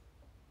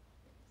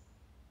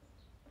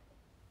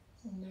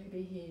 Or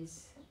maybe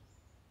he's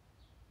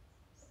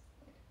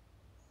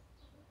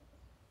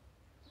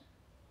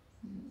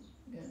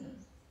gonna,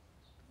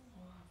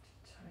 I'll have to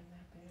tone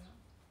that bit up.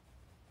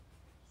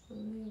 A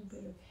little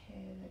bit of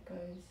hair that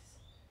goes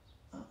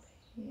up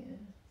here.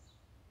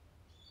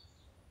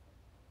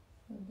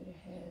 A little bit of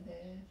hair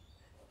there.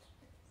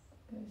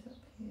 Goes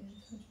up here,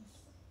 so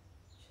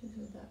just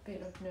chisel that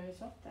bit of nose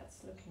off.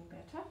 That's looking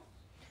better.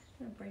 I'm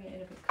going to bring it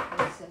in a bit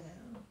closer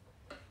now.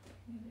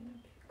 Bring it in a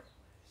bit closer.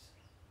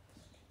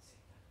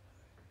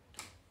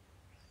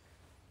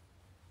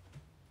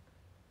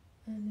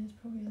 And there's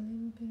probably a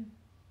little bit of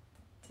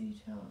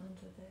detail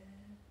under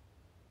there.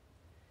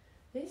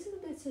 These are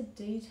the bits of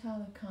detail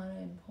that are kind of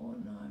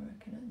important, I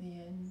reckon, at the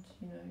end,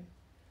 you know,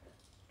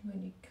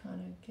 when you're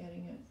kind of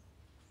getting it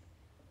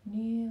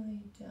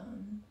nearly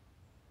done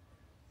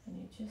and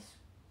you just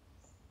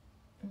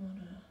want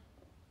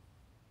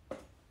to,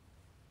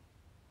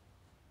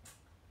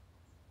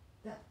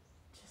 that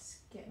just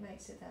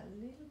makes it that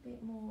little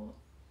bit more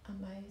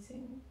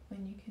amazing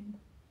when you can,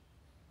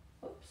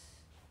 oops,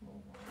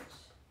 more white,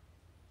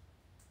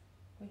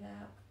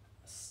 without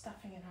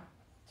stuffing it up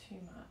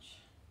too much.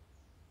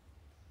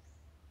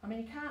 I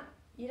mean,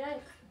 you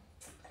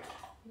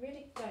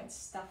really don't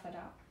stuff it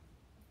up.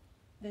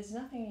 There's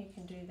nothing you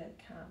can do that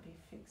can't be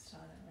fixed, I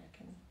don't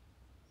reckon.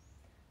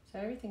 So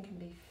everything can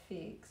be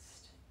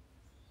fixed,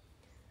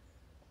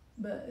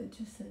 but it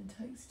just then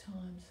takes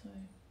time, so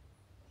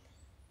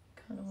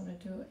kind of want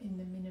to do it in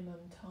the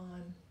minimum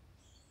time.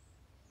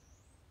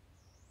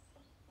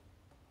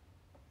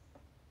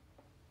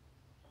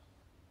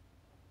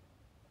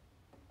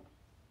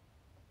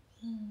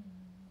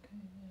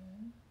 Okay,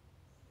 there.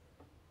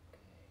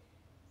 Okay.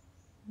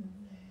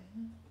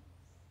 There.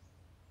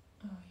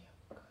 Oh, yeah,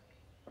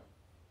 okay.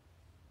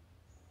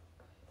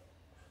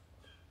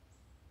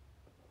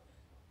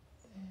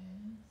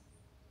 There.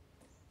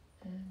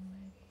 And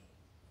maybe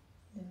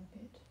a little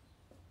bit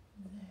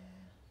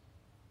there.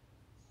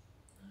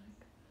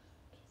 Like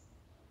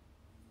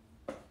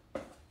that.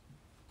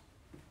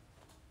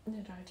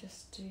 Did I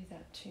just do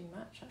that too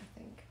much, I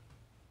think?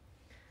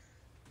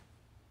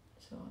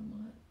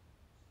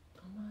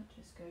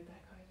 just go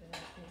back over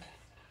that with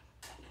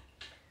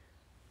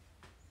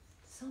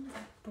some of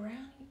that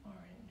brownie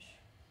orange.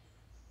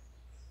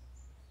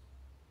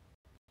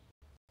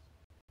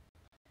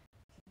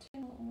 I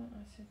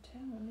said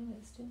 10 more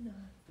minutes, didn't I?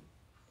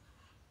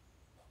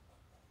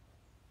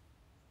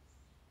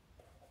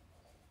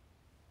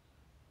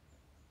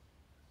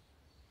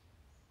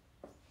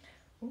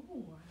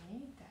 Ooh, I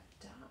need that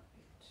dark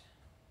bit.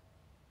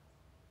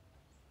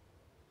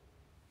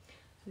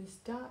 So this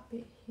dark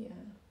bit here,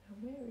 now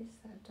where is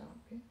that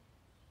dark bit?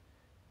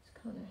 It's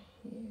kind of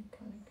here,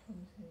 kind of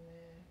comes in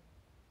there.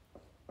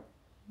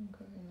 I'm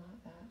going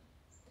like that.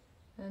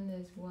 And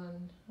there's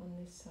one on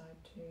this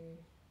side too.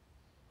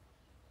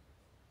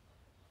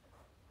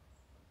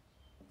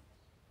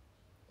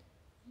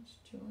 Which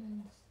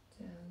joins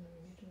down the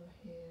middle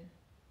here.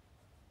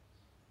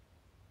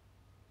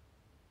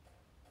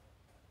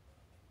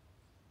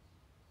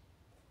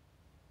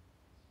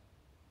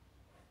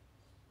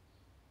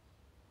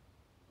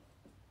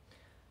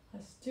 I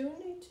still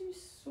need to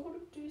sort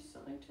of do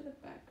something to the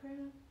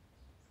background.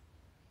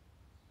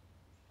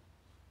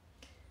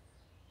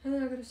 And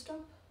then I've got to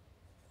stop.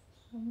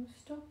 I'm going to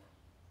stop.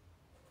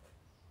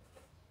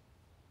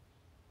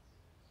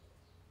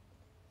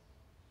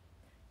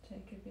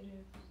 Take a bit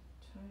of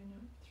tone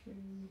up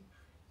through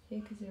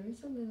here because there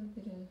is a little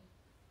bit of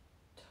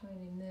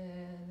tone in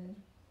there, and then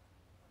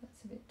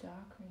that's a bit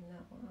darker in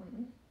that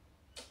one.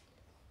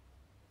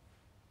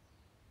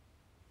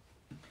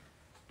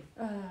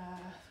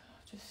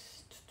 Just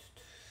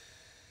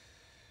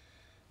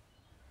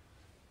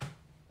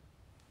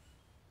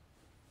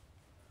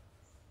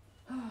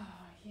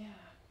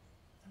yeah.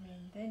 I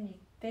mean,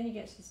 then you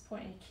get to this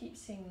point and you keep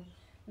seeing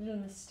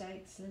little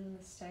mistakes,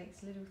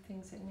 little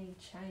things that need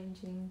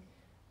changing,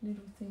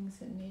 little things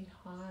that need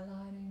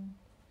highlighting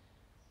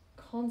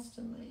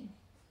constantly.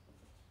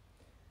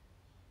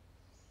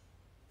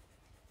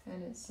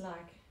 And it's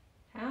like,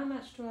 how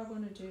much do I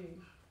want to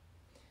do?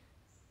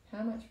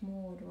 How much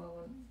more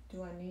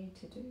do I need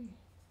to do?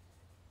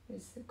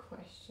 Is the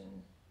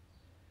question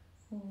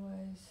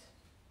always.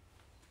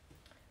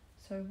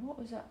 So what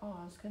was that? Oh,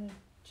 I was going to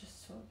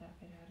just sort that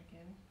bit out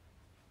again.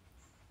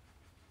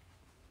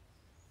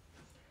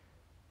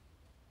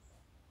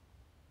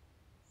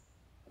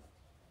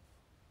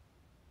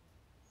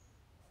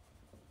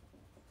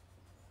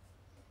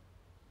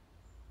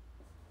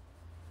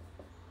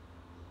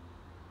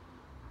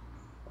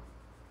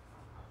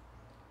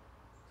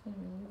 A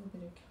little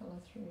bit of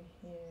colour through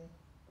here.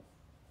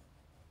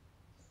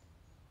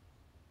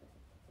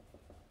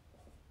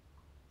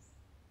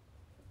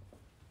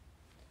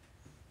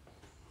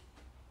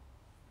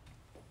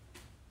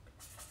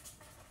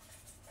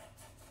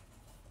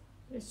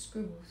 Just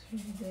scribble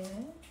through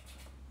there.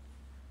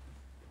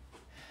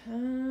 A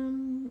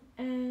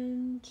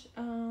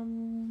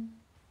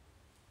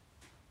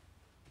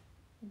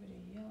bit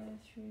of yellow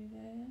through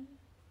there.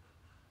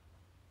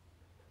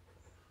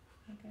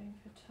 I'm going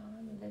for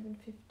time,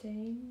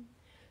 11:15.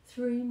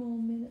 3 more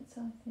minutes,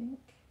 I think.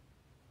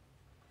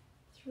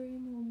 3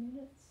 more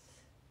minutes.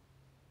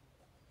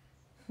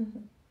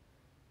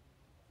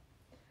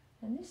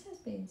 And this has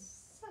been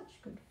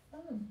such good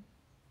fun.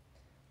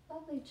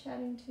 Lovely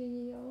chatting to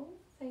you all.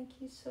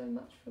 Thank you so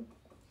much for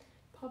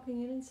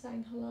popping in and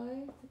saying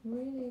hello.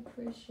 Really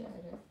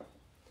appreciate it.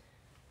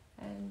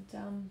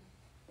 And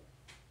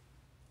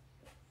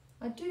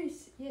I do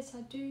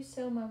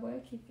sell my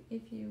work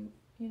if you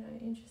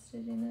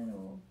interested in it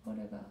or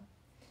whatever.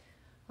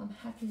 I'm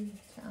happy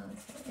to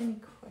answer any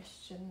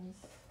questions.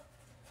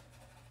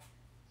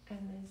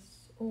 And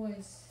there's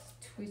always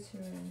Twitter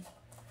and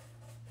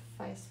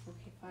Facebook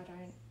if I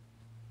don't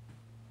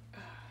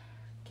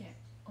get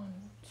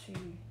onto,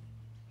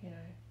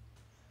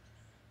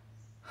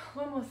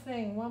 One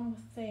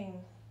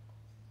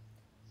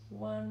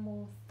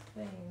more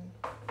thing.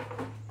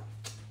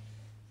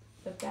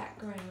 The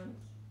background.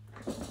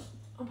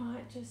 I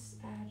might just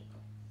add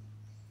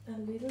a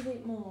little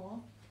bit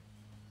more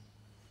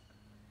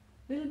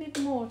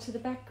to the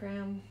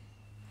background.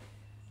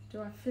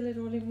 Do I fill it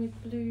all in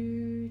with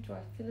blue? Do I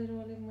fill it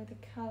all in with a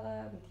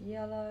colour, with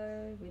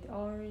yellow, with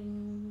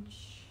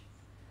orange?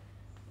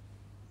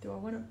 Do I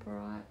want it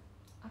bright?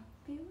 I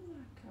feel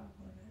like I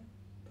want it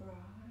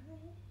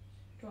bright.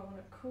 Do I want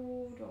it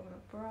cool? Do I want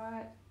it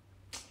bright?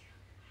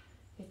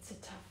 It's a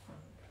tough one.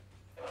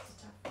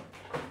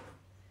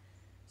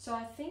 So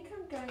I think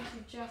I'm going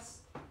to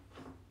just, I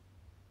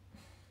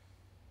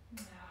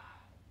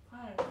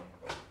don't know.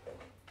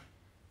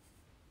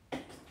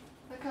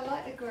 Like I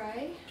like the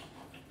grey,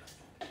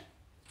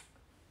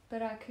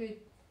 but I could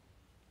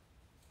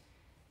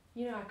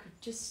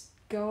just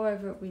go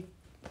over it with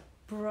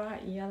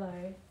bright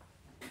yellow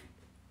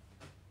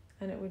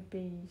and it would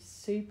be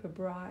super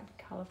bright,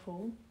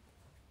 colourful.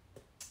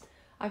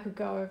 I could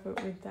go over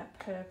it with that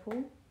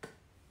purple.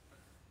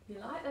 You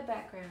like the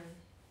background?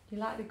 You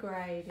like the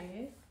grey, do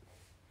you?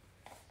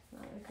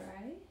 Like the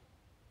grey?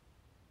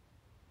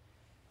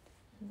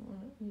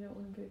 You don't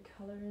want a bit of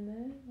colour in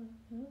there, like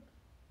that?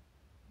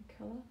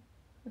 Colour?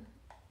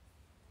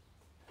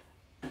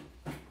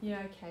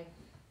 Yeah, okay.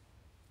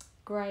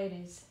 grey it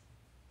is.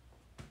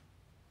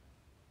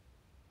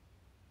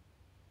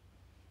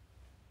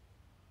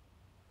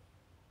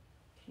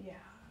 Yeah,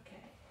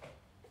 okay.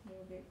 A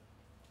little bit.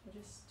 We'll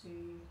just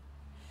do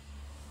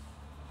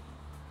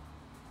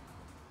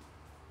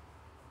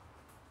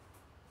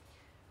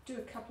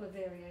a couple of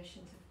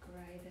variations of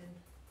grey then.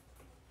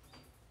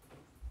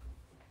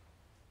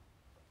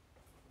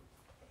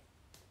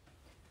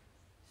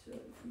 So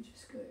if we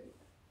just go,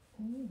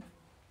 ooh,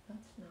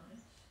 that's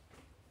nice.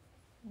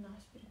 A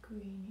nice bit of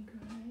greeny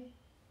grey.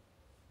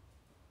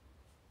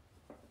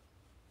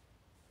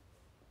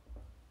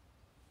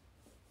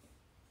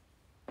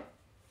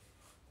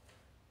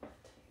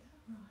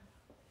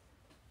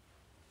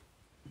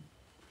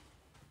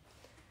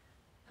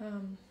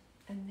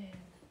 And then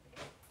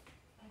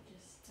I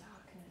just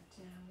darken it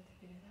down with a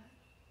bit of that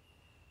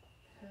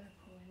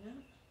purple in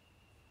it.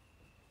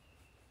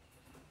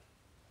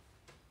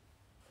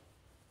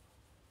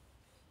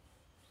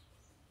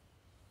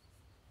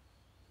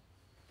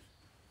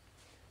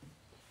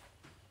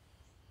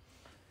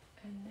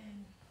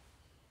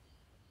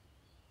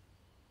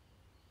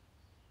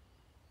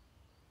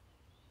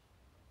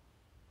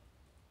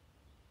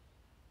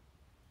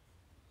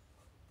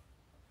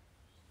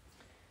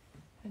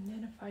 And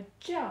then if I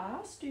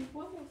just do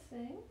one more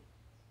thing,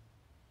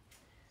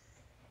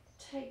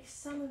 take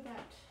some of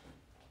that,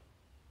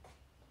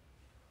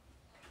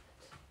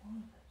 all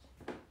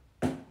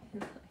of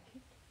it.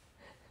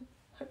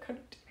 I've got to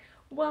do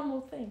one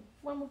more thing,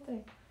 one more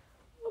thing.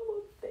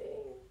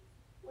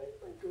 Where's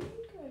my green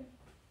go?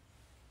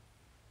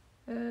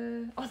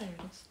 Oh, there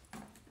it is.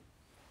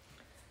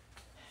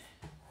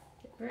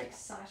 Get very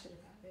excited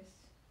about this.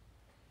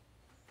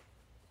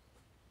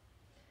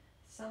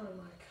 Some of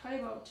my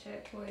cobalt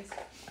turquoise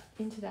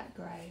into that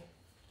grey,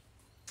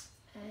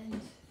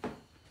 and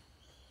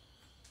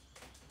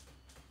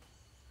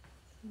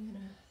I'm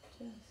gonna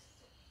just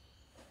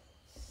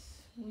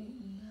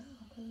sweeten that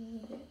up a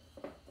little bit.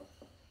 You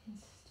can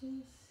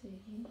still see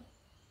there.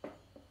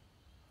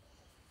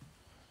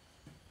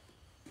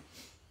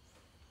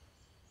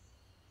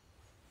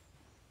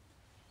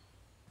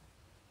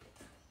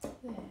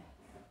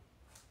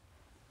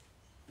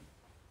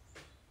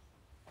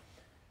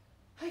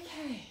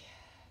 Okay.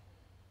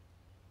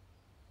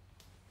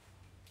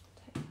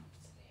 Take that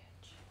to the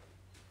edge.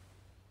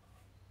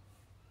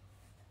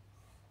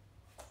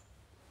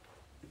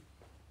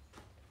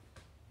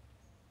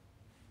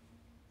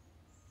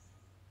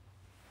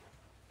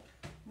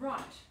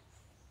 Right.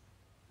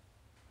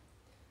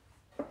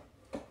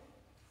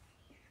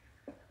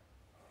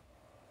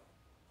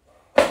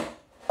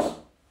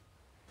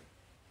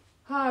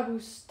 I will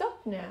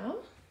stop now.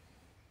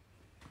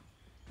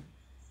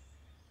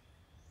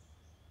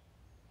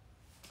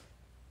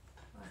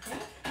 Okay.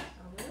 I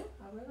will.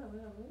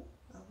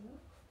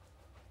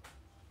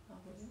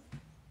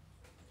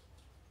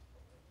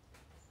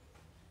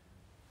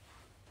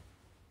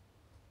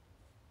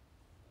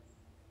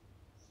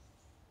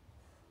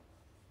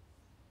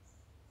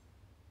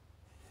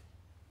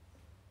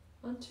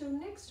 Until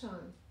next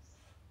time.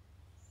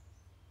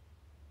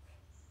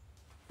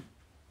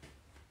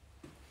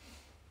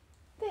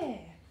 There.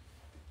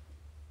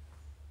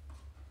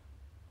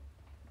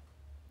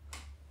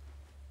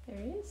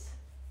 There he is.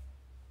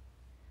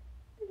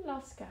 Little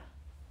Oscar.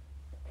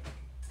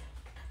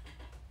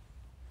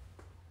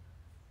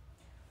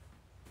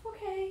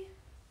 Okay.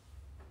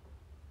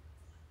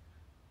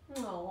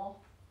 Oh.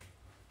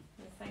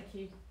 Thank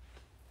you.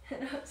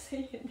 And I'll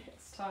see you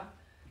next time.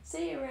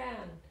 See you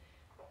around.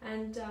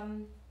 And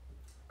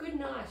good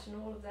night and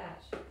all of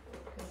that.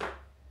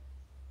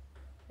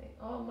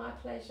 Oh, my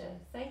pleasure.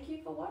 Thank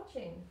you for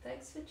watching.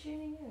 Thanks for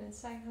tuning in and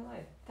saying hello.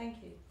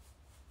 Thank you.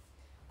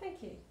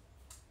 Thank you.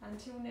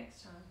 Until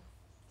next time.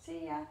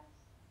 See ya.